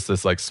be just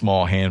this like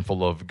small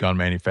handful of gun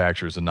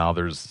manufacturers and now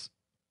there's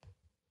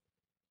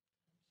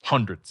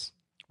hundreds.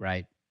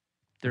 Right.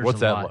 There's What's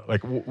a that lot.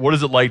 like? What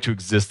is it like to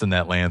exist in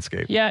that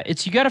landscape? Yeah,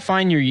 you got to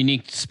find your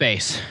unique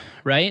space,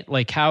 right?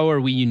 Like how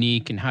are we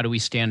unique and how do we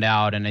stand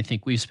out? And I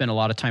think we've spent a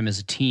lot of time as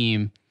a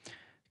team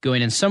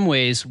going, in some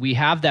ways, we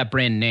have that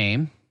brand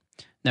name,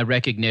 that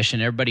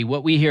recognition. Everybody,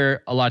 what we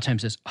hear a lot of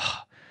times is,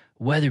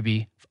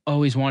 Weatherby, I've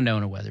always wanted to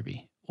own a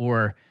Weatherby.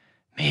 Or,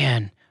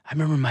 man, I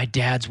remember my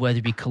dad's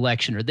Weatherby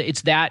collection. Or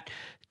it's that.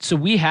 So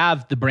we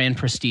have the brand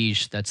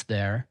prestige that's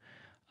there.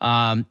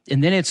 And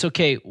then it's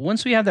okay.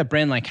 Once we have that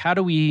brand, like how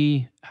do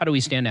we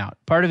stand out?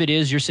 Part of it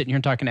is you're sitting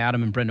here talking to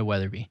Adam and Brenda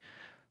Weatherby.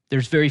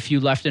 There's very few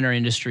left in our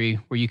industry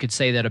where you could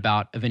say that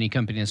of any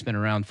company that's been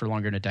around for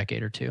longer than a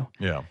decade or two.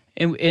 Yeah.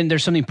 And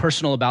there's something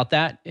personal about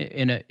that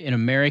in an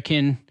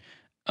American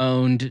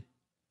owned,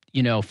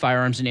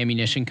 firearms and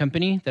ammunition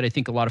company that I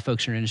think a lot of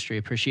folks in our industry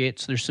appreciate.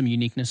 So there's some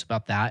uniqueness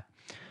about that.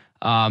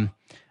 I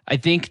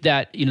think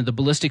that, the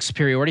ballistic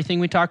superiority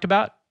thing we talked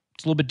about,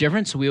 it's a little bit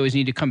different. So we always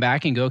need to come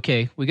back and go,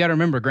 okay, we got to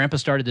remember Grandpa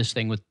started this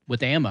thing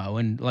with ammo,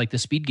 and like the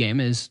speed game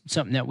is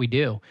something that we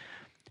do.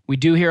 We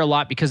do hear a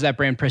lot because of that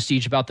brand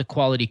prestige about the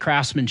quality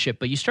craftsmanship,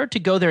 but you start to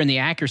go there in the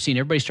accuracy and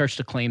everybody starts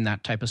to claim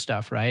that type of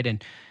stuff, right?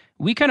 And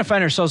we kind of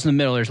find ourselves in the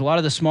middle. There's a lot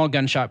of the small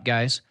gun shop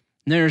guys.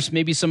 And there's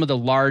maybe some of the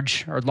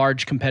large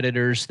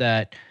competitors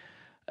that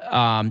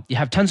you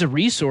have tons of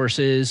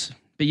resources,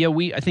 but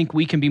I think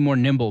we can be more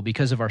nimble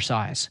because of our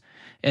size.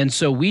 And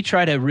so we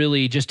try to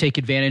really just take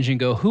advantage and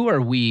go, who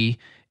are we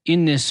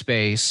in this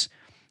space?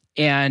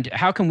 And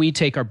how can we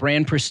take our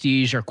brand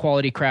prestige, our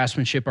quality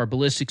craftsmanship, our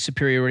ballistic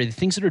superiority, the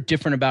things that are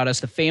different about us,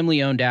 the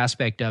family-owned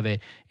aspect of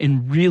it,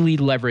 and really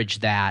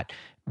leverage that?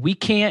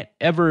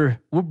 We're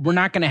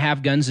not going to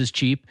have guns as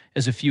cheap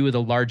as a few of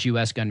the large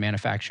U.S. gun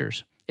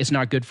manufacturers. It's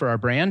not good for our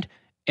brand,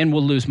 and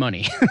we'll lose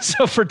money.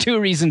 So for two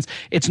reasons,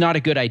 it's not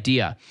a good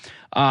idea.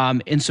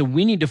 And so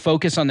we need to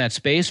focus on that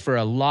space for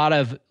a lot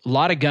of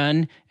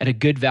gun at a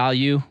good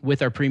value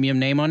with our premium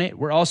name on it.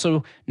 We're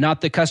also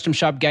not the custom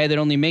shop guy that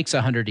only makes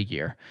 100 a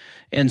year.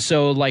 And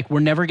so we're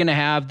never going to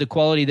have the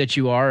quality that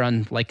you are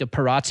on like a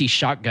Perazzi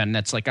shotgun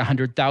that's like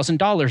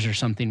 $100,000 or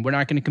something. We're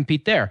not going to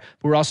compete there.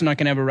 But we're also not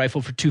going to have a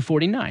rifle for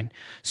 $249.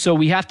 So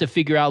we have to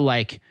figure out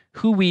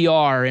who we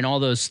are in all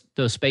those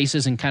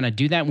spaces and kind of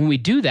do that. When we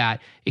do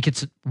that, it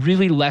gets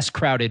really less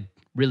crowded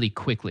really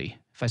quickly.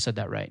 If I said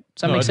that right.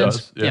 Does that make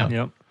sense? Does. Yeah.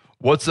 Yep.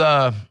 What's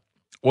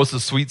the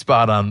sweet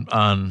spot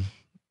on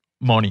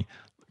money?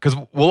 Because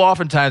we'll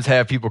oftentimes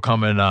have people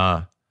come in,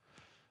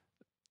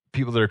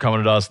 people that are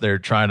coming to us, they're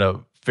trying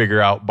to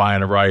figure out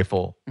buying a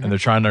rifle, and they're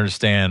trying to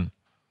understand,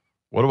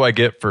 what do I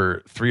get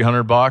for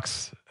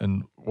 $300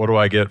 and what do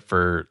I get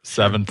for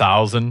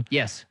 $7,000?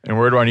 Yes. And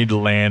where do I need to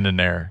land in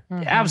there?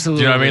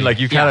 Absolutely. Do you know what I mean? Like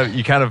you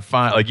kind of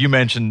find, like you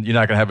mentioned, you're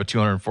not going to have a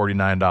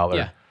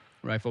 $249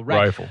 Rifle,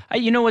 right? Rifle.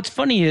 You know what's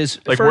funny is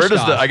Like where do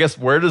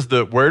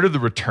the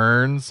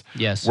returns?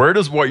 Yes. Where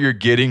does what you're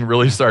getting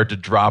really start to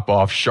drop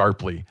off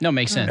sharply? No,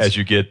 makes sense. As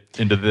you get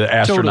into the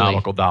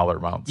astronomical dollar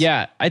amounts.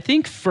 Yeah, I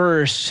think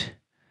first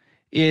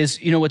is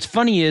what's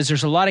funny is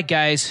there's a lot of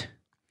guys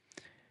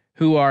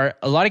who own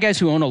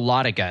a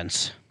lot of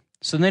guns,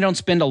 so they don't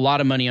spend a lot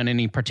of money on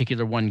any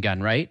particular one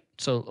gun, right?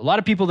 So a lot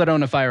of people that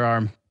own a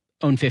firearm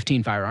own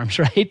 15 firearms,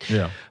 right?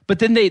 Yeah. But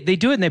then they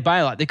do it and they buy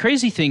a lot. The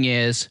crazy thing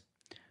is,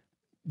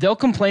 they'll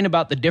complain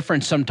about the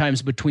difference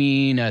sometimes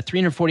between a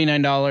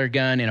 $349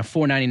 gun and a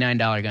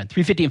 $499 gun,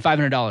 $350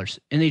 and $500,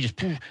 and they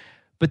just.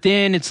 But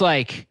then it's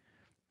like,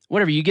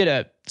 whatever. You get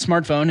a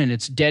smartphone and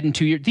it's dead in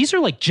 2 years. These are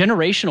like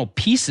generational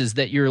pieces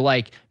that you're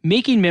like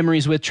making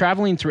memories with,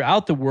 traveling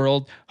throughout the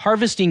world,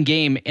 harvesting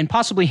game, and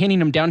possibly handing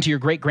them down to your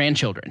great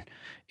grandchildren.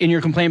 And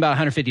you're complaining about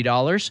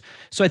 $150.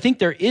 So I think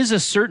there is a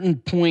certain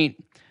point.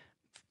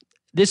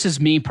 This is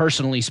me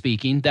personally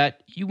speaking,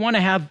 that you want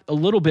to have a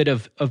little bit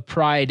of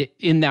pride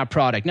in that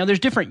product. Now, there's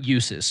different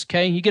uses,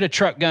 okay? You get a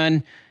truck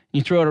gun,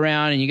 you throw it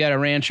around, and you got a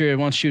rancher who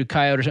wants to shoot a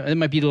coyote or something. It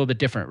might be a little bit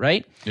different,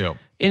 right? Yeah.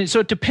 And so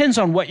it depends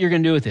on what you're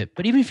going to do with it.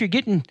 But even if you're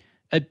getting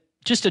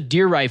just a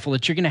deer rifle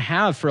that you're going to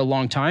have for a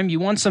long time,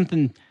 you want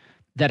something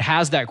that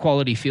has that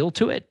quality feel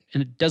to it,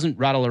 and it doesn't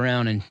rattle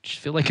around and just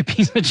feel like a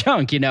piece of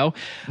junk, No,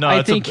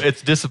 I think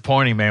it's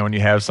disappointing, man, when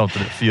you have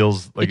something that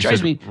feels like it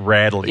drives me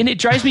rattly. And it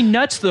drives me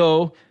nuts,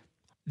 though.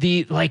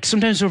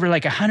 Sometimes over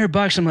like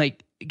 $100, I'm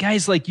like,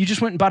 guys, like you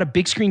just went and bought a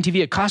big screen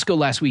TV at Costco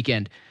last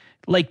weekend.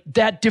 Like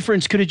that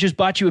difference could have just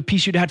bought you a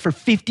piece you'd had for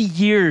 50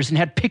 years and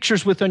had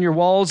pictures with on your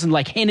walls and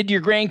like handed to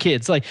your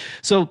grandkids. Like,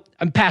 so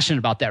I'm passionate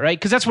about that, right?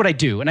 Because that's what I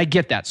do. And I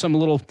get that. So I'm a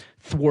little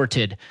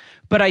thwarted.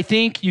 But I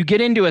think you get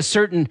into a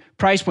certain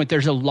price point.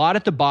 There's a lot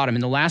at the bottom.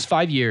 In the last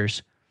 5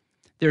 years,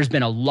 there's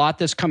been a lot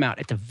that's come out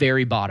at the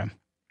very bottom.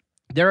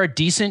 There are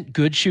decent,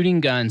 good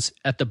shooting guns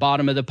at the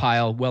bottom of the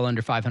pile, well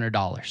under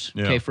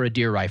 $500, okay, for a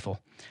deer rifle.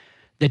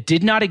 That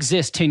did not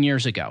exist 10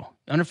 years ago.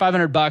 Under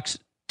 $500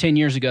 10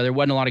 years ago, there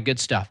wasn't a lot of good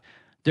stuff.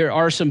 There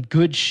are some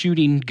good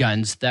shooting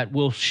guns that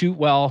will shoot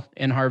well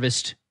and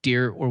harvest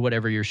deer or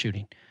whatever you're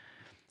shooting.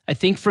 I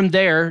think from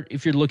there,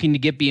 if you're looking to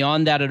get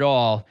beyond that at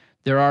all,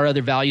 there are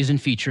other values and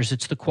features.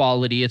 It's the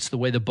quality. It's the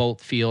way the bolt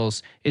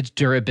feels. It's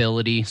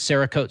durability.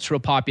 Cerakote's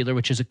real popular,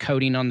 which is a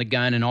coating on the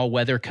gun, an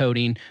all-weather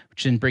coating,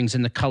 which then brings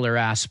in the color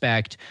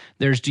aspect.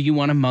 There's, do you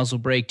want a muzzle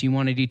brake? Do you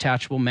want a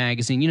detachable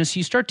magazine? So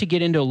you start to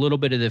get into a little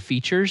bit of the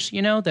features,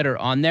 that are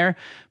on there.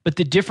 But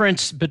the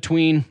difference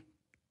between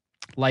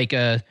like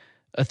a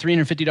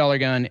 $350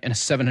 gun and a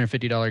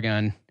 $750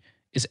 gun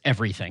is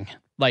everything.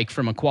 Like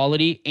from a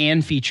quality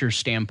and feature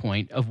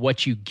standpoint of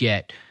what you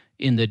get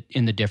in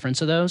the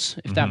difference of those,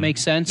 if that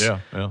makes sense. Yeah.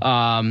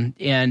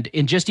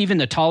 And just even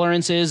the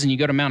tolerances, and you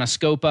go to mount a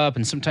scope up,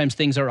 and sometimes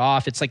things are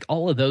off. It's like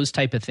all of those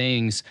type of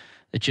things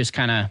that just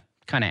kind of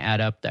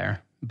add up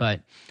there.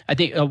 But I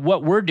think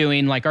what we're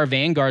doing, like our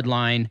Vanguard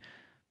line,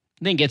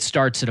 I think it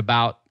starts at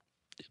about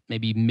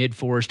maybe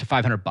mid-400s to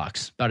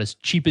 $500, about as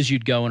cheap as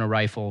you'd go in a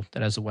rifle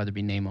that has a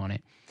Weatherby name on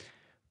it.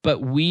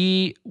 But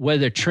where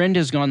the trend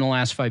has gone the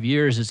last 5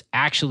 years is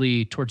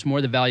actually towards more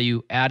of the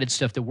value added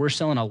stuff that we're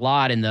selling a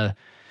lot in the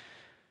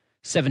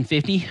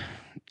 $750,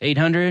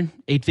 $800,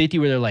 $850,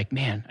 where they're like,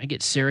 man, I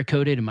get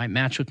Cerakoted, it might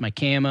match with my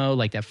camo,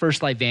 like that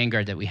First Light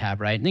Vanguard that we have,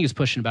 right? I think it's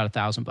pushing about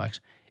 $1,000.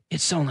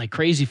 It's selling like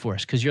crazy for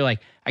us because you're like,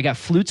 I got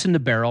flutes in the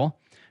barrel,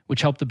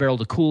 which help the barrel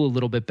to cool a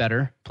little bit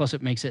better. Plus,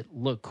 it makes it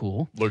look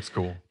cool. Looks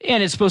cool.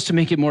 And it's supposed to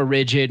make it more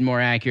rigid,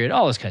 more accurate,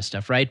 all this kind of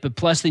stuff, right? But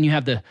plus, then you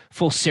have the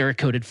full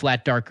Cerakoted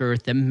flat dark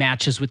earth that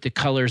matches with the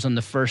colors on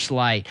the First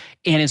Light.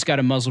 And it's got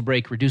a muzzle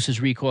brake,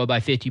 reduces recoil by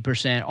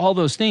 50%. All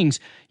those things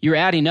you're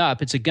adding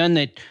up. It's a gun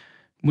that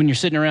when you're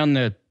sitting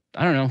around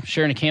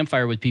sharing a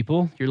campfire with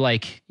people, you're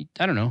like,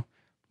 a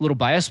little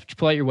biased, but you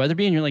pull out your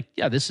Weatherby and you're like,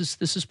 yeah, this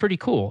is pretty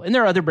cool. And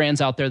there are other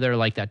brands out there that are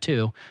like that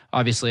too.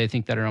 Obviously, I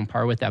think that are on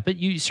par with that. But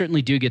you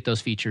certainly do get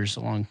those features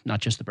along, not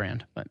just the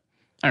brand. But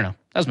I don't know.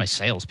 That was my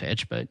sales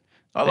pitch, but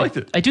I liked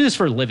it. I do this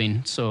for a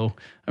living, so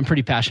I'm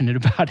pretty passionate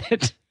about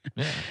it.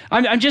 Yeah.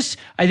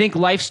 I think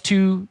life's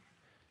too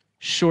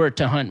short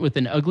to hunt with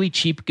an ugly,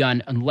 cheap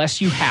gun unless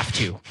you have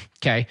to,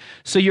 okay?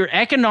 So your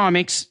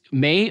economics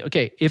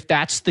if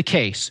that's the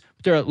case.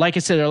 Like I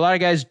said, there are a lot of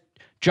guys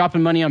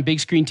dropping money on big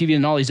screen TV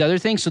and all these other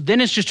things. So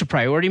then it's just a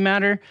priority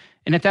matter.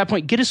 And at that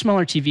point, get a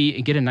smaller TV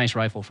and get a nice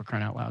rifle, for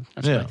crying out loud.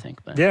 That's what I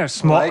think. But. Yeah,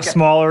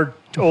 smaller,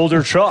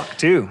 older truck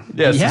too.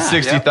 Yeah, it's the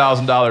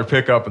 $60,000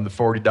 pickup and the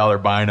 $40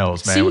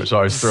 binos, man, which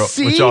always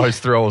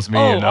throws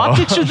me.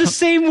 Optics are the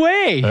same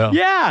way.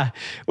 Yeah.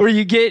 Or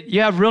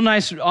you have real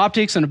nice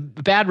optics and a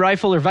bad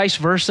rifle, or vice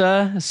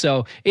versa.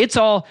 So it's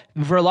all,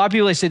 for a lot of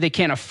people, they say they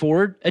can't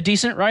afford a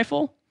decent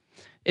rifle.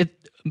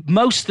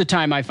 Most of the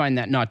time, I find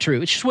that not true.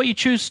 It's just what you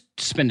choose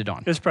to spend it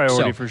on. It's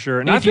priority for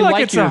sure. And if you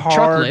like your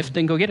truck lift,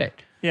 then go get it.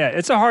 Yeah,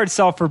 it's a hard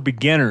sell for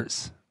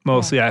beginners,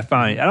 mostly, I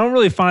find. I don't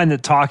really find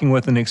that talking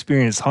with an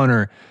experienced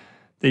hunter,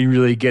 they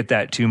really get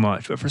that too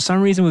much. But for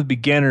some reason with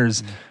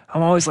beginners,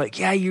 I'm always like,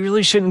 yeah, you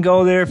really shouldn't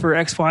go there for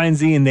X, Y, and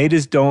Z. And they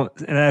just don't.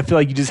 And I feel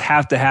like you just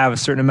have to have a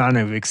certain amount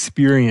of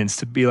experience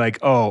to be like,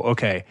 oh,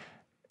 okay,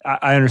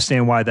 I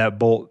understand why that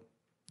bolt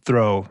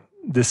throw,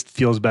 this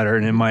feels better.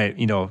 And it might,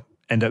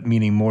 end up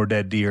meaning more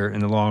dead deer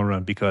in the long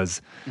run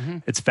because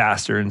it's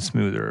faster and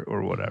smoother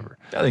or whatever.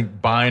 I think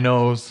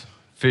binos,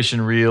 fishing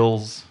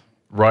reels,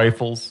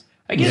 rifles.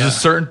 I guess There's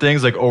just certain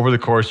things like over the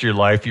course of your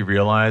life you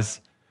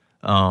realize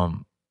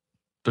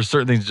there's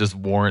certain things that just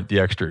warrant the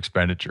extra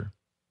expenditure.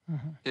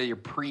 Yeah, your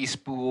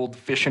pre-spooled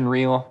fishing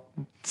reel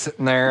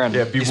sitting there, and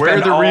Yeah, you beware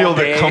spend the all reel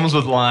day- that comes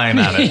with line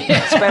on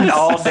it. Spend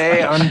all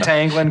day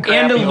untangling and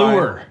crappy a line.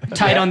 lure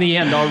tied on the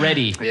end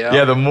already.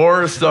 Yeah, the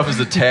more stuff is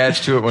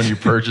attached to it when you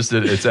purchase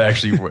it, it's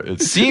actually,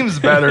 it seems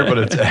better, but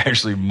it's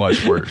actually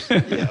much worse.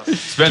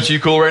 Spencer, you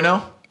cool right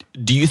now?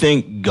 Do you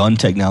think gun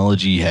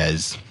technology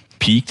has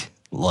peaked?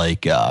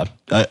 Like,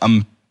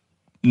 I'm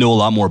know a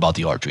lot more about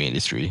the archery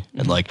industry,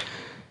 and like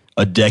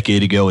a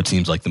decade ago, it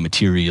seems like the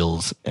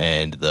materials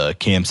and the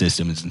cam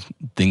systems and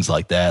things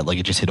like that, like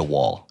it just hit a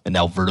wall. And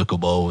now vertical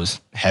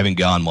bows haven't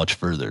gone much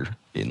further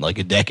in like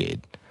a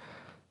decade.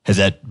 Has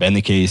that been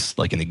the case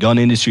like in the gun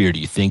industry, or do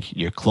you think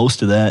you're close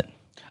to that?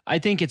 I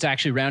think it's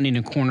actually rounding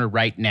a corner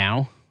right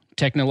now,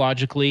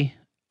 technologically.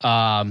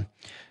 Let's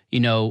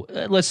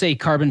say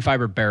carbon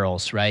fiber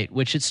barrels, right?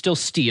 Which it's still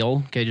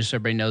steel. Okay, just so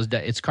everybody knows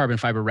that it's carbon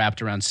fiber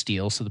wrapped around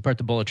steel. So the part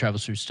the bullet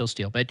travels through is still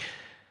steel. But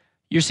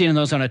you're seeing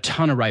those on a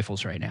ton of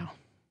rifles right now,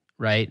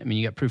 right? I mean,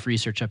 you got Proof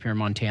Research up here in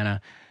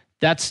Montana.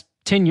 That's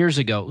 10 years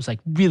ago. It was like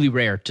really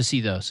rare to see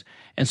those.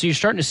 And so you're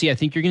starting to see, I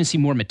think you're going to see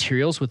more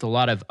materials with a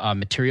lot of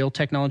material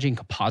technology and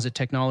composite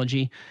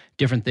technology,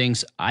 different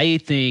things. I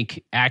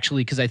think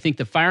actually, because I think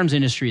the firearms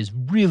industry is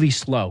really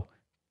slow.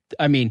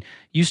 I mean,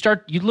 you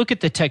look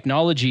at the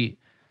technology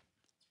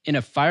in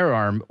a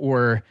firearm,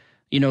 or,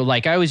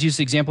 like I always use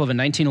the example of a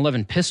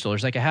 1911 pistol.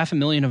 There's like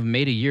 500,000 of them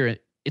made a year.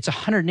 It's a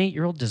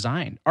 108-year-old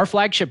design. Our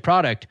flagship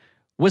product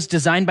was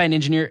designed by an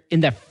engineer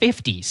in the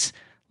 50s.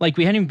 Like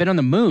we hadn't even been on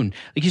the moon.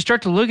 Like you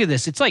start to look at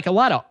this, it's like a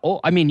lot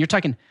of you're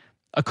talking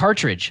a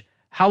cartridge.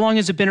 How long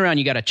has it been around?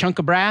 You got a chunk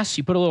of brass,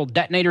 you put a little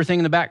detonator thing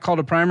in the back called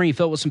a primer, you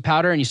fill it with some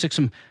powder, and you stick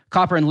some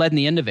copper and lead in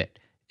the end of it.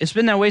 It's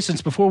been that way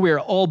since before we were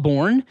all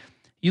born.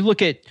 You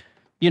look at,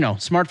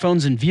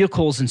 smartphones and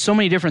vehicles and so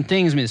many different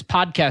things. I mean, this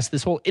podcast,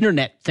 this whole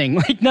internet thing,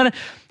 like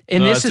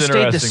this has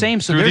stayed the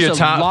same. So there's a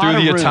lot of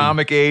room. Through the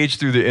atomic age,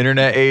 through the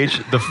internet age,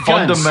 the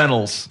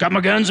fundamentals. Got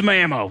my guns and my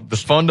ammo. The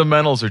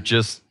fundamentals are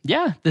just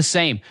the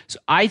same. So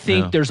I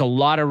think there's a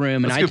lot of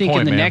room, and I think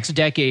in the next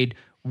decade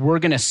we're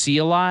going to see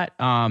a lot.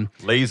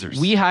 Lasers.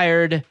 We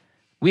hired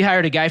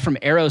a guy from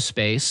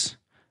aerospace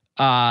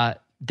that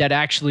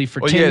actually for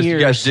 10 years. You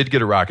guys did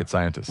get a rocket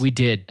scientist. We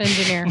did.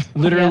 Engineer.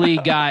 Literally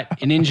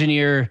got an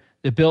engineer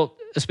that built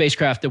a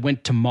spacecraft that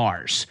went to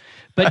Mars.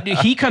 But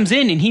he comes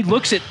in and he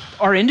looks at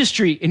our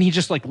industry and he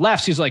just like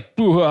laughs. He's like,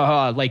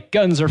 boo-ha-ha, like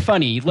guns are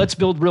funny. Let's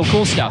build real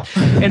cool stuff.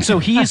 And so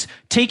he's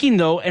taking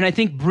and I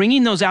think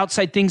bringing those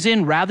outside things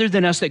in rather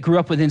than us that grew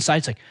up with inside.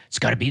 It's like, it's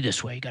got to be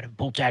this way. You got to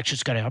bolt action.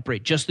 It's got to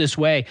operate just this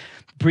way.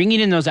 Bringing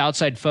in those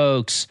outside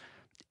folks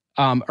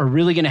are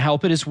really going to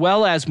help it, as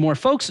well as more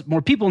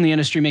people in the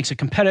industry makes it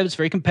competitive. It's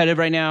very competitive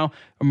right now.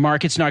 Our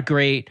market's not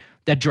great.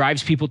 That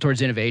drives people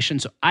towards innovation.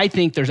 So I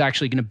think there's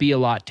actually going to be a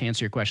lot, to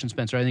answer your question,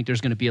 Spencer, I think there's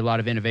going to be a lot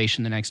of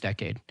innovation the next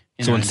decade.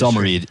 So in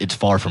summary, it's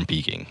far from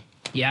peaking.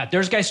 Yeah,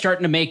 there's guys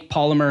starting to make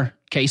polymer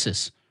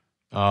cases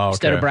okay.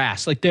 instead of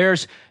brass. Like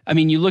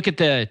you look at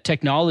the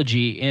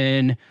technology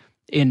in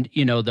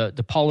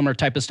the polymer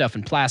type of stuff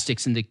and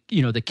plastics and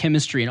the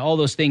chemistry and all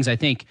those things. I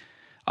think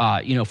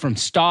from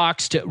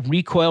stocks to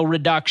recoil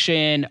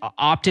reduction,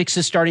 optics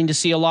is starting to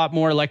see a lot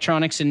more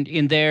electronics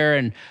in there,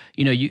 and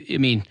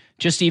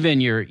just even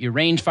your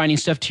range finding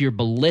stuff to your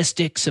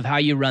ballistics of how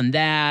you run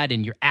that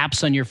and your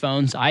apps on your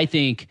phones. I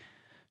think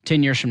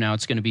 10 years from now,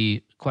 it's going to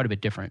be quite a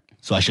bit different.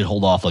 So I should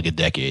hold off like a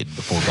decade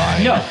before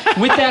buying. No,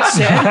 with that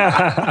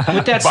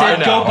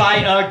said, go buy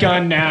a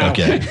gun now.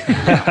 Okay.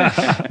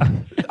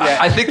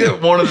 I think that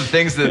one of the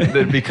things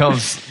that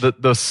becomes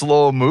the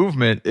slow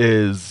movement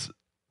is,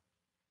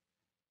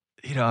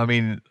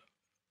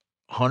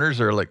 hunters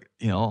are like,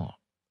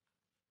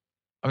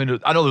 I know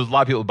there's a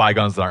lot of people who buy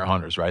guns that aren't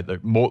hunters, right?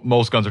 Like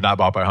most guns are not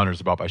bought by hunters,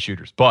 they're bought by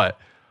shooters. But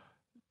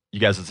you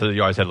guys have said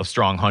you always had a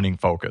strong hunting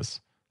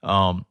focus.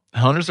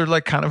 Hunters are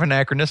like kind of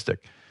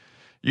anachronistic.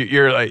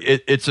 You're like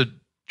it's a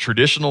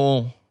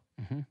traditional.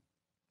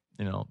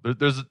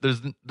 There's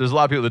a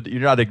lot of people that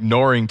you're not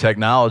ignoring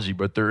technology,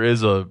 but there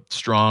is a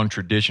strong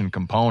tradition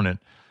component.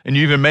 And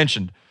you even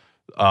mentioned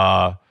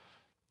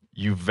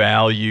you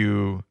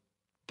value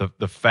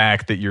the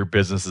fact that your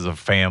business is a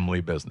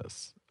family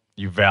business.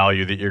 You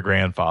value that your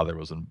grandfather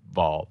was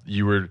involved.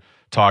 You were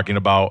talking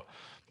about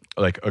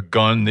like a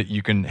gun that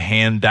you can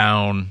hand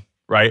down,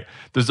 right?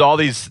 There's all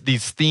these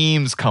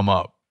themes come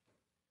up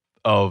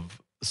of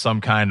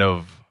some kind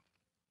of,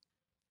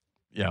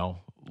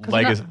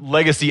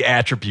 legacy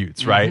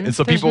attributes, right? And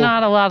so there's people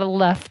not a lot of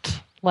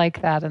left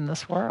like that in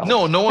this world.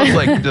 No one's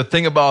like, the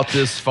thing about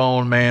this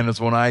phone, man, is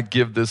when I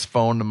give this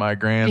phone to my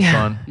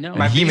grandson, No. and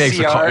My he makes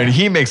a call, VCR. and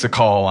he makes a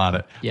call on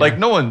it. Yeah. Like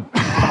no one,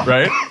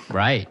 right?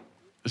 Right.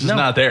 It's just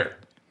not there.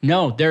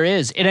 No, there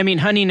is. And I mean,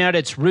 hunting at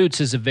its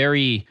roots is a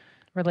very,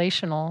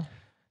 Relational.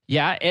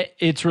 yeah,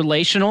 it's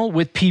relational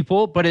with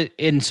people, but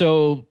and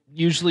so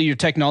usually your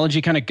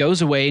technology kind of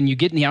goes away and you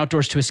get in the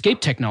outdoors to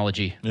escape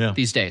technology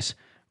these days,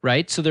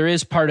 right? So there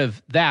is part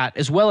of that,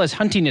 as well as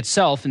hunting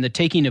itself and the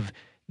taking of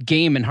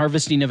game and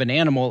harvesting of an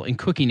animal and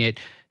cooking it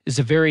is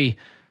a very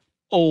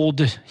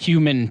old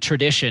human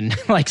tradition.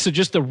 Like, so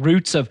just the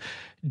roots of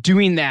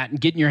doing that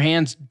and getting your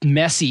hands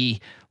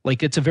messy,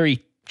 like it's a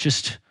very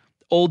just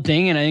old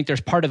thing. And I think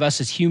there's part of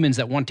us as humans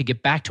that want to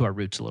get back to our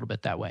roots a little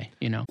bit that way,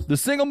 you know? The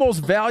single most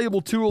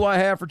valuable tool I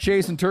have for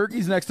chasing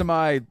turkeys next to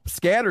my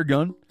scatter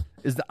gun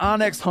is the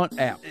Onyx Hunt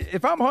app.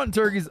 If I'm hunting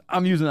turkeys,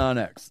 I'm using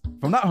Onyx.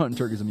 If I'm not hunting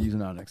turkeys, I'm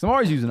using Onyx. I'm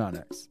always using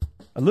Onyx.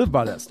 I live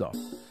by that stuff.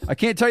 I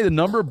can't tell you the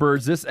number of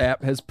birds this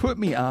app has put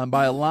me on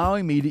by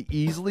allowing me to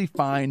easily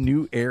find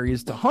new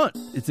areas to hunt.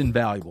 It's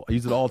invaluable. I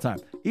use it all the time.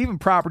 Even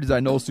properties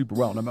I know super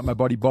well. And I'm at my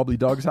buddy Bubbly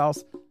Doug's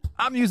house.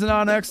 I'm using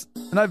Onyx,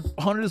 and I've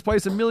hunted this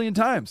place a million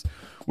times.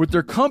 With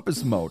their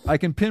compass mode, I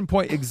can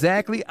pinpoint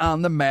exactly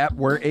on the map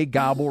where a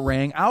gobble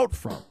rang out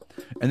from,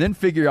 and then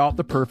figure out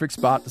the perfect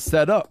spot to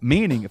set up.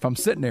 Meaning, if I'm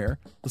sitting there,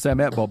 let's say I'm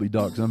at Bubbly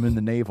Doug's, I'm in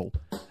the navel,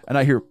 and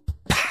I hear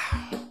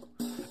pow,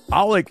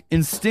 I'll like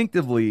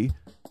instinctively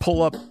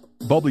pull up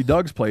Bubbly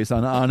Doug's place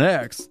on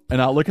Onyx, and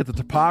I'll look at the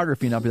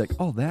topography, and I'll be like,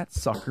 oh, that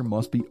sucker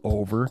must be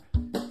over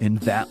in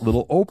that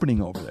little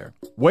opening over there.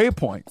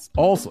 Waypoints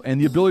also,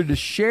 and the ability to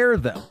share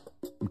them,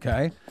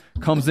 okay,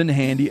 comes in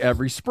handy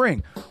every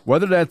spring.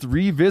 Whether that's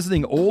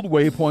revisiting old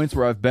waypoints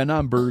where I've been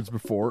on birds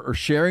before or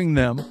sharing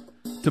them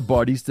to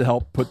buddies to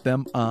help put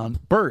them on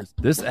birds.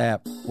 This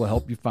app will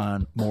help you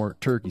find more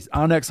turkeys.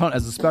 Onyx Hunt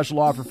has a special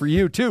offer for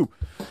you too.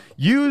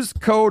 Use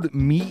code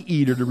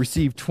MeatEater to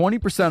receive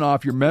 20%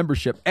 off your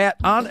membership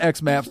at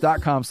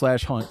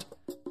onxmaps.com/hunt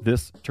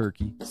this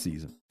turkey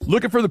season.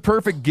 Looking for the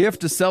perfect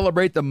gift to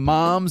celebrate the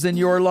moms in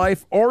your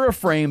life? Aura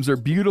frames are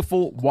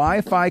beautiful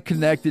Wi-Fi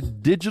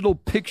connected digital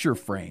picture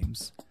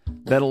frames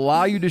that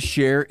allow you to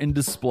share and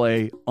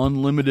display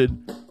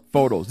unlimited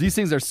photos. These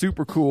things are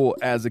super cool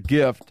as a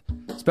gift,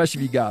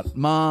 especially if you got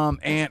mom,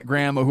 aunt,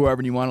 grandma,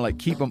 whoever, and you want to like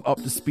keep them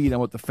up to speed on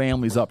what the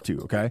family's up to,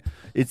 okay?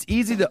 It's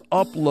easy to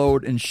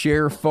upload and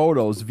share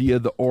photos via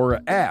the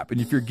Aura app. And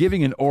if you're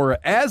giving an Aura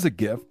as a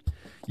gift,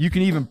 you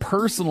can even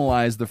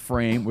personalize the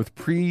frame with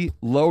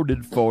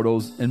pre-loaded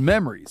photos and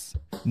memories.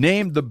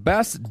 Named the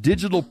best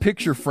digital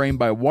picture frame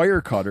by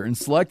Wirecutter and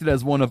selected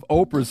as one of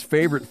Oprah's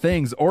favorite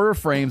things, Aura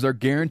frames are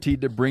guaranteed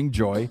to bring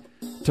joy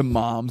to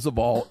moms of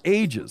all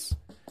ages.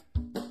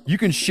 You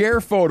can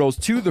share photos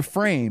to the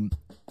frame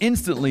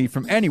instantly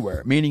from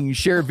anywhere, meaning you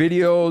share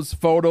videos,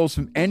 photos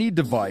from any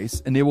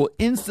device, and they will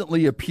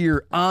instantly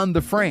appear on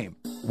the frame,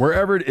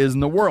 wherever it is in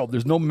the world.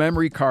 There's no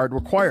memory card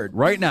required.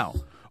 Right now,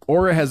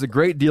 Aura has a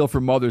great deal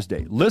for Mother's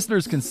Day.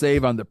 Listeners can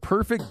save on the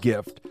perfect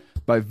gift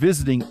by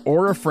visiting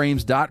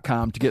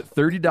auraframes.com to get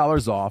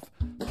 $30 off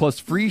plus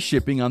free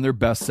shipping on their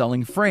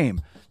best-selling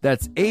frame.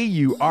 That's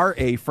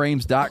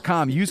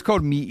AURAframes.com. Use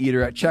code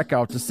MeatEater at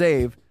checkout to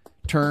save.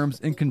 Terms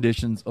and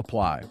conditions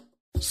apply.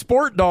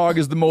 Sport Dog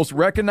is the most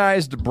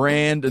recognized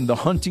brand in the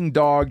hunting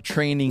dog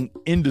training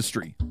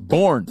industry.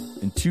 Born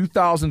in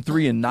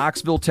 2003 in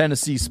Knoxville,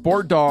 Tennessee,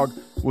 Sport Dog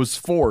was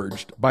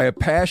forged by a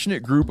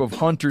passionate group of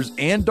hunters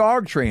and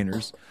dog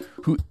trainers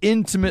who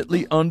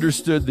intimately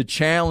understood the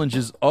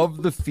challenges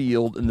of the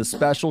field and the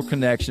special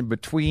connection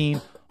between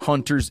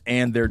hunters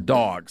and their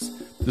dogs.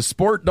 The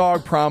Sport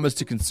Dog promise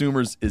to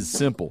consumers is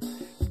simple.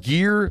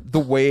 Gear the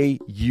way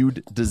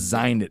you'd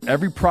design it.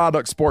 Every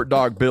product Sport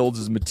Dog builds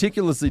is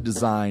meticulously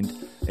designed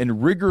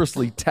and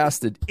rigorously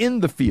tested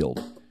in the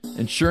field,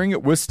 ensuring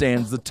it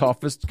withstands the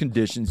toughest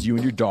conditions you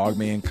and your dog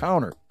may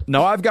encounter.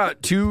 Now, I've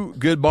got two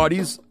good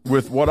buddies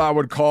with what I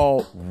would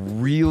call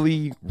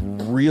really,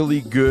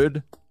 really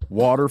good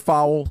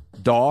waterfowl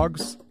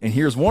dogs. And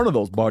here's one of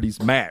those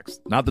buddies, Max.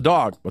 Not the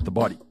dog, but the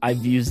buddy.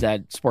 I've used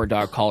that Sport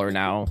Dog collar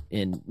now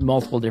in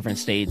multiple different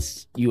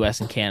states,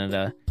 US and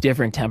Canada,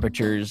 different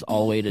temperatures,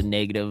 all the way to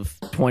negative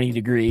 20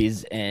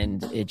 degrees,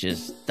 and it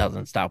just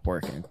doesn't stop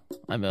working.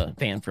 I'm a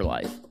fan for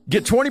life.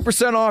 Get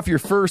 20% off your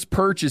first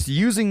purchase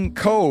using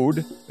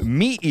code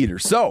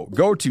MeatEater. So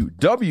go to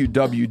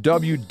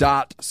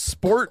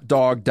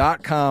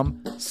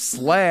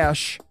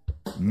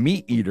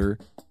www.sportdog.com/MeatEater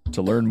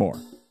to learn more.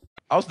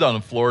 I was down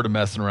in Florida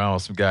messing around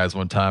with some guys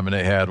one time, and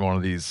they had one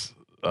of those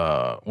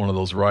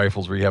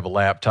rifles where you have a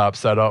laptop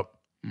set up,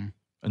 and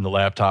the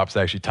laptop's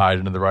actually tied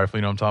into the rifle.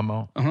 You know what I'm talking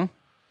about? Uh-huh.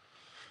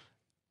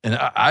 And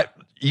I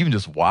even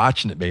just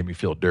watching it made me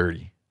feel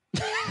dirty.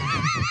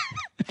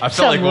 I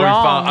felt like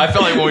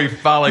when we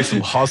found like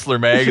some Hustler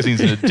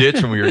magazines in a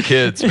ditch when we were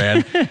kids,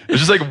 man. It was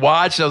just like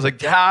watching. I was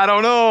like, I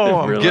don't know.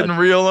 I'm getting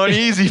real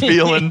uneasy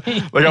feeling.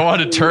 Like I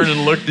wanted to turn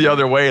and look the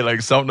other way.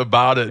 Like something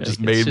about it just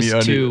made me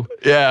uneasy.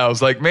 Yeah, I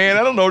was like, man,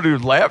 I don't know,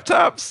 dude.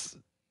 Laptops,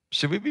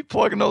 should we be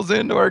plugging those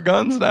into our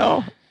guns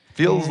now?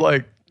 Feels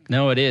like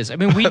No, it is. I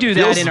mean, we do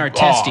that Feels in our off.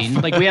 testing.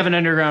 Like we have an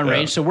underground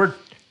range, so we're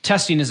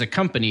testing as a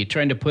company,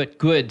 trying to put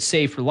good,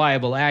 safe,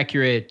 reliable,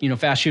 accurate,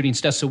 fast shooting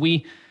stuff. So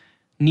we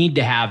need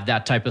to have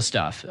that type of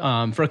stuff.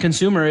 For a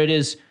consumer, it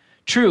is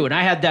true. And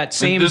I had that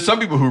same. There's some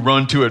people who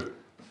run to it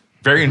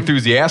very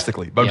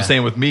enthusiastically, but I'm just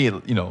saying with me,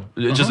 it's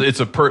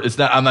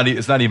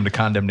not even a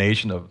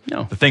condemnation of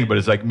the thing, but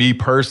it's like me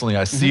personally,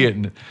 I see it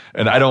and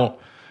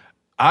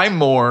I'm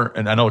more,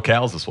 and I know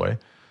Cal's this way.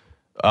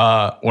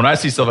 When I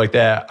see stuff like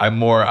that, I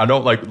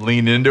don't like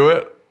lean into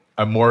it.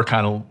 I'm more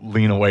kind of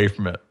lean away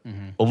from it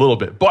a little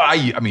bit. But I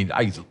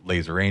use a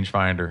laser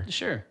rangefinder.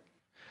 Sure.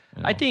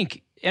 I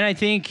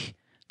think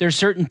there's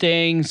certain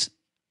things.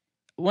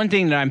 One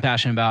thing that I'm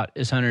passionate about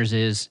as hunters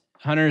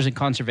and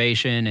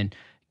conservation and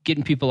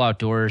getting people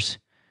outdoors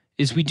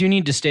is we do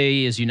need to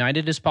stay as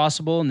united as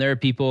possible. And there are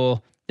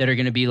people that are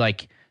going to be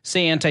like,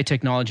 say,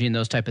 anti-technology and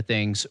those type of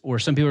things, or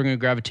some people are going to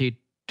gravitate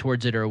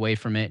towards it or away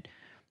from it.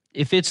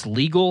 If it's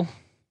legal,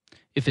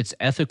 if it's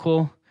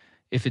ethical,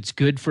 if it's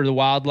good for the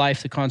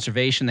wildlife, the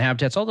conservation, the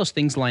habitats, all those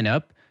things line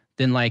up,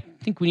 then I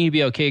think we need to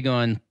be okay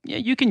going, yeah,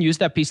 you can use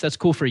that piece. That's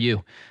cool for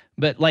you.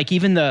 But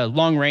even the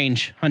long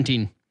range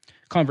hunting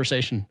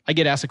conversation, I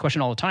get asked the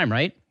question all the time,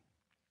 right?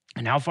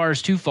 And how far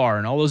is too far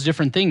and all those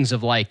different things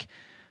of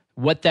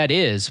what that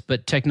is.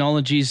 But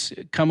technology's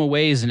come a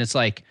ways and it's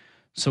like,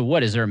 so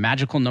what, is there a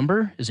magical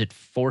number? Is it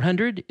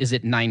 400? Is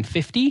it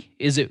 950?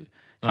 Is it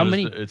how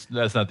many?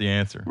 That's not the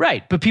answer.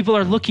 Right. But people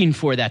are looking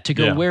for that to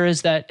go, where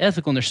is that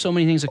ethical? And there's so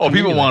many things that come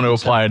people into want it, to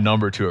apply a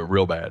number to it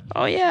real bad.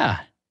 Oh,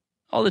 yeah.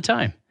 All the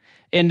time.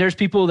 And there's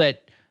people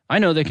that I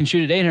know that can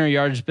shoot at 800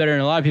 yards better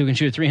than a lot of people can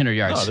shoot at 300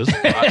 yards. No,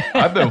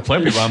 I've been with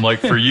plenty of people. I'm like,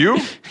 for you,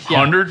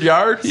 100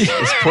 yards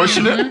is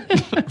pushing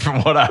it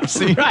from what I've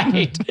seen.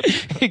 Right.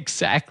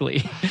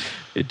 Exactly.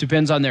 It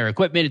depends on their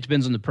equipment. It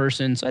depends on the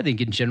person. So I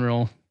think in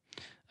general,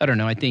 I don't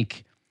know. I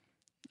think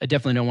I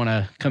definitely don't want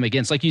to come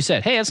against, like you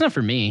said, hey, it's not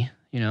for me.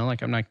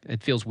 I'm not,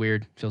 it feels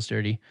weird, feels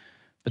dirty.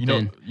 But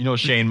you know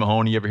Shane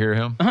Mahoney, you ever hear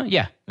him?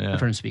 Yeah. I've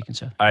heard him speak and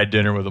stuff. I had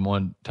dinner with him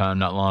one time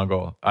not long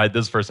ago. This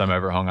is the first time I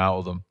ever hung out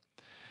with him.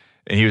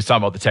 And he was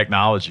talking about the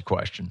technology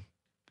question.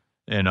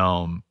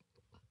 And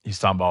he's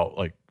talking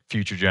about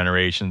future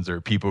generations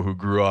or people who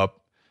grew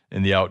up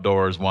in the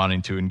outdoors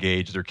wanting to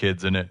engage their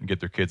kids in it and get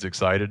their kids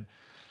excited.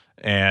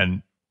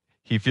 And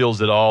he feels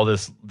that all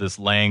this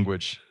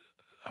language,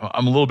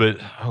 I'm a little bit,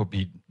 I hope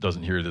he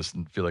doesn't hear this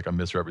and feel like I'm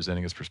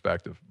misrepresenting his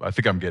perspective. I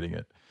think I'm getting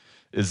it.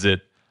 Is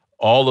that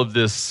all of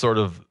this sort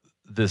of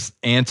this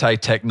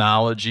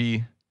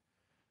anti-technology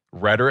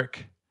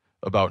rhetoric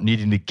about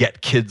needing to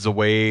get kids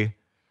away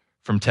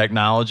from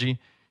technology,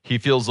 he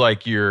feels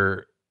like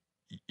you're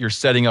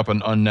setting up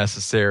an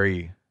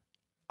unnecessary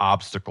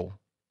obstacle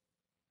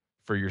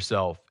for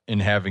yourself in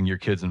having your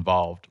kids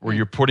involved, where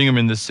you're putting them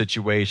in this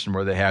situation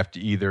where they have to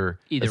either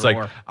it's like,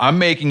 or. I'm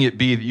making it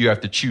be that you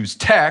have to choose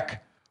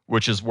tech,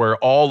 which is where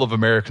all of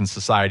American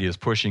society is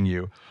pushing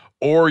you,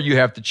 or you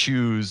have to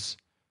choose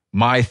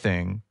my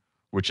thing,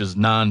 which is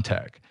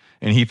non-tech.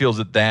 And he feels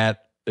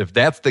that if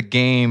that's the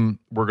game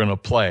we're going to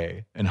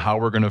play and how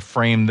we're going to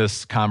frame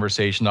this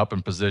conversation up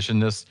and position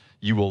this,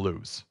 you will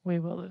lose. We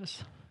will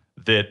lose.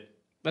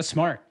 That's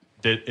smart.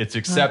 That it's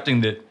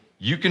accepting that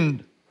you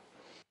can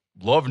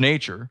love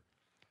nature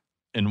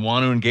and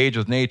want to engage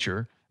with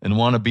nature and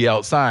want to be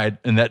outside,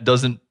 and that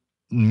doesn't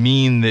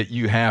mean that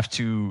you have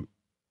to,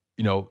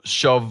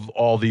 shove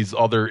all these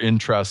other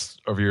interests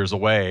of yours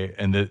away,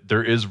 and that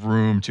there is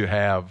room to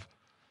have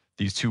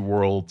these two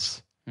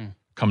worlds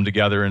come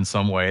together in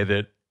some way.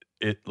 That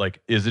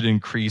is it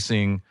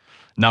increasing?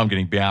 Now I'm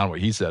getting beyond what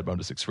he said, but I'm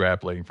just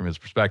extrapolating from his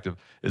perspective.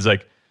 Is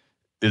it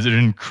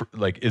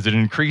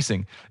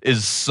increasing?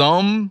 Is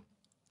some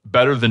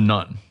better than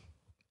none?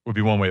 Would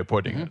be one way of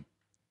putting it,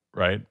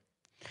 right?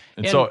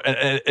 And so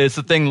it's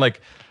the thing.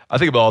 I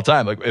think about all the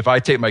time. If I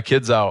take my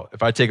kids out,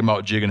 if I take them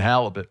out jigging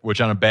halibut,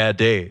 which on a bad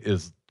day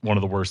is one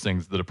of the worst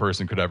things that a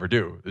person could ever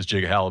do, is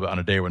jig a halibut on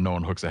a day when no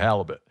one hooks a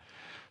halibut.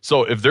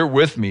 So if they're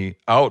with me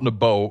out in a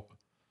boat,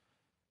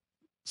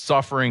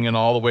 suffering in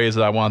all the ways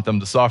that I want them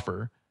to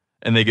suffer,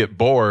 and they get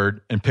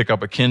bored and pick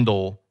up a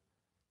Kindle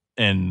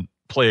and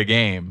play a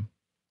game,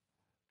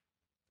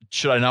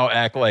 should I now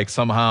act like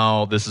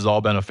somehow this has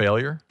all been a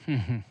failure?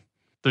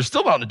 They're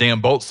still out in a damn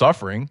boat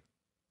suffering.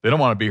 They don't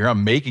want to be here.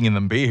 I'm making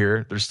them be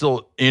here. They're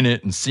still in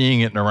it and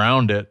seeing it and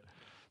around it.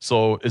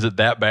 So is it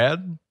that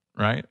bad?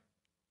 Right?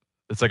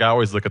 It's I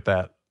always look at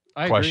that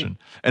question. Agree.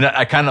 And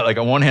I kind of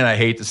on one hand, I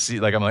hate to see,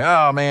 I'm like,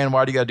 oh man,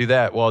 why do you got to do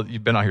that? Well,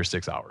 you've been out here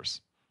 6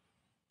 hours.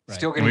 Right.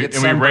 Still going to get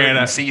sunburned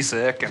and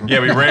seasick. And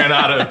we ran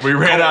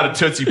out of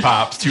Tootsie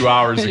Pops 2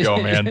 hours ago,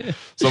 man.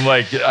 So I'm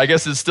like, I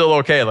guess it's still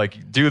okay.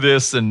 Do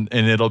this and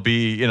it'll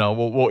be,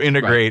 we'll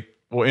integrate. Right.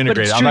 We'll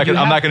integrate. I'm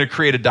not going to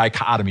create a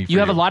dichotomy for you. You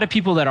have a lot of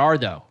people that are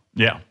though.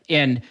 Yeah.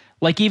 And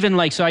so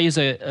I use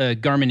a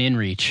Garmin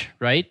InReach,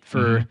 right?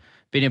 For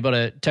being able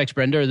to text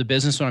Brenda or the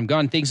business when I'm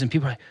gone, things, and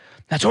people are like,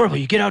 that's horrible.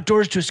 You get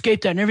outdoors to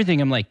escape that and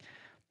everything. I'm like,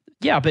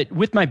 yeah, but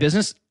with my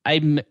business,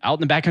 I'm out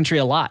in the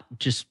backcountry a lot,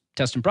 just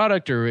testing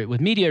product or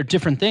with media or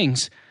different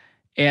things.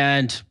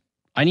 And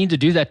I need to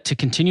do that to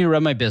continue to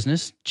run my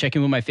business, check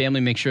in with my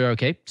family, make sure,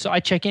 okay. So I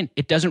check in.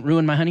 It doesn't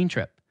ruin my hunting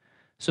trip.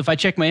 So if I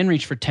check my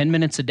inReach for 10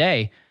 minutes a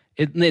day,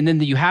 and then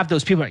you have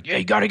those people like, yeah,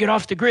 you got to get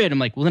off the grid. I'm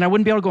like, well, then I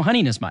wouldn't be able to go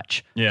hunting as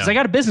much. Yeah. Because I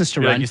got a business to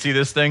You're run. like, you see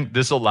this thing?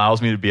 This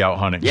allows me to be out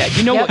hunting. Yeah,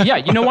 you know what? Yeah,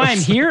 you know why I'm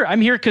here? I'm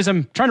here because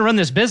I'm trying to run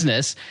this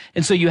business.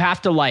 And so you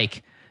have to where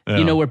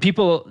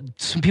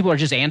some people are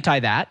just anti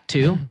that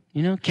too.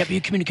 Can't be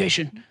a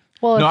communication.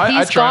 Well, No, if I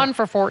he's try- gone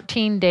for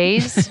 14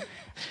 days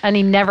and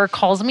he never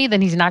calls me,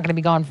 then he's not going to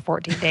be gone for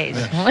 14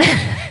 days.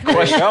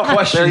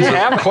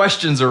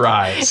 Questions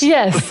arise.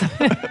 Yes.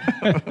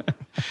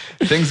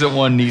 Things that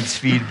one needs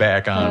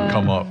feedback on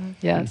come up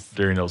Yes.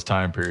 during those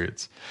time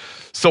periods.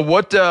 So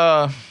what,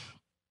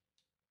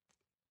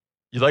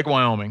 you like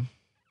Wyoming?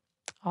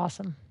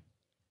 Awesome.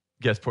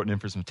 You guys putting in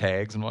for some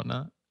tags and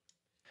whatnot?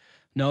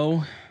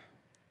 No.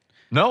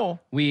 No.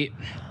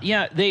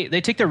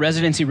 They take their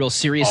residency real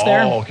serious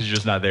there. Oh, because you're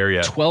just not there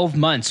yet. 12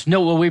 months.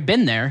 No, well, we've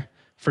been there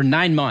for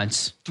 9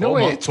 months.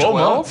 12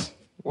 months?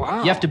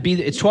 Wow. You have to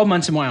be, it's 12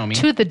 months in Wyoming.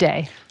 To the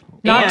day,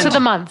 not And to the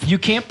month. You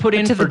can't put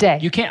in to the day.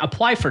 You can't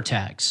apply for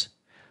tags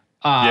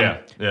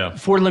Yeah.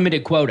 for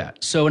limited quota.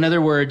 So in other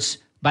words,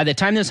 by the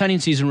time this hunting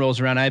season rolls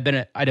around,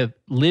 I'd have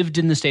lived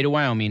in the state of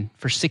Wyoming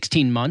for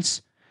 16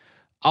 months.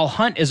 I'll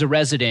hunt as a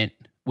resident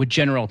with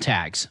general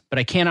tags, but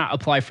I cannot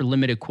apply for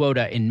limited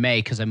quota in May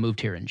because I moved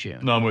here in June.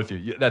 No, I'm with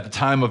you. At the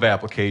time of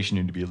application,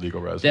 you need to be a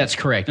legal resident. That's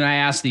correct. And I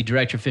asked the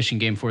director of Fish and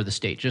Game for the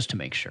state just to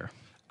make sure.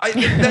 I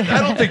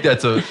don't think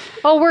that's a...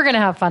 Oh, we're going to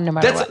have fun no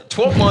matter what.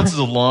 12 months is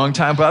a long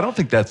time, but I don't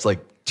think that's like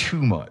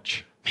too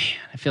much.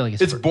 I feel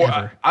like It's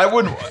forever. I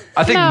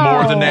think No.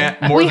 more than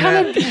that. More We than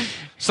haven't- that.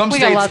 Some we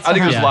got states, lots I think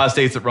of there's time. a lot of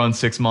states that run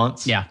 6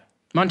 months. Yeah.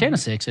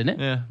 Montana's 6, isn't it?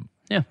 Yeah.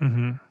 Yeah.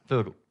 I feel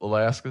like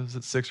Alaska, is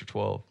it 6 or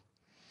 12?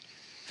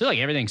 I feel like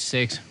everything's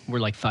 6. We're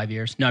like 5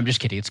 years. No, I'm just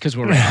kidding. It's because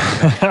we're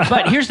right.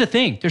 But here's the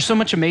thing. There's so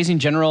much amazing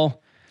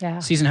general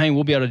season hunting.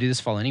 We'll be able to do this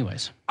fall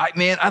anyways.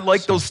 I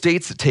like those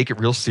states that take it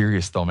real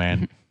serious though,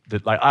 man.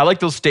 I like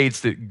those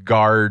states that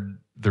guard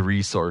the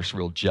resource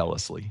real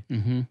jealously.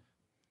 Mm-hmm.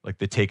 Like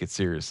they take it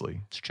seriously,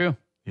 It's true.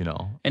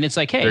 And it's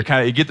like, hey, they're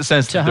kind of, you get the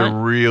sense to that they're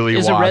hunt really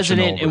as a watching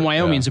resident over in it.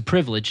 Wyoming is a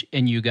privilege,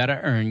 and you got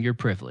to earn your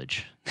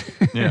privilege.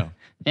 Yeah.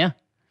 Yeah.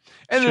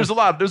 And there's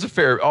all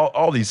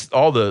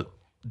the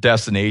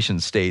destination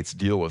states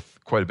deal with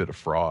quite a bit of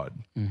fraud.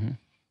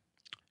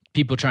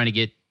 People trying to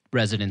get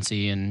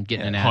residency and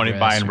getting an Hunting,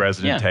 address. buying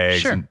resident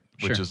tags, Sure,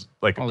 which sure. is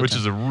like, All the which time.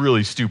 is a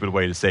really stupid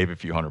way to save a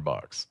few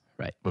 $100.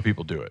 Right. But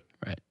people do it.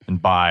 Right.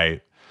 And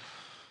buy,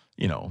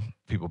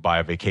 people buy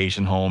a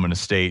vacation home in a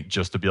state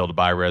just to be able to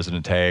buy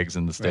resident tags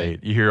in the state.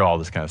 Right. You hear all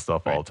this kind of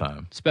stuff all the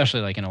time.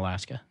 Especially like in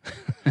Alaska.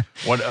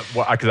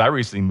 Because I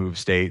recently moved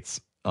states,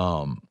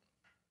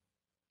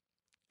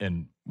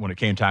 and when it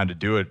came time to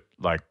do it,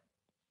 like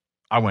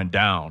I went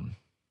down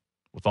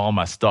with all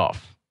my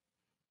stuff.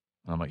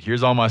 And I'm like,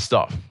 here's all my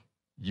stuff.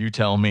 You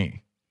tell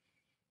me,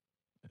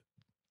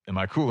 am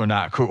I cool or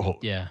not cool?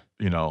 Yeah.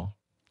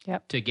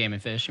 To game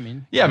and fish, I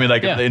mean. Yeah, I mean,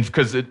 like, Yeah.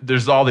 because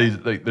there's all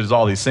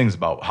these things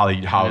about how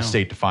a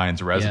state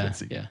defines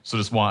residency. Yeah. So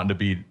just wanting to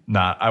be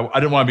I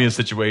didn't want to be in a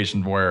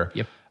situation where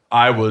Yep.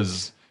 I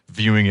was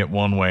viewing it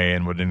one way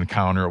and would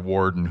encounter a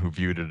warden who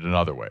viewed it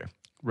another way.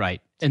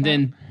 Right. And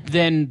then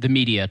the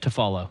media to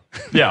follow.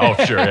 Yeah,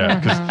 oh sure, yeah.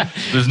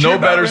 Because there's no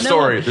better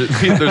story.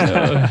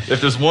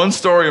 If there's one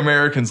story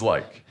Americans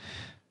like,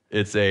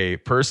 it's a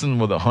person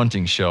with a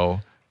hunting show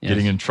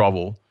getting in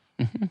trouble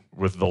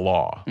with the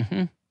law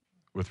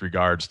with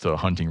regards to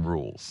hunting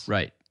rules.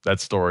 Right. That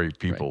story,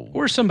 people.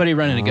 Or somebody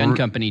running a gun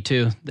company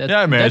too. Yeah,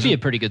 I imagine. That'd be a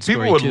pretty good story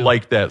People would too.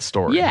 like that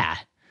story. Yeah.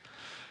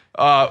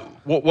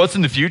 What's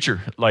in the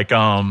future? Like,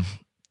 who's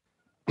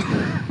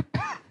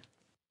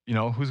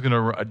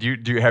gonna? Do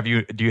you have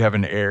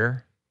an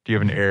heir? Do you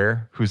have an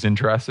heir who's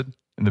interested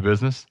in the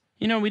business?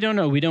 We don't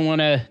know. We don't want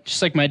to.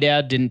 Just like my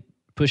dad didn't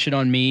push it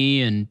on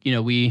me, and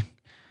we're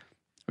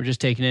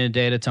just taking it a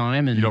day at a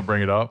time. And You don't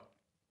bring it up.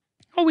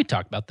 we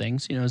talk about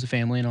things, as a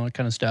family and all that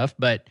kind of stuff.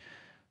 But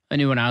I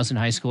knew when I was in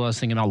high school, I was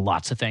thinking about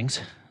lots of things.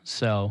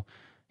 So,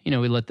 we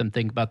let them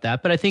think about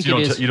that. But I think So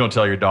it is. you don't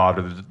tell your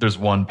daughter that there's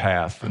one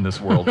path in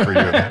this world for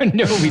you,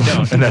 No, we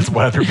don't. and that's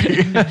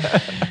Weatherby.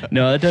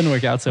 No, it doesn't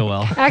work out so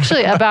well.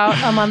 Actually, about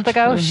a month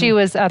ago, she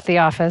was at the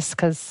office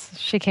because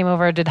she came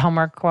over, did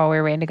homework while we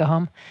were waiting to go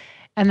home.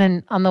 And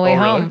then on the way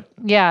home,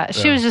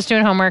 she was just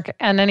doing homework.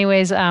 And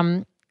anyways,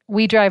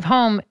 we drive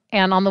home,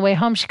 and on the way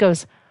home, she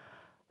goes,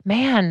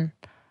 "Man,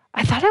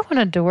 I thought I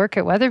wanted to work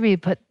at Weatherby,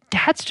 but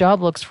Dad's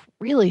job looks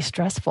really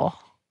stressful.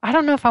 I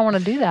don't know if I want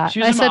to do that." She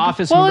was I in said, my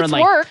office "Well, and it's we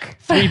run like work."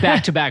 3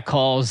 back-to-back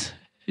calls.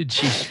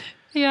 It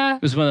Yeah.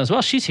 was one of those,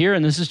 well, she's here,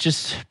 and this is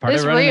just part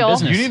It's of running real. a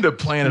business. You need to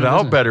plan it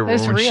out better.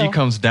 It's When she real.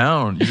 comes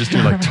down, you just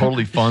do like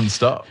totally fun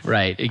stuff.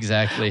 Right,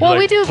 exactly. Well,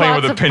 we do playing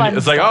lots with a of fun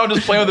It's like, stuff. oh, I'm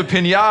just playing with a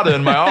pinata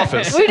in my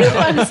office. We do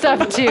fun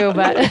stuff too,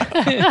 but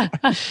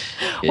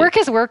work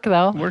is work,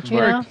 though. Work's you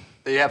work. know?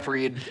 They have to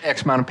read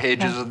X amount of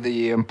pages of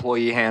the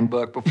employee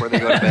handbook before they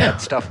go to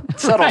bed.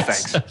 Subtle things.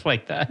 Stuff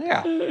like that.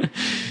 Yeah.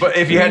 But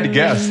if you had to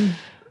guess,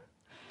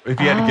 If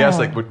you had to guess,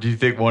 like, what do you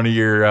think one of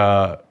your?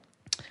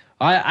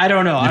 I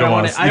don't know. You don't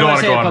want to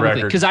go on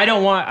record because I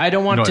don't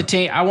want to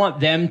take. I want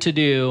them to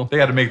do. They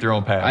got to make their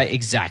own path.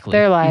 Exactly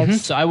their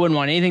lives. So I wouldn't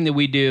want anything that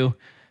we do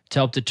to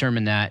help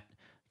determine that,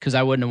 because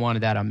I wouldn't have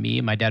wanted that on me.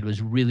 My dad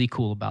was really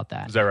cool about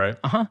that. Is that right?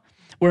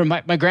 Where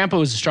my grandpa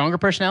was a stronger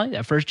personality,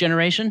 that first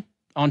generation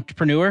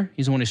entrepreneur.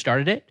 He's the one who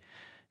started it.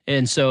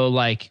 And so,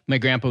 like, my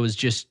grandpa was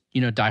just,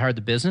 die hard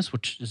the business,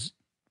 which is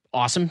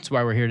awesome. That's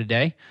why we're here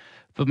today.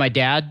 But my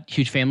dad,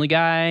 huge family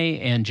guy,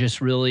 and just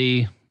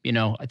really,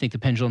 I think the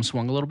pendulum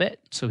swung a little bit.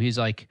 So he's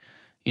like,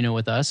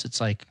 with us, it's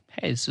like,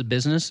 hey, it's a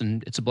business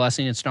and it's a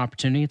blessing. It's an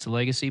opportunity. It's a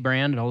legacy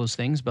brand and all those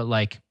things. But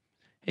like,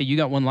 hey, you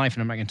got one life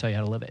and I'm not going to tell you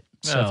how to live it.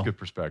 Yeah, that's good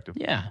perspective.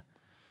 Yeah.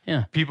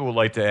 People would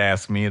like to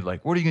ask me,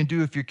 like, what are you going to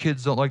do if your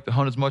kids don't like to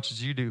hunt as much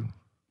as you do?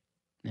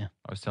 Yeah.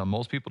 I was telling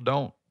most people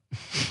don't.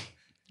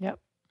 Yep.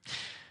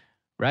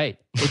 Right.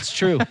 It's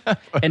true.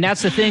 And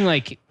that's the thing,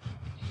 like,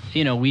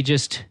 we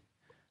just,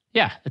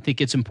 I think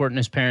it's important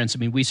as parents. I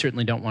mean, we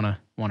certainly don't want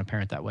to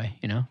parent that way,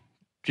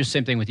 Just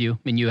same thing with you. I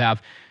mean,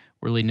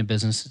 we're leading a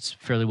business. It's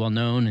fairly well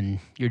known and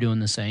you're doing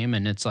the same.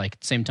 And it's like,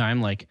 at the same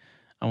time, like,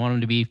 I want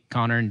them to be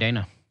Connor and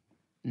Dana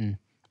and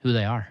who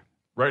they are.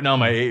 Right now,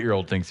 my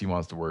 8-year-old thinks he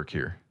wants to work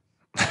here.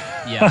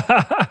 Yeah.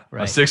 My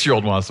Right.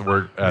 6-year-old wants to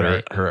work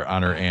at her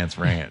on her aunt's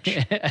ranch.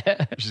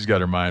 She's got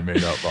her mind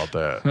made up about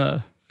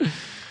that.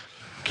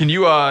 Can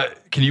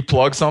you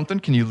plug something?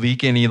 Can you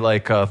leak any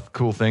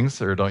cool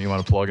things, or don't you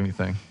want to plug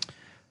anything?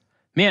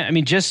 Man, I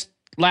mean, just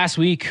last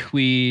week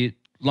we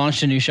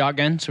launched a new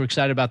shotgun, so we're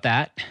excited about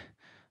that.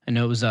 I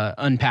know it was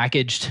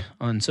unpackaged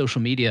on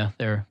social media.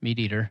 Their Meat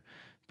Eater,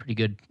 pretty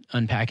good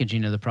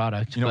unpackaging of the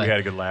product. We had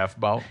a good laugh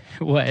about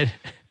What?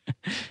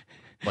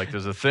 Like,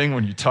 there's a thing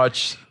when you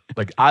touch,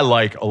 like, I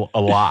like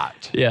a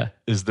lot. Yeah.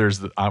 Is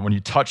there's when you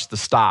touch the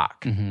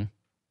stock, Mm-hmm.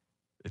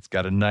 it's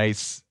got a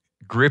nice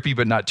grippy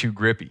but not too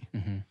grippy.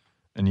 Mm-hmm.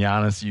 And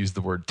Giannis used the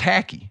word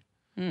tacky.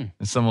 Mm.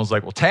 And someone was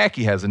like, well,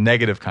 tacky has a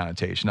negative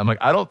connotation. I'm like,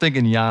 I don't think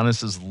in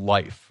Giannis's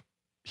life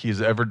he has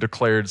ever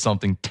declared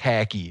something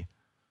tacky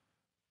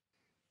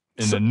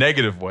in a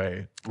negative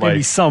way. Maybe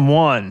Like,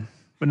 someone,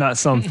 but not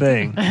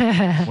something.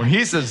 when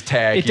he says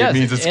tacky, It does.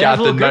 means It has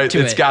a little grip to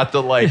it's it. got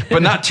the like,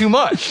 but not too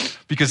much.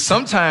 Because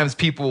sometimes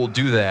people will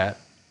do that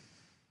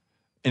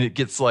and it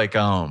gets like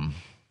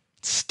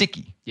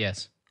sticky.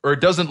 Yes. Or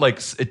it doesn't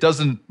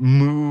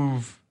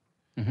move.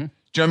 Mm-hmm.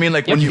 Do you know what I mean?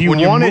 Like If you when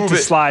you want it move to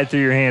slide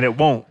through your hand, it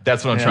won't.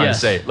 That's what I'm trying to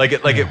Yes. say. Like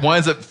it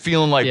winds up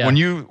feeling like Yeah. when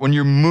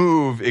you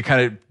move, it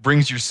kind of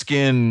brings your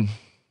skin.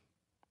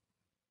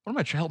 What am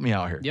I trying? Help me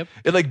out here. Yep.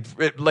 It like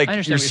I understand your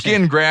what you're skin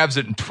saying. grabs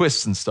it and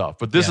twists and stuff.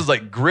 But this Yeah. is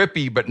like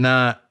grippy, but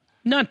not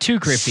Too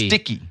grippy.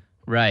 sticky.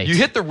 Right. You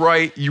hit the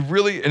right. You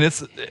really, and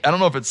it's. I don't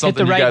know if it's Hit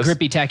something the right you guys.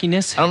 grippy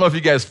tackiness. I don't know if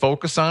you guys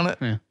focus on it,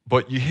 Yeah.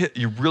 but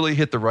you really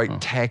hit the right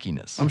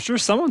tackiness. I'm sure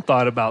someone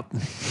thought about.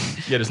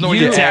 Yeah, there's no You-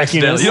 get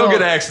accidental. Tackiness. You don't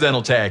get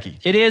accidental tacky.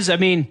 It is. I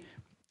mean,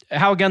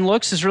 how a gun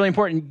looks is really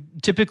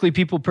important. Typically,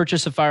 people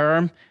purchase a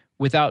firearm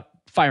without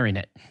firing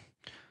it.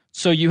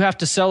 So you have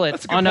to sell it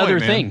That's a good on point, other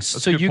man. things. That's a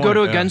So good you go point,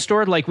 to a yeah. gun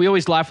store, like we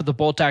always laugh with the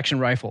bolt action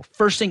rifle.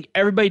 First thing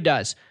everybody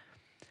does,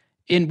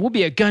 and we'll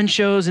be at gun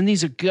shows, and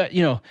these are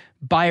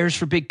buyers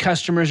for big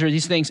customers or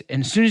these things.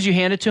 And as soon as you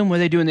hand it to them, what do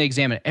they do when they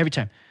examine it? Every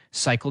time,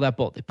 cycle that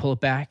bolt. They pull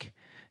it back,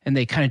 and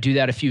they kind of do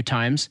that a few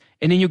times.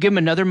 And then you give them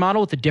another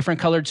model with a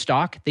different colored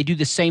stock. They do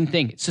the same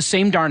thing. It's the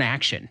same darn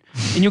action.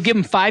 And you'll give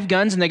them 5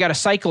 guns, and they got to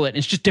cycle it, and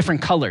it's just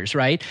different colors,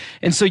 right?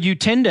 And so you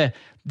tend to.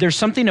 There's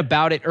something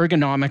about it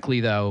ergonomically,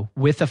 though,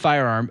 with a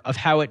firearm of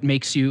how it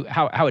makes you,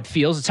 how it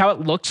feels. It's how it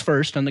looks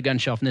first on the gun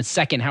shelf, and then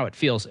second, how it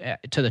feels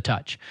to the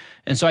touch.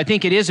 And so I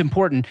think it is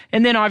important.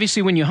 And then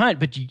obviously when you hunt,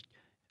 but you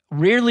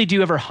rarely do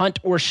you ever hunt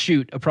or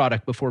shoot a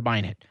product before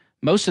buying it.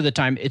 Most of the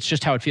time, it's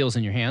just how it feels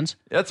in your hands.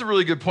 That's a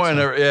really good point.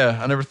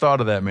 I never thought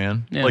of that,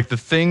 man. Yeah. Like the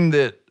thing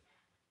that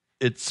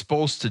it's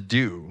supposed to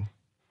do,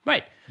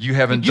 Right. you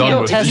haven't You done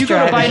go with test it. You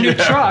go to buy a new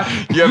truck.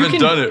 You haven't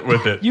can- done it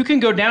with it. You can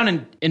go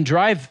down and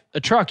drive a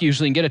truck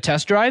usually and get a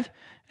test drive.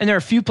 And there are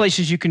a few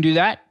places you can do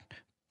that.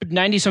 But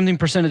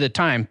 90-something% of the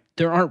time,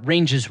 there aren't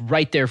ranges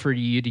right there for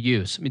you to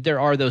use. I mean, there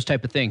are those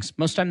type of things.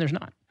 Most of the time, there's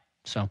not.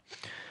 So,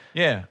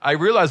 Yeah, I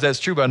realize that's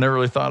true, but I never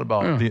really thought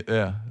about it.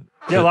 Yeah,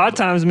 a lot of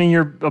times,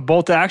 a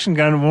bolt action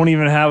gun won't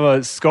even have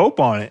a scope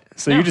on it.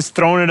 So No. you're just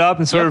throwing it up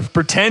and sort of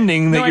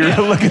pretending that No you're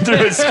idea. looking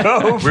through a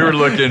scope.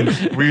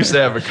 We used to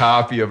have a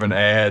copy of an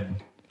ad.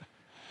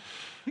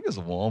 I think it was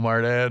a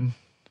Walmart ad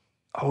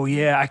Oh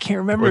yeah, I can't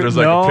remember. where there's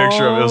like a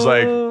picture of it. It was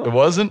like, it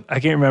wasn't? I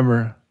can't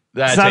remember.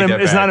 I It's take not.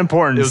 that It's back. not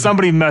important. It was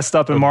Somebody messed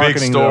up in a marketing.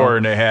 big store though.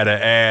 and they had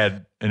an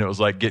ad and it was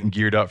like getting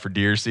geared up for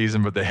deer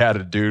season, but they had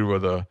a dude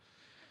with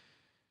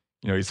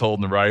he's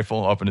holding the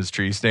rifle up in his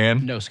tree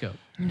stand. no scope.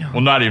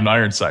 Well, not even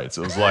iron sights.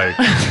 It was like,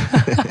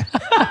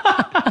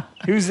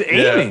 He was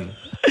aiming.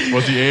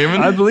 was he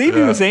aiming? I believe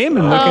he was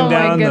aiming, looking Oh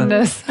down. my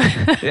goodness.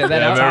 Yeah,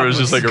 that I remember it was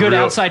just like a good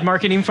real, outside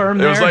marketing firm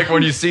It there. was like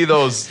when you see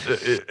those.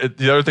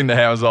 The other thing that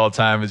happens all the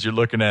time is you're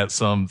looking at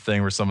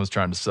something where someone's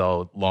trying to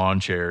sell lawn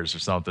chairs or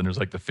something. There's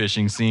like the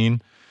fishing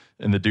scene,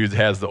 and the dude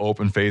has the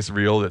open face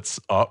reel that's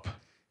up,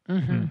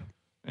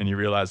 And you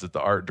realize that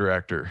the art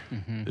director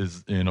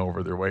is in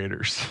over their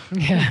waiters.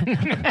 Yeah.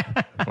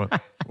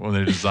 when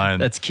they design.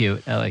 That's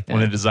cute. I like that.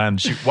 When they designed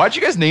the shoe. Why'd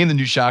you guys name the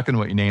new shotgun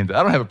what you named it?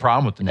 I don't have a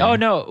problem with the name. Oh,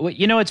 no.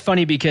 You know, it's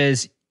funny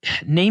because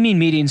naming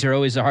meetings are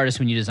always the hardest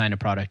when you design a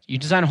product. You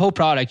design a whole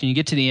product and you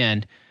get to the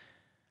end,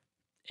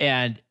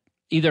 and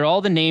either all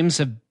the names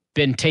have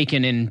been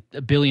taken in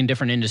a billion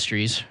different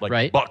industries, like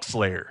right? Buck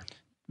Slayer.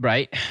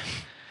 Right.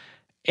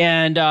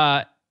 And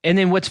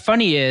then what's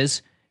funny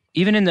is,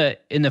 even in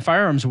the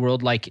firearms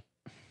world, like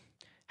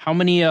how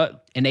many an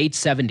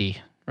 870,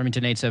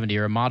 Remington 870,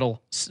 or a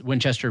model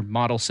Winchester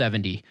Model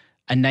 70,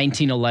 a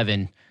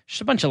 1911,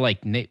 just a bunch of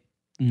like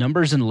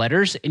numbers and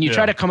letters, and you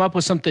try to come up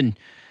with something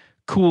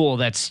cool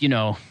that's, you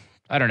know,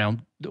 I don't know,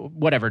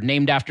 whatever,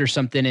 named after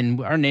something,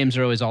 and our names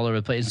are always all over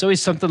the place. It's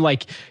always something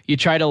like you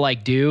try to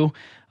like do.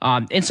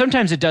 And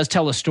sometimes it does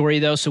tell a story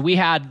though. So we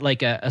had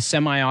like a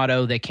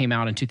semi-auto that came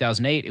out in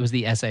 2008. It was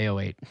the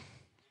SA08.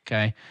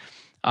 Okay.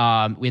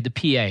 We had the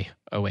PA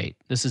 08.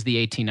 This is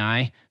the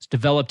 18i. It's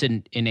developed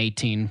in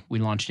 18. We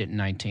launched it in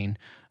 19.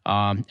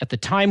 At the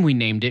time we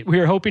named it, we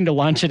were hoping to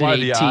launch it in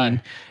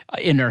 18.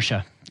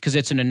 Inertia, because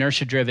it's an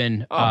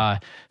inertia-driven.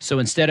 So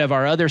instead of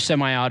our other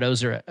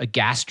semi-autos are a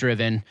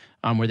gas-driven,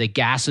 where the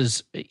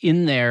gases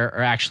in there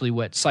are actually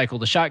what cycle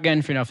the shotgun.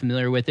 If you're not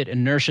familiar with it,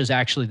 inertia is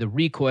actually the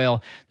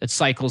recoil that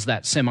cycles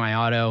that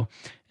semi-auto.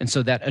 And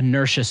so that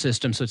inertia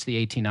system, so it's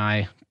the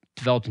 18i,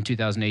 developed in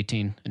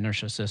 2018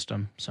 inertia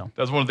system. So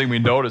that's one thing we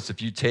noticed.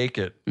 If you take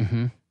it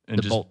and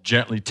just bolt.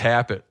 Gently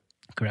tap it,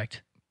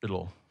 correct,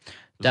 it'll.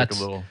 That's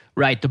like a little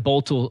right. The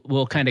bolt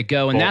will kind of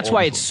go, and that's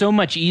why it's so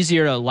much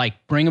easier to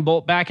like bring a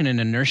bolt back in an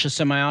inertia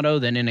semi-auto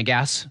than in a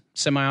gas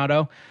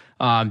semi-auto,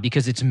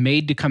 because it's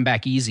made to come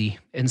back easy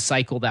and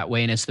cycle that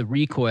way, and it's the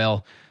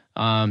recoil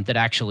that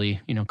actually,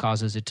 you know,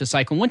 causes it to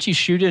cycle. Once you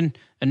shoot an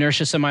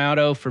inertia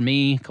semi-auto, for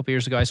me, a couple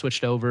years ago, I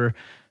switched over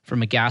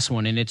from a gas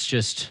one, and it's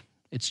just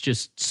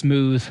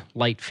smooth,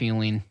 light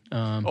feeling.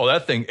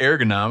 That thing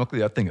ergonomically,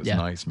 that thing is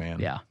nice, man.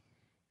 Yeah.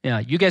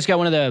 You guys got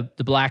one of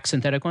the black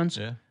synthetic ones?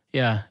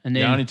 Yeah. And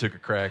then Yanni took a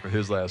crack with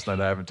his last night.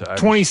 I haven't.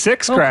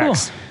 26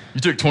 cracks. Cool. You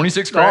took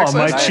 26 cracks. Oh,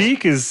 my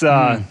cheek is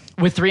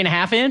with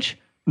 3.5 inch.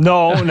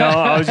 No,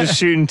 I was just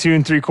shooting 2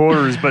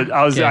 3/4, but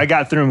I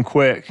got through them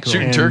quick.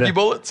 Shooting turkey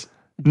bullets.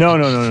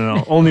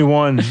 No. Only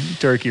one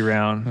turkey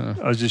round.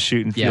 I was just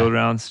shooting field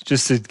rounds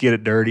just to get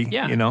it dirty.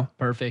 Yeah. You know?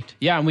 Perfect.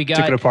 Yeah. And we took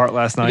it apart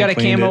last night. We got a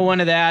camo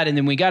one of that. And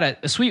then we got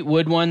a sweet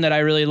wood one that I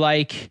really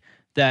like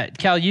that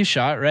Cal, you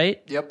shot,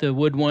 right? Yep. The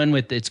wood one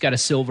it's got a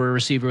silver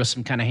receiver with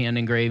some kind of hand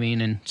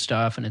engraving and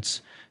stuff. And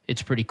it's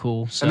pretty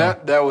cool. So.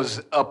 And that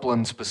was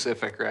upland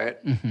specific,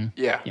 right? Mm-hmm.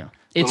 Yeah.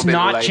 It's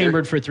not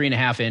chambered for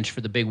 3.5 inch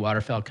for the big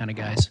waterfowl kind of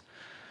guys.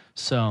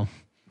 So.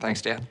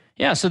 Thanks, Dad.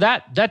 Yeah, so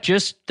that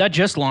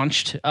just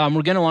launched. We're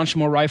going to launch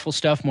more rifle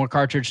stuff, more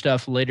cartridge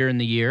stuff later in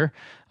the year.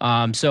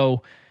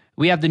 So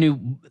we have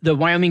the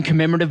Wyoming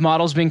commemorative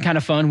model's been kind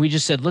of fun. We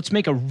just said, let's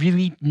make a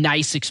really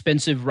nice,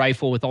 expensive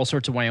rifle with all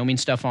sorts of Wyoming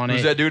stuff on it.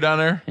 Who's that dude down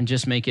there? And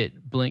just make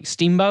it blink.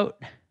 Steamboat?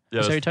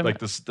 Yeah, it's like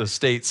the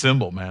state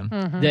symbol, man.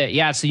 Mm-hmm.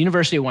 It's the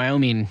University of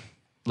Wyoming,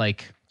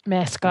 like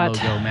mascot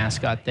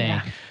thing.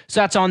 Yeah. So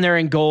that's on there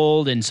in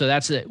gold, and so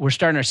that's it. We're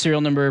starting our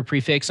serial number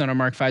prefix on our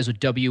Mark Vs with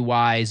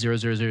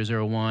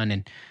WY00001,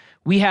 and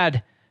we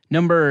had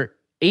number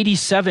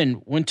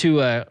 87 went to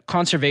a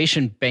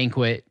conservation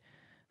banquet,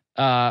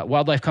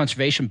 wildlife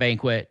conservation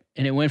banquet,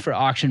 and it went for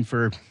auction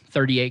for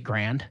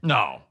 $38,000.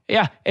 No.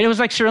 Yeah, and it was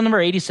like serial number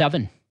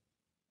 87.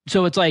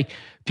 So it's like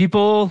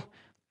people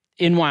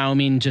in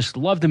Wyoming just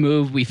love the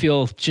move. We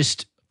feel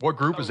just. What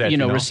group is that?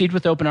 Received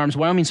with open arms,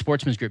 Wyoming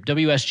Sportsman's Group,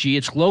 WSG.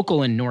 It's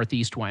local in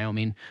Northeast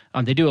Wyoming.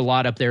 They do a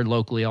lot up there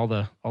locally. All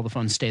the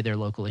funds stay there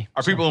locally.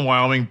 Are people in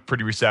Wyoming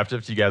pretty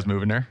receptive to you guys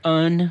moving there?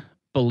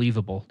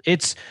 Unbelievable.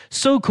 It's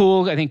so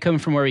cool. I think coming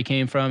from where we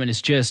came from, and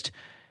it's just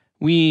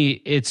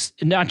it's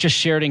not just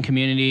Sheridan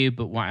community,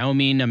 but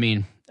Wyoming. I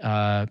mean,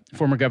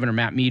 former Governor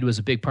Matt Mead was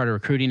a big part of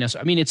recruiting us.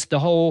 I mean, it's the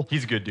whole.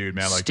 He's a good dude,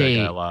 man. I like state.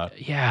 that guy a lot.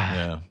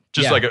 Yeah.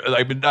 Just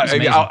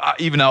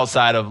even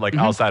outside of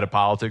outside of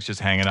politics, just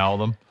hanging out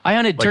with him. I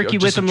hunted turkey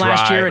with him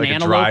last year and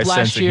antelope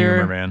last year.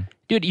 Humor, man.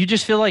 Dude, you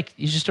just feel like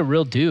he's just a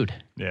real dude.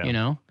 Yeah. You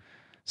know?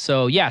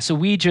 So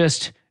we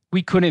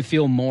couldn't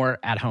feel more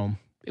at home.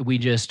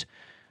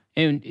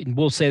 And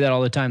we'll say that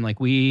all the time. Like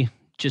there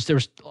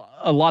was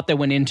a lot that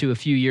went into a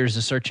few years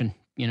of searching,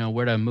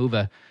 where to move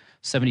a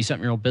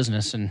 70-something-year-old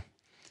business. And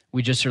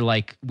we just are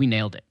like, we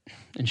nailed it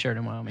in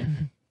Sheridan, Wyoming.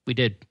 Mm-hmm. We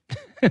did.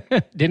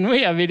 Didn't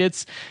we? I mean,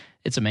 it's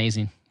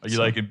amazing. Do you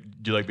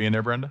like being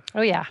there, Brenda?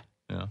 Oh, yeah.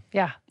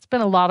 Yeah. It's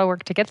been a lot of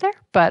work to get there,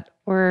 but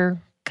we're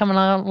coming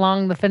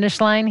along the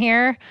finish line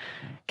here,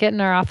 getting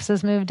our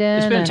offices moved in.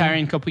 It's been a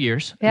tiring couple of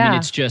years. Yeah. I mean,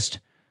 it's just,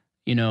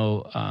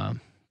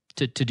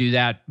 to do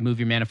that, move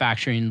your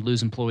manufacturing,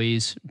 lose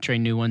employees,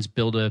 train new ones,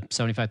 build a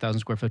 75,000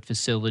 square foot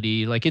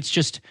facility. Like it's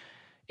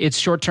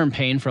short-term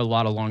pain for a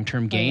lot of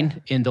long-term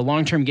gain. And the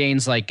long-term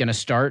gain's like going to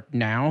start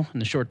now,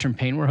 and the short-term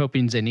pain we're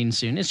hoping is ending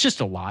soon. It's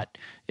just a lot.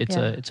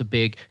 It's a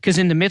big, because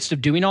in the midst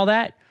of doing all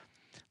that,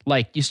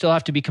 like you still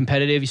have to be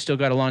competitive. You still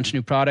got to launch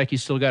new product. You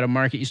still got to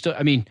market.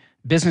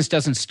 Business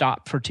doesn't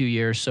stop for 2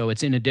 years. So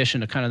it's in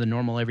addition to kind of the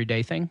normal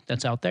everyday thing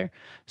that's out there.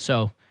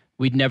 So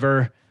we'd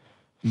never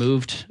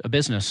moved a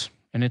business,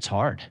 and it's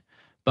hard,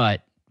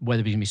 but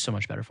Weatherby's gonna be so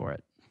much better for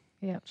it.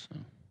 Yeah. So.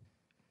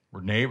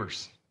 We're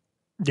neighbors.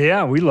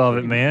 Yeah, we love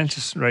it, man.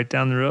 Just right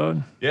down the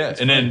road. Yeah,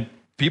 and then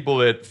people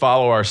that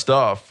follow our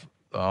stuff,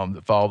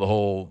 that follow the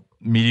whole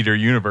Meat Eater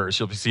universe,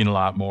 you'll be seeing a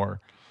lot more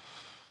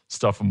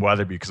stuff from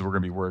Weatherby because we're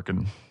going to be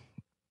working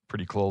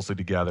pretty closely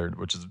together,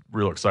 which is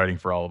real exciting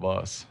for all of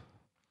us.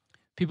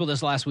 People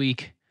this last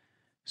week,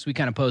 so we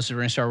kind of posted,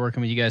 we're going to start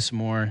working with you guys some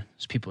more.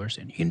 So people are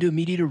saying, you can do a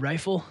Meat Eater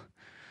rifle?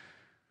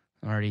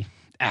 Already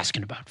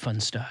asking about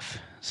fun stuff.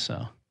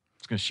 So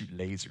It's going to shoot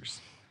lasers.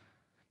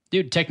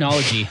 Dude,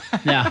 technology.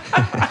 Yeah.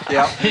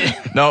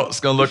 No,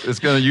 it's going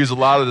to use a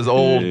lot of this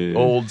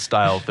old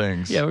style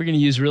things. Yeah, we're going to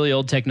use really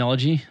old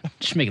technology.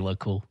 Just make it look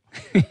cool.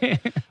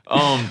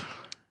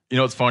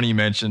 It's funny you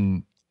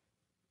mentioned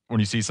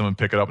when you see someone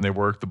pick it up and they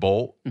work the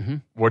bolt. Mm-hmm.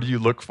 What do you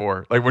look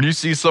for? Like when you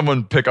see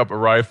someone pick up a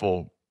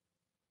rifle,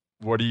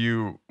 what do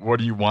you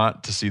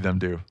want to see them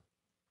do?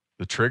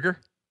 The trigger?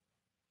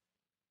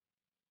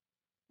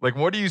 Like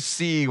what do you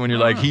see when you're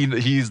like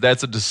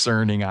that's a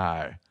discerning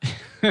eye?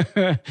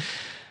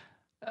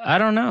 I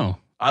don't know.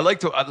 I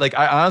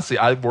honestly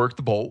work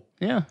the bolt.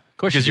 Yeah, of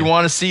course. Because you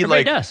want to see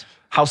Everybody like does.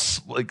 how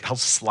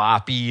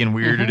sloppy and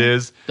weird it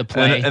is. The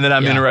play. And then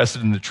I'm Yeah.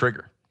 interested in the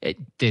trigger.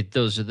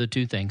 Those are the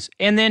two things.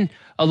 And then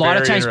a lot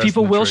of Very times interested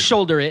people in the will trigger.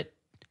 shoulder it,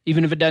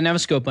 even if it doesn't have a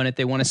scope on it.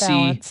 They want to see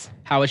Balance.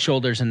 how it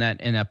shoulders in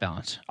that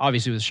balance.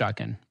 Obviously with a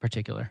shotgun in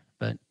particular,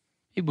 but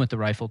even with the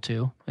rifle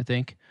too, I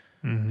think.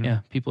 Yeah,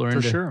 people are For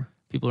into sure.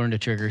 People are into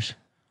triggers.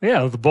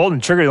 Yeah, the bolt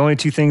and trigger are the only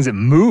two things that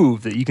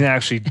move that you can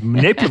actually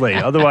manipulate.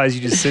 Otherwise,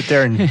 you just sit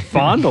there and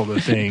fondle the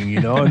thing,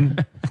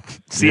 and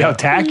see how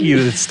tacky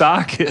the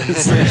stock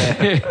is.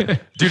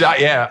 Dude, I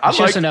It's like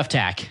just enough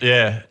tack.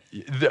 Yeah.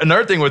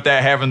 Another thing with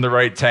that, having the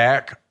right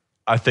tack,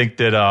 I think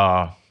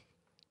that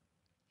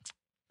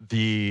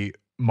the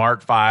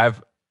Mark V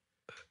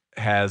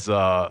has,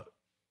 like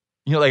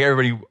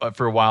everybody,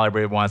 for a while,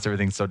 everybody wants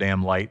everything so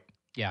damn light.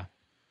 Yeah.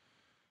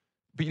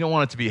 But you don't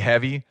want it to be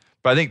heavy.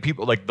 But I think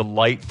people, like the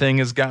light thing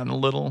has gotten a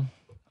little,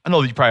 I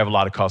know that you probably have a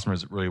lot of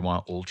customers that really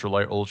want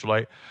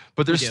ultralight.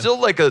 But there's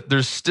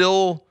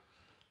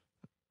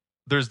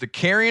there's the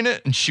carrying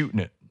it and shooting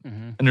it.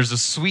 Mm-hmm. And there's a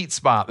sweet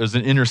spot. There's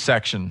an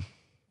intersection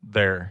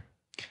there.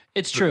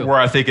 It's true.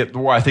 Where I think it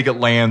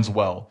lands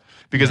well.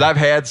 Because I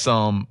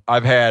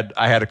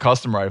had a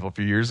custom rifle a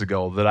few years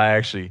ago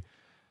that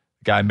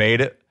guy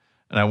made it,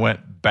 and I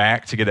went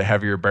back to get a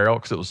heavier barrel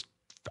because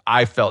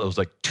I felt it was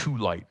like too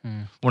light.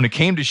 When it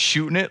came to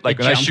shooting it, like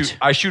It when jumped.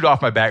 I shoot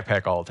off my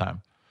backpack all the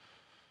time.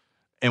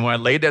 And when I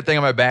laid that thing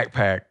on my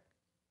backpack,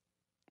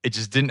 it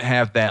just didn't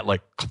have that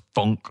like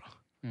thunk.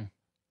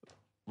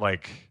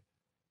 Like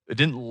it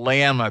didn't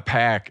lay on my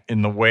pack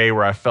in the way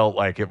where I felt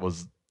like it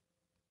was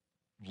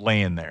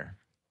laying there.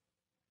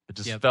 It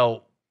just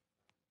felt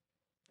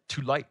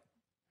too light.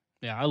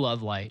 Yeah, I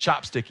love light.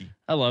 Chopsticky.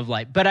 I love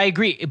light. But I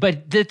agree.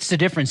 But that's the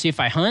difference. See, if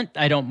I hunt,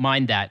 I don't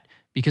mind that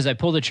because I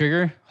pull the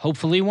trigger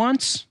hopefully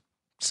once,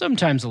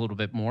 sometimes a little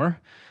bit more,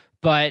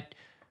 but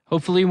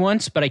hopefully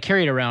once, but I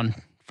carry it around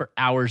for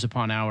hours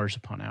upon hours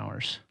upon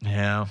hours.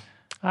 Yeah.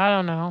 I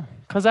don't know.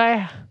 Because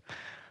I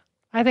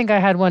think I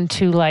had one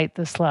too light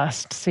this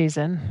last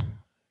season.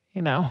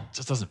 It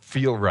just doesn't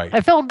feel right.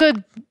 I felt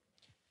good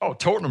Oh,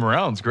 toting them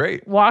around is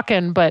great.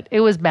 walking, but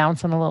it was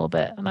bouncing a little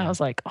bit. And I was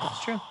like,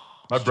 oh.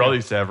 My brother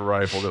used to have a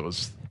rifle that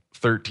was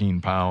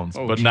 13 pounds,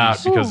 but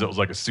not because it was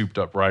like a souped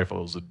up rifle.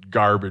 It was a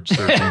garbage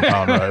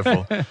 13-pound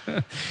rifle.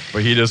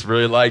 But he just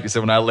really liked it. He said,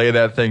 when I lay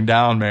that thing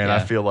down, man, I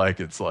feel like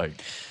it's like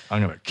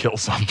I'm going to kill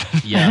something.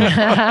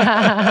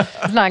 Yeah.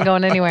 It's not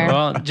going anywhere.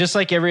 Well, just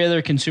like every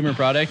other consumer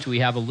product,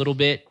 we have a little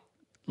bit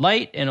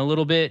light and a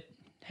little bit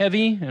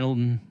heavy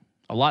and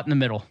a lot in the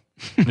middle.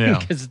 Yeah.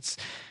 Because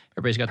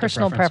everybody's got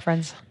Personal their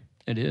preference.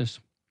 It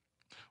is.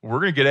 We're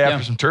going to get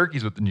after some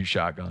turkeys with the new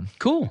shotgun.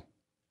 Cool.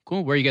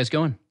 Where are you guys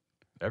going?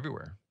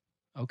 Everywhere.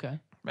 Okay.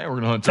 Man, we're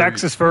going to hunt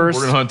Texas turkeys. first.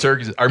 We're going to hunt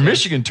turkeys. Our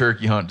Michigan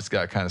turkey hunt just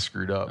got kind of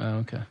screwed up. Oh,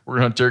 okay. We're going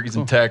to hunt turkeys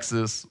in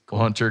Texas.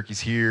 We'll hunt turkeys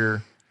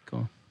here.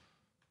 Cool.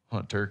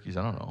 Hunt turkeys.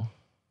 I don't know.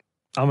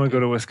 I'm going to go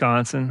to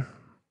Wisconsin.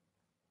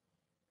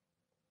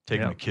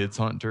 Taking the kids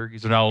hunting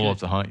turkeys. They're not old enough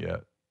to hunt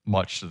yet,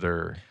 much to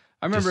their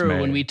I remember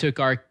dismay. when we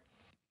took our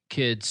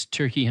kids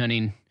turkey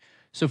hunting.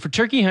 So for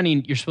turkey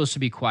hunting, you're supposed to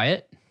be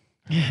quiet.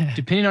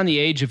 Depending on the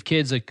age of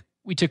kids, like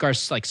we took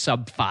ours like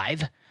sub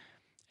 5.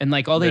 And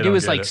like all they do don't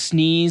is get like it.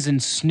 sneeze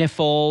and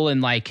sniffle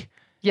and like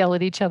Yell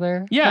at each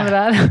other. Yeah. Remember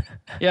that?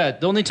 yeah.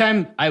 The only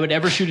time I would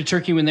ever shoot a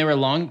turkey when they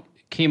were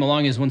came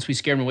along is once we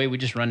scared them away. We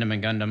just run them and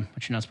gunned them,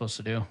 which you're not supposed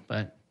to do.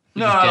 But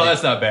No,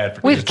 that's not bad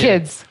for With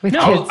kids. With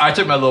I, kids. I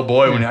took my little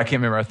boy when I can't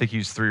remember. I think he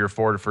was 3 or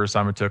 4 the first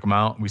time I took him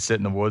out. We sit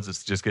in the woods.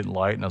 It's just getting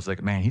light, and I was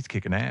like, "Man, he's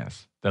kicking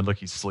ass." Then look,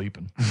 he's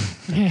sleeping.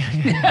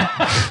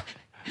 As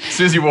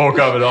soon as he woke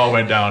up, it all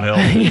went downhill.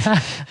 And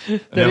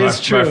then is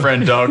my true.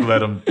 friend Doug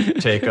let him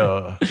take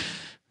a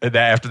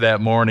after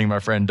that morning, my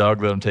friend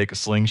Doug let him take a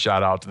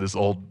slingshot out to this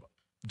old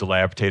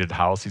dilapidated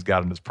house he's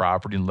got on his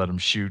property and let him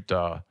shoot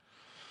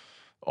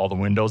all the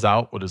windows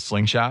out with his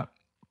slingshot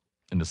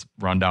in this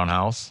rundown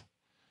house.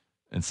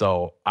 And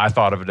so I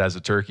thought of it as a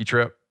turkey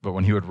trip, but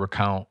when he would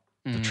recount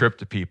the trip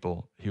to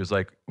people, he was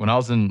like, when I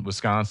was in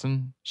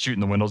Wisconsin shooting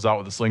the windows out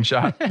with a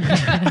slingshot. I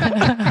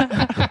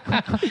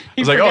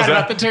was like,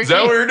 is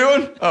that what you're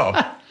doing? Oh,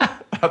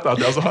 I thought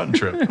that was a hunting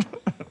trip.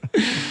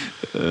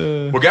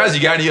 Well, guys,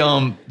 you got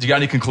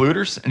any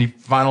concluders? Any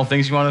final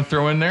things you want to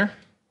throw in there?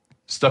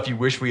 Stuff you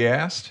wish we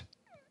asked?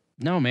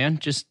 No, man.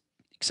 Just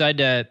excited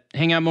to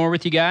hang out more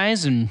with you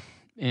guys and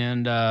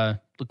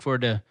look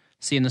forward to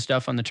seeing the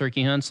stuff on the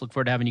turkey hunts. Look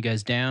forward to having you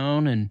guys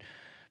down. And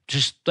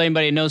just let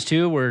anybody that knows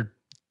too, we're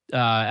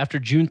after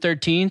June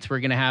 13th, we're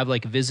going to have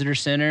like a visitor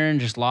center and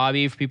just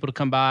lobby for people to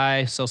come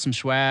by, sell some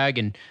swag,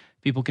 and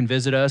people can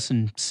visit us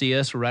and see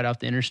us. We're right off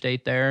the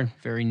interstate there,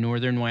 very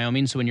northern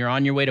Wyoming. So when you're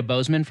on your way to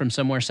Bozeman from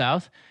somewhere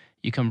south,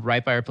 you come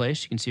right by our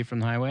place. You can see it from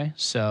the highway.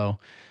 So,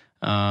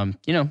 so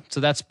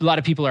that's a lot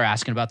of people are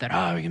asking about that. Oh,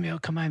 are we going to be able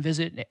to come by and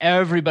visit? And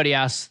everybody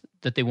asks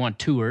that they want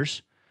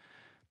tours.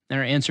 And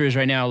our answer is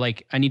right now,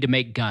 like, I need to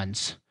make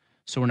guns.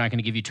 So we're not going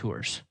to give you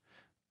tours,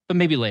 but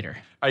maybe later.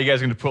 Are you guys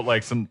going to put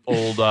like some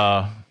old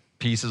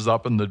pieces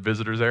up in the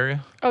visitors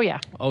area? Oh, yeah.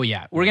 Oh,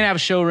 yeah. We're going to have a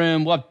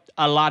showroom. We'll have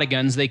a lot of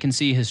guns. They can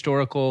see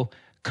historical,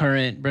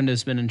 current.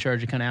 Brenda's been in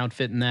charge of kind of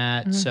outfitting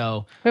that. Mm-hmm.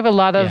 So we have a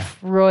lot of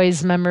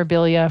Roy's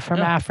memorabilia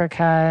from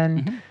Africa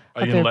and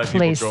other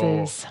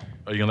places.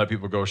 Are you going to let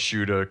people go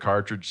shoot a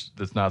cartridge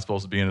that's not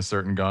supposed to be in a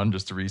certain gun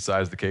just to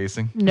resize the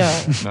casing? No.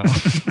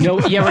 No.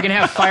 Yeah, we're going to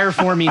have fire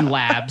forming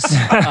labs. You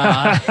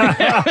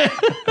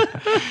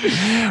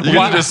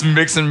can just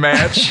mix and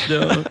match?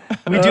 No.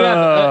 We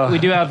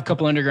do have a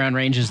couple underground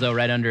ranges, though,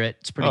 right under it.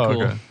 It's pretty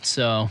cool. Okay.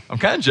 So I'm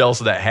kind of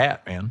jealous of that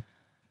hat, man.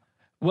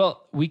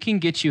 Well, we can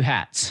get you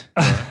hats.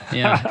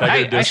 Yeah.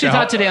 I actually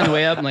thought today on the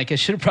way up, I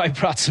should have probably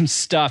brought some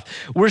stuff.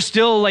 We're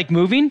still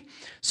moving.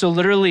 So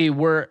literally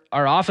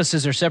our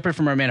offices are separate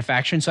from our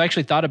manufacturing. So I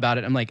actually thought about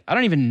it. I'm like, I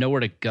don't even know where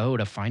to go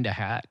to find a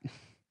hat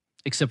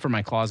except for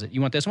my closet.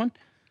 You want this one?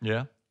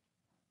 Yeah.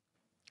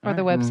 Or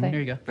the website. There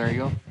you go. There you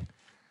go.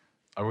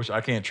 I wish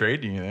I can't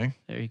trade you anything.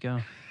 There you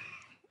go.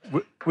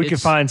 We could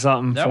find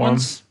something that for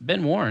one's him.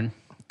 been worn.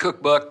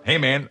 Cookbook. Hey,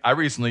 man, I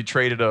recently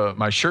traded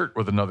my shirt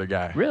with another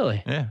guy.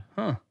 Really? Yeah.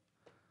 Huh.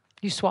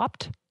 You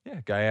swapped?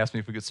 Yeah, guy asked me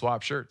if we could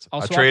swap shirts.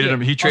 I traded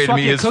him. He traded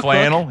me his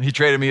flannel. He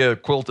traded me a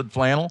quilted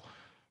flannel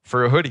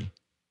for a hoodie.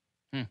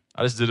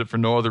 I just did it for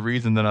no other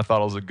reason than I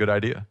thought it was a good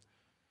idea.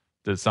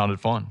 That it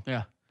sounded fun.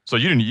 Yeah. So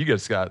you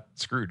just got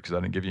screwed because I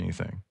didn't give you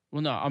anything.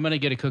 Well, no, I'm gonna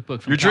get a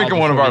cookbook from. You're drinking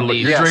one of our.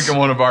 You're drinking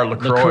one of our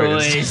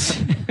LaCroix.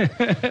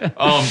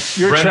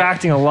 You're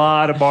attracting a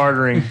lot of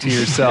bartering to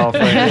yourself.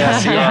 Right?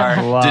 Yes, you are.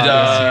 Yes, you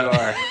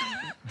are.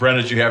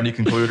 Brenda, did you have any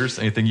concluders?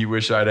 Anything you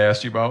wish I'd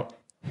asked you about?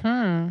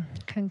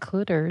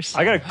 Concluders.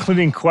 I got a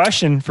concluding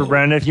question for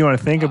Brenda if you want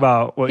to think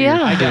about what your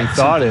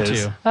thought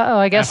is.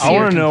 I guess I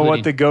want to know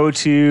what the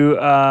go-to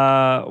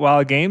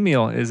wild game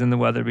meal is in the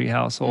Weatherby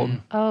household.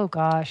 Oh,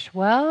 gosh.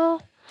 Well.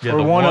 Yeah,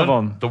 or one of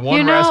them. The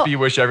one recipe you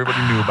wish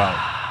everybody knew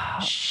about.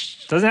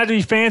 Doesn't have to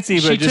be fancy,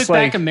 but she just took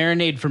back a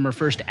marinade from her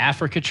first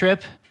Africa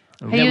trip.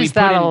 I use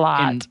that a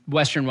lot. In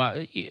Western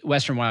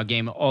wild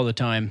game all the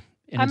time,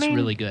 and it's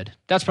really good.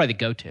 That's probably the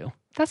go-to.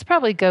 That's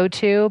probably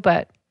go-to,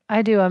 but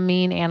I do a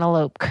mean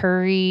antelope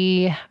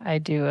curry. I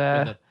do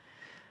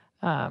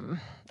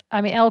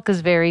elk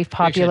is very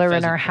popular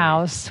in our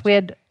house. We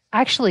had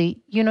actually,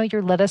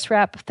 your lettuce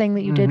wrap thing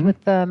that you did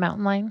with the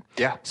mountain lion.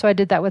 Yeah. So I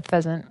did that with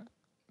pheasant.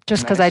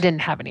 Just because I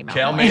didn't have any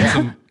mountain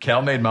lion.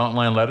 Cal made mountain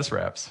lion lettuce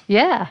wraps.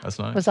 Yeah. That's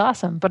nice. It was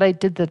awesome. But I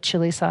did the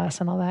chili sauce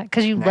and all that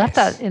because you left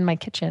that in my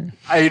kitchen.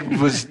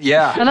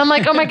 And I'm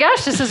like, oh my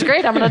gosh, this is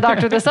great. I'm going to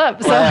doctor this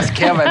up. So. Well, ask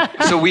Kevin.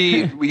 So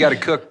we got to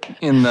cook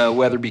in the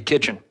Weatherby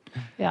kitchen.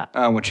 Yeah.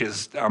 Which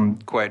is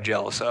I'm quite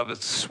jealous of.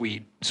 It's a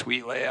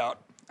sweet layout.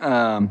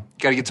 Got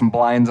to get some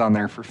blinds on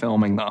there for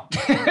filming though.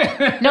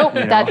 Nope,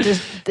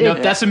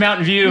 that's a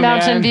Mountain View.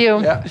 Mountain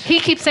View. Yeah.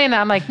 He keeps saying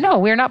that. I'm like, no,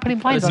 we're not putting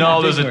blinds on.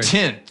 No, there's a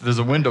tint. There's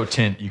a window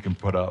tint you can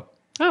put up.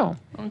 Oh,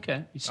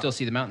 okay. You still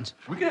see the mountains.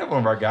 We can have one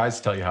of our guys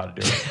tell you how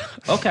to do it.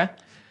 Okay.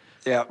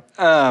 Yeah,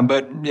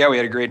 but yeah, we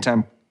had a great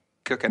time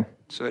cooking.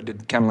 So I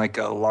did kind of like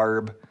a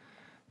larb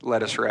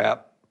lettuce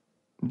wrap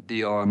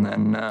deal, and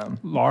then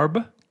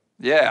larb.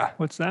 Yeah.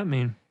 What's that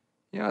mean?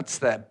 It's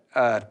that.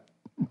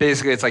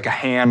 Basically, it's like a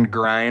hand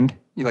grind.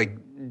 You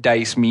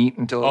dice meat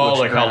until it looks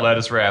like ground. how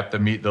lettuce wrap, the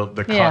meat, the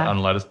cut on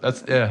lettuce.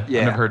 That's I've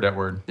never heard that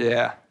word.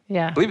 Yeah.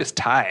 Yeah. I believe it's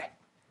Thai.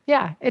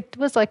 Yeah, it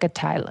was like a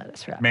Thai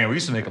lettuce wrap. Man, we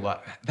used to make a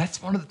lot.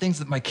 That's one of the things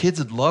that my kids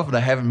would love, and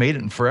I haven't made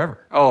it in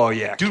forever. Oh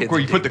yeah, dude.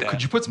 Where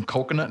could you put some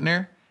coconut in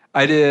there?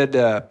 I did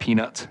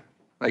peanuts,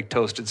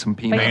 toasted some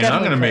peanuts. Man,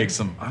 I'm gonna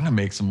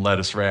make some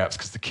lettuce wraps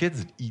because the kids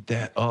would eat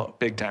that up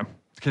big time.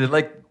 Because they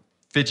like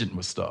fidgeting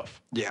with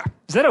stuff. Yeah.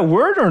 Is that a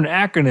word or an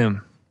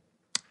acronym?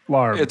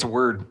 Larb. It's a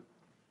word.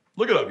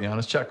 Look it up,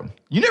 Giannis. Check them.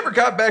 You never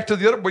got back to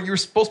the other what you were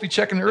supposed to be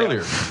checking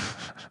earlier.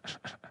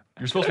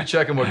 You're supposed to be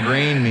checking what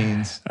grain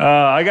means.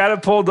 I got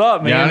it pulled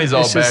up, man. Yanni's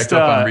all It's backed just,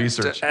 up on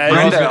research.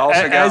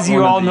 As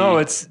you all know,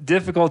 it's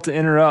difficult to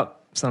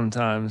interrupt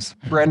sometimes.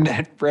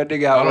 Brenda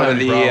got one of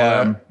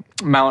the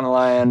mountain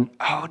lion.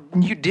 Oh,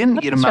 you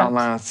didn't get a mountain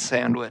lion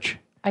sandwich.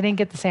 I didn't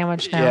get the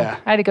sandwich now. Yeah.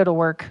 I had to go to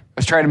work. I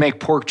was trying to make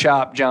pork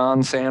chop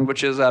John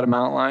sandwiches out of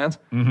mountain lions.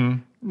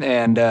 Mm-hmm.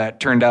 And it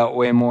turned out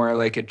way more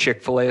like a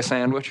Chick-fil-A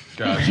sandwich.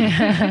 Gotcha.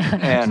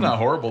 And, it's not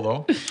horrible,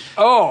 though.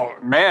 Oh,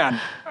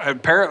 man.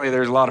 Apparently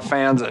there's a lot of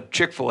fans of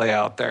Chick-fil-A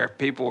out there.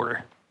 People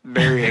were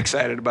very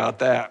excited about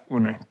that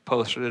when I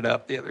posted it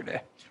up the other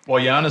day.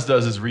 While Giannis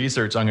does his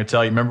research, I'm going to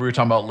tell you, remember we were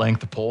talking about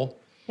length of pull?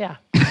 Yeah.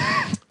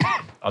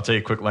 I'll tell you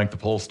a quick length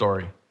of pull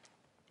story.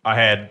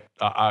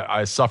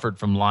 I suffered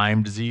from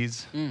Lyme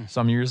disease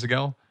some years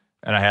ago,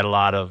 and I had a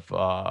lot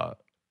of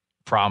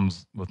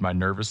problems with my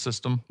nervous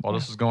system while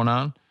this was going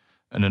on.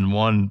 And then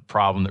one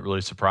problem that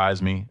really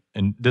surprised me,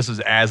 and this is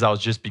as I was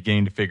just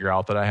beginning to figure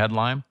out that I had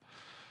Lyme,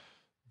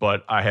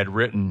 but I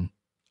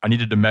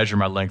needed to measure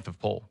my length of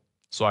pull.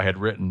 So I had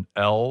written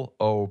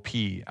LOP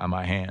on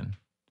my hand,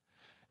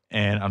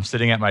 and I'm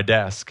sitting at my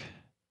desk.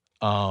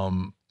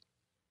 And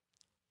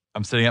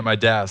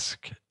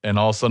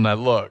all of a sudden I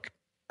look,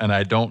 and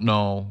I don't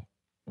know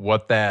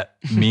what that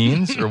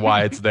means or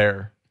why it's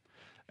there.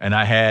 And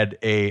I had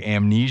a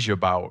amnesia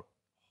bout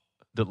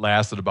that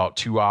lasted about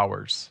 2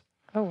 hours.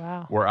 Oh,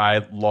 wow. Where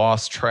I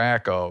lost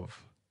track of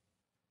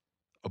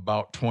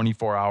about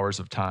 24 hours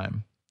of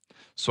time.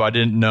 So I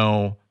didn't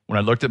know when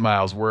I looked at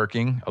I was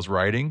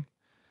writing,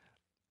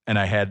 and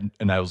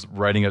I was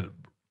writing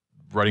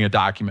a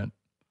document.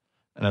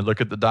 And I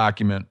look at the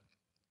document,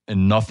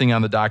 and nothing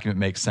on the document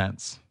makes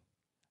sense.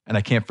 And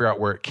I can't figure out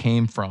where it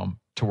came from,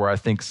 to where I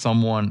think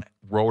someone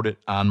wrote it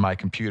on my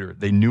computer.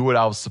 They knew what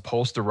I was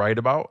supposed to write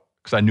about,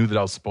 because I knew that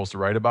I was supposed to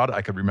write about it.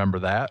 I could remember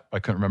that. I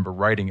couldn't remember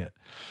writing it.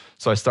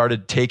 So I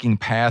started taking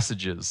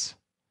passages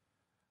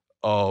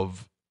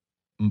of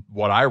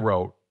what I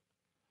wrote,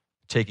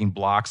 taking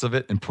blocks of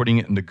it and putting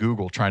it into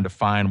Google, trying to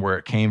find where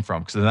it came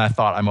from. Because then I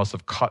thought I must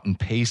have cut and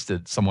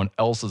pasted someone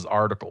else's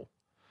article.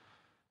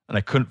 And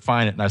I couldn't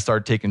find it. And I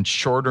started taking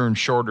shorter and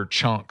shorter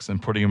chunks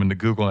and putting them into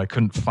Google. And I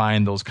couldn't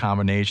find those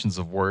combinations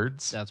of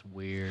words. That's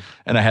weird.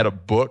 And I had a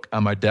book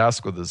on my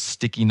desk with a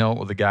sticky note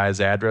with the guy's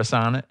address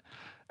on it.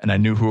 And I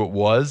knew who it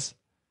was,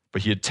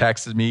 but he had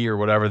texted me or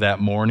whatever that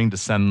morning to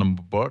send him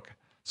a book.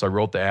 So I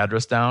wrote the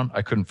address down.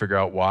 I couldn't figure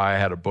out why I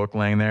had a book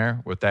laying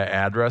there with that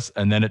address.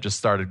 And then it just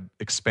started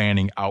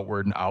expanding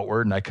outward,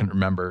 and I couldn't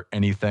remember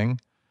anything.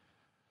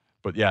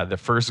 But yeah, the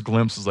first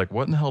glimpse was like,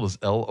 what in the hell does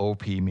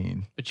LOP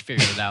mean? But you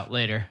figured it out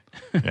later.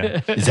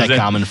 Yeah. Is that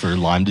common for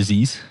Lyme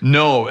disease?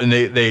 No, and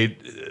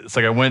it's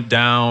like I went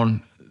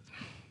down.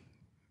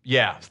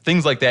 Yeah,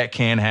 things like that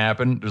can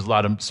happen. There's a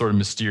lot of sort of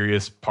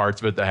mysterious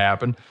parts of it that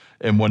happen.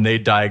 And when they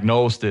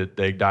diagnosed it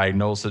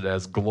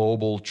as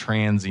global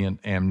transient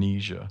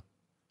amnesia.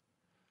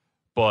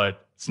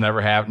 But it's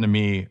never happened to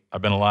me.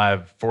 I've been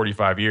alive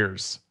 45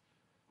 years.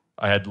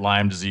 I had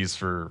Lyme disease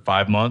for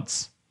 5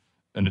 months.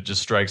 And it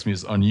just strikes me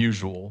as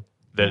unusual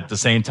that at the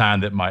same time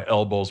that my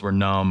elbows were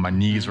numb, my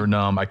knees were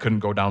numb, I couldn't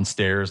go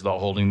downstairs without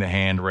holding the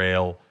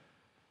handrail.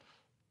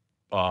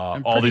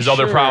 All these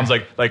other problems.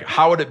 Like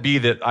how would it be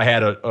that I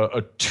had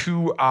a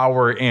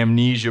 2-hour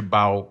amnesia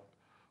bout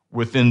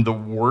within the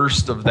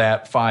worst of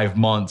that 5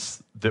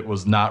 months that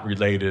was not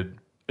related?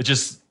 It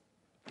just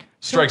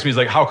strikes me as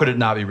like, how could it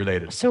not be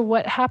related? So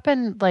what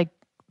happened, like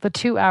the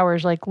 2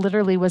 hours, like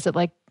literally, was it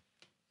like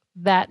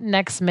that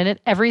next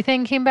minute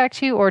everything came back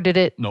to you, or did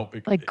it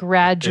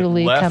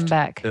gradually come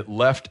back? It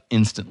left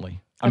instantly.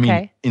 I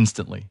mean,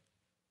 instantly.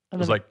 It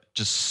was like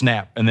just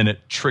snap, and then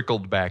it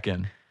trickled back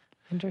in.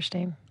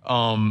 Interesting.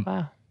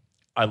 Wow.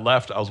 I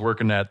left. I was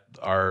working at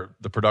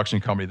the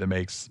production company that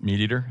makes Meat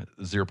Eater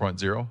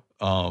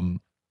 0.0.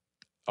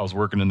 I was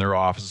working in their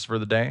offices for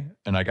the day,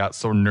 and I got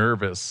so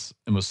nervous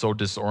and was so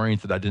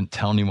disoriented I didn't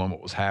tell anyone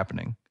what was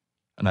happening,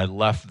 and I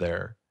left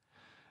there.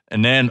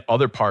 And then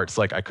other parts,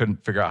 like I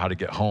couldn't figure out how to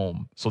get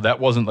home. So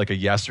that wasn't like a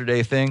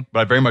yesterday thing,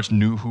 but I very much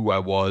knew who I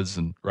was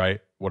and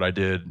what I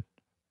did,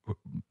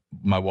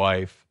 my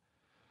wife.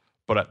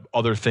 But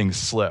other things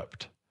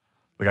slipped.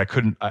 Like I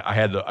couldn't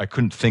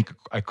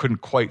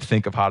quite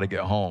think of how to get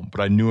home, but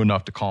I knew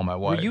enough to call my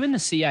wife. Were you in the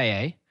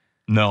CIA?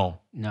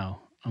 No.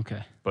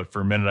 Okay. But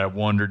for a minute, I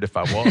wondered if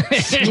I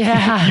was.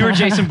 Yeah. You were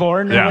Jason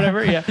Bourne or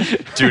whatever? Yeah.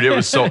 Dude, it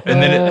was so...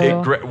 And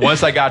then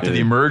once I got to the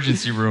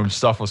emergency room,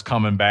 stuff was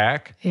coming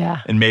back.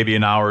 Yeah. And maybe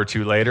an hour or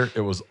two later, it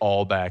was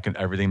all back and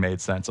everything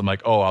made sense. I'm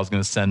like, I was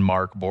going to send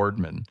Mark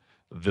Boardman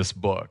this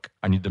book.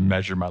 I need to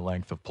measure my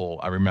length of pull.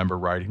 I remember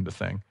writing the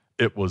thing.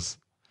 It was...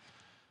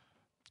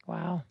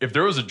 Wow. If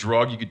there was a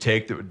drug you could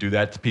take that would do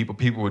that to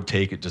people would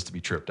take it just to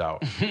be tripped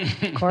out.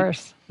 Of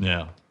course.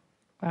 Yeah.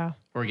 Wow.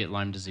 Or get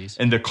Lyme disease.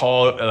 And to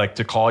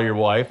call your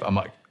wife, I'm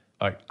like,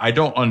 I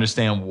don't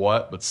understand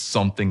what, but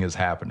something is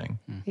happening.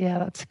 Yeah,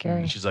 that's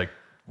scary. And she's like,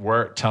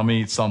 tell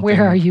me something.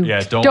 Where are you?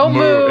 Yeah, don't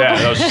move.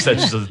 Yeah, she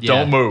says, Yeah,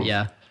 don't move.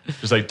 Yeah.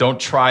 She's like, don't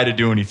try to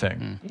do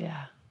anything.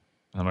 Yeah.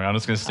 I'm like, I'm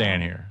just going to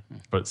stand here.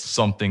 But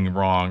something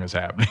wrong is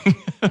happening.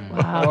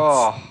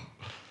 Wow.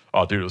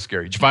 Oh, dude, it was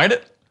scary. Did you find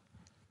it?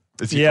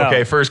 Yeah.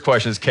 Okay, first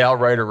question. Is Cal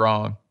right or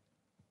wrong?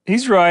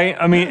 He's right.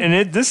 I mean,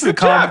 and this is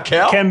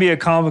can be a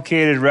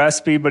complicated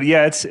recipe, but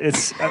yeah,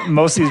 it's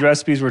most of these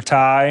recipes were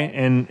Thai,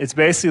 and it's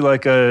basically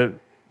like a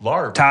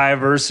Larb. Thai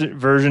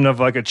version of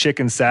like a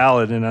chicken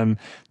salad. And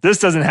this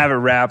doesn't have it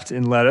wrapped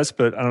in lettuce,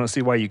 but I don't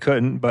see why you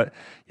couldn't. But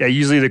yeah,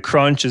 usually the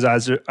crunch is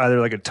either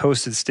like a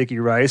toasted sticky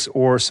rice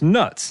or some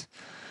nuts.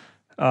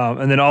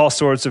 And then all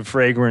sorts of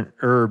fragrant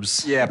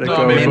herbs that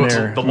go in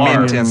there. The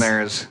mint in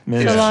there is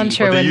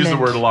Cilantro But they and use the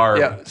mint. word larb.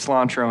 yeah,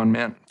 cilantro and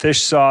mint.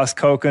 Fish sauce,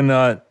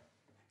 coconut,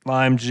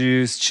 lime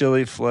juice,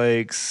 chili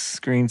flakes,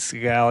 green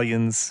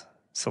scallions,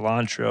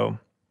 cilantro.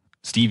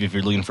 Steve, if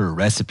you're looking for a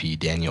recipe,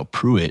 Danielle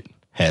Pruitt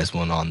has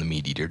one on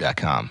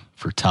themeateater.com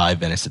for Thai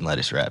venison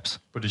lettuce wraps.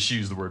 But did she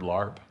use the word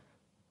larb?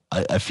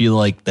 I feel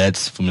like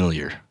that's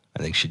familiar.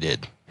 I think she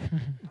did.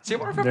 See, I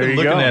wonder if I've There been you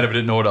looking go. at it but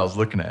didn't know what I was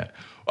looking at.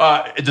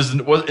 In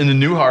the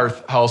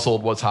Newhart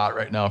household, what's hot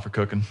right now for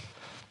cooking?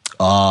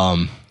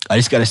 I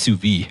just got a sous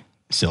vide,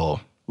 so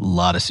a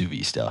lot of sous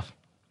vide stuff.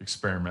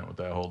 Experiment with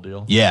that whole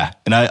deal. Yeah,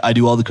 and I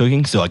do all the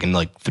cooking, so I can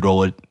like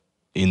throw it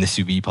in the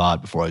sous vide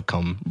pot before I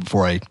come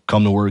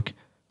to work.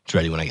 It's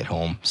ready when I get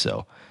home.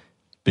 So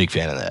big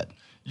fan of that.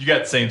 You got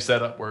the same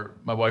setup where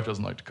my wife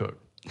doesn't like to cook.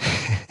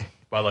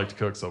 But I like to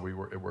cook, so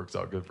it works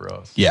out good for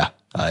us. Yeah,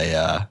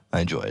 I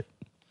enjoy it.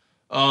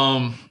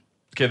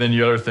 Okay, then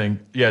the other thing.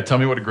 Yeah, tell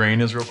me what a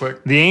grain is real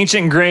quick. The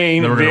ancient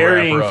grain, Then we're gonna wrap her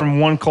varying up. from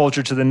one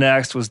culture to the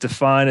next, was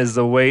defined as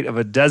the weight of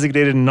a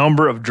designated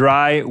number of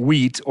dry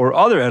wheat or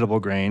other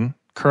edible grain,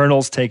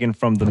 kernels taken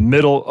from the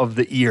middle of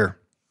the ear.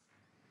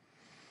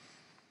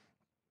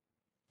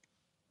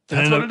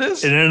 That's what it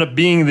is? It ended up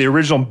being the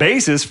original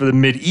basis for the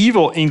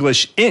medieval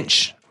English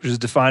inch, which is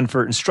defined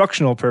for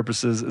instructional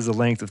purposes as a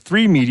length of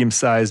 3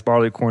 medium-sized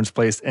barley corns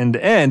placed end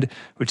to end,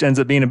 which ends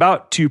up being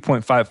about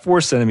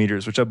 2.54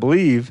 centimeters, which I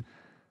believe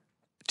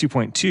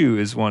 2.2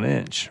 is 1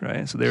 inch,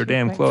 right? So they were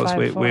damn close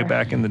way 2.54.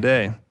 back in the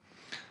day.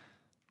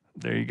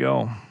 There you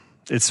go.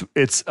 It's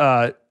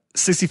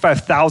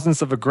 65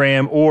 thousandths of a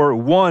gram or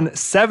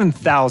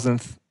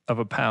 1/7,000th of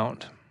a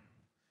pound.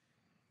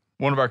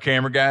 One of our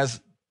camera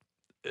guys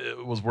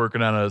was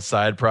working on a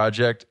side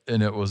project,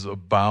 and it was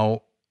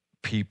about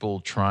people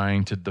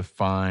trying to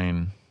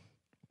define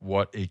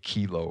what a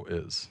kilo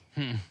is.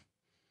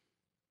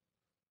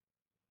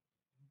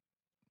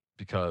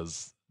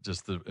 Because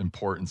just the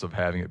importance of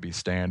having it be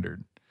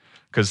standard.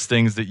 Because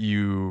things that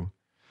you,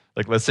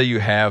 like, let's say you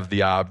have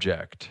the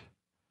object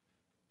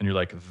and you're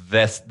like,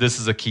 this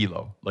is a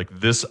kilo. Like,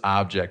 this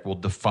object will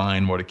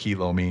define what a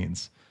kilo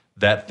means.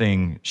 That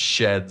thing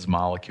sheds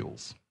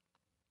molecules.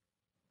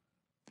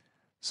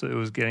 So it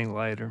was getting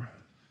lighter.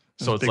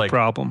 So it's big like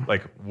problem.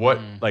 Like what?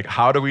 Like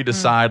how do we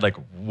decide? Like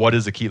what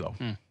is a kilo?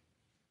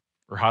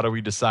 Or how do we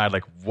decide?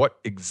 Like what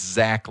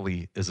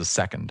exactly is a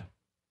second?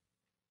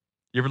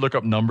 You ever look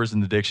up numbers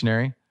in the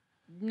dictionary?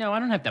 No, I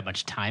don't have that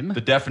much time.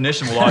 The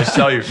definition will always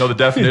tell you. No, the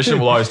definition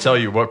will always tell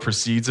you what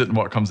precedes it and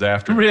what comes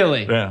after.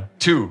 Really? Yeah.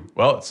 2.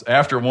 Well, it's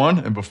after 1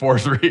 and before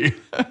 3.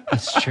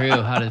 That's true.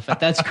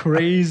 That's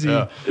crazy.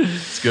 Yeah,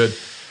 it's good.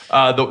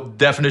 The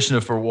definition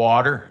for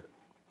water.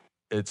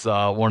 It's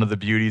one of the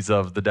beauties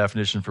of the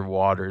definition for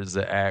water is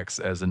it acts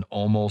as an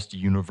almost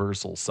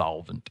universal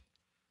solvent.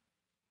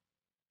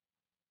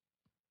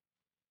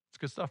 It's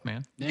good stuff,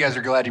 man. You guys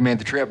are glad you made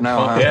the trip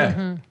now, huh?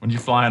 Yeah. When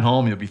you're flying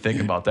home, you'll be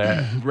thinking about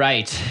that.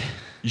 Right.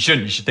 You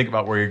shouldn't. You should think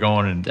about where you're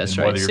going and, That's and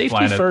right. whether you're Safety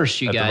flying first,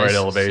 you at guys. the right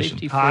elevation.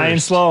 Safety High and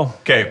first. slow.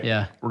 Okay.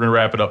 Yeah. We're going to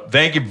wrap it up.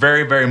 Thank you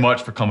very, very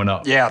much for coming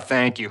up. Yeah,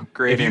 thank you.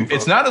 Great info.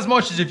 It's not as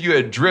much as if you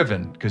had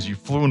driven because you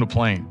flew in a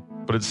plane,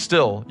 but it's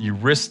still, you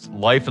risked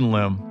life and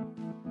limb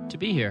To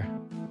be here.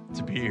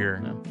 to be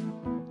here.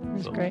 It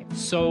was great.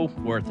 So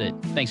worth it.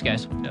 Thanks,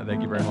 guys. Yeah,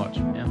 thank you very much.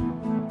 Yeah.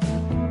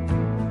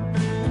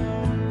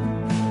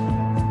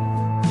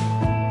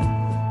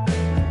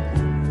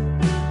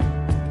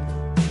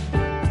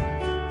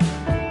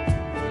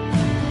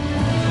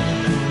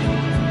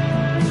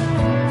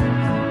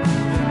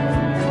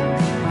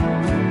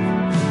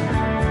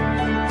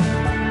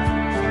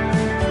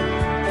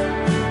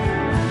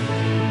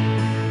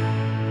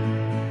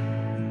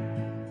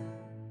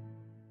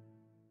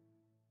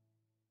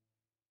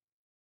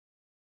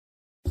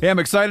 Hey, I'm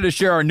excited to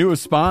share our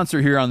newest sponsor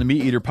here on the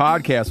Meat Eater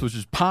podcast, which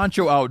is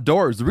Poncho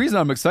Outdoors. The reason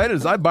I'm excited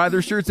is I buy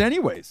their shirts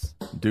anyways.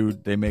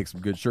 Dude, they make some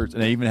good shirts.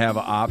 And they even have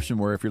an option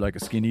where if you're like a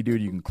skinny dude,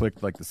 you can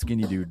click like the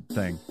skinny dude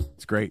thing.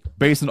 It's great.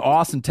 Based in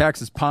Austin,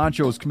 Texas,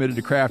 Poncho is committed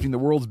to crafting the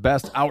world's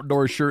best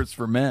outdoor shirts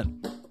for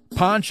men.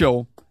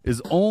 Poncho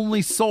is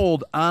only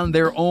sold on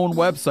their own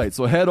website.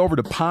 So head over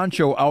to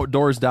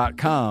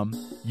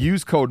ponchooutdoors.com,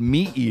 use code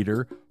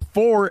MeatEater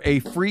for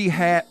a free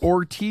hat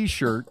or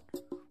t-shirt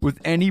with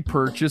any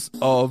purchase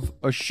of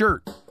a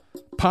shirt.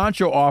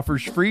 Poncho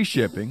offers free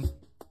shipping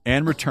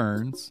and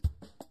returns,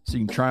 so you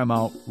can try them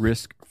out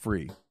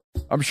risk-free.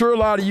 I'm sure a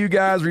lot of you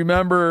guys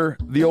remember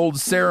the old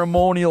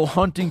ceremonial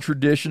hunting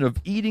tradition of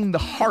eating the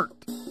heart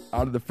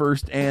out of the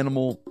first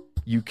animal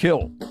you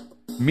kill.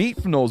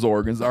 Meat from those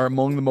organs are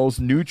among the most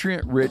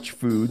nutrient-rich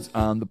foods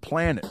on the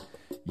planet.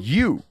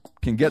 You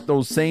can get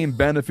those same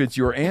benefits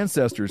your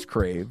ancestors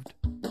craved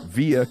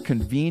via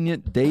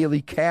convenient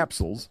daily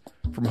capsules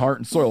from Heart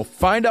and Soil.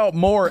 Find out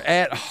more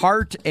at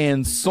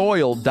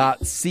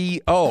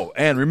heartandsoil.co.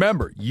 And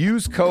remember,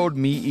 use code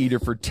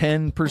MeatEater for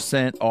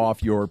 10%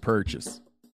 off your purchase.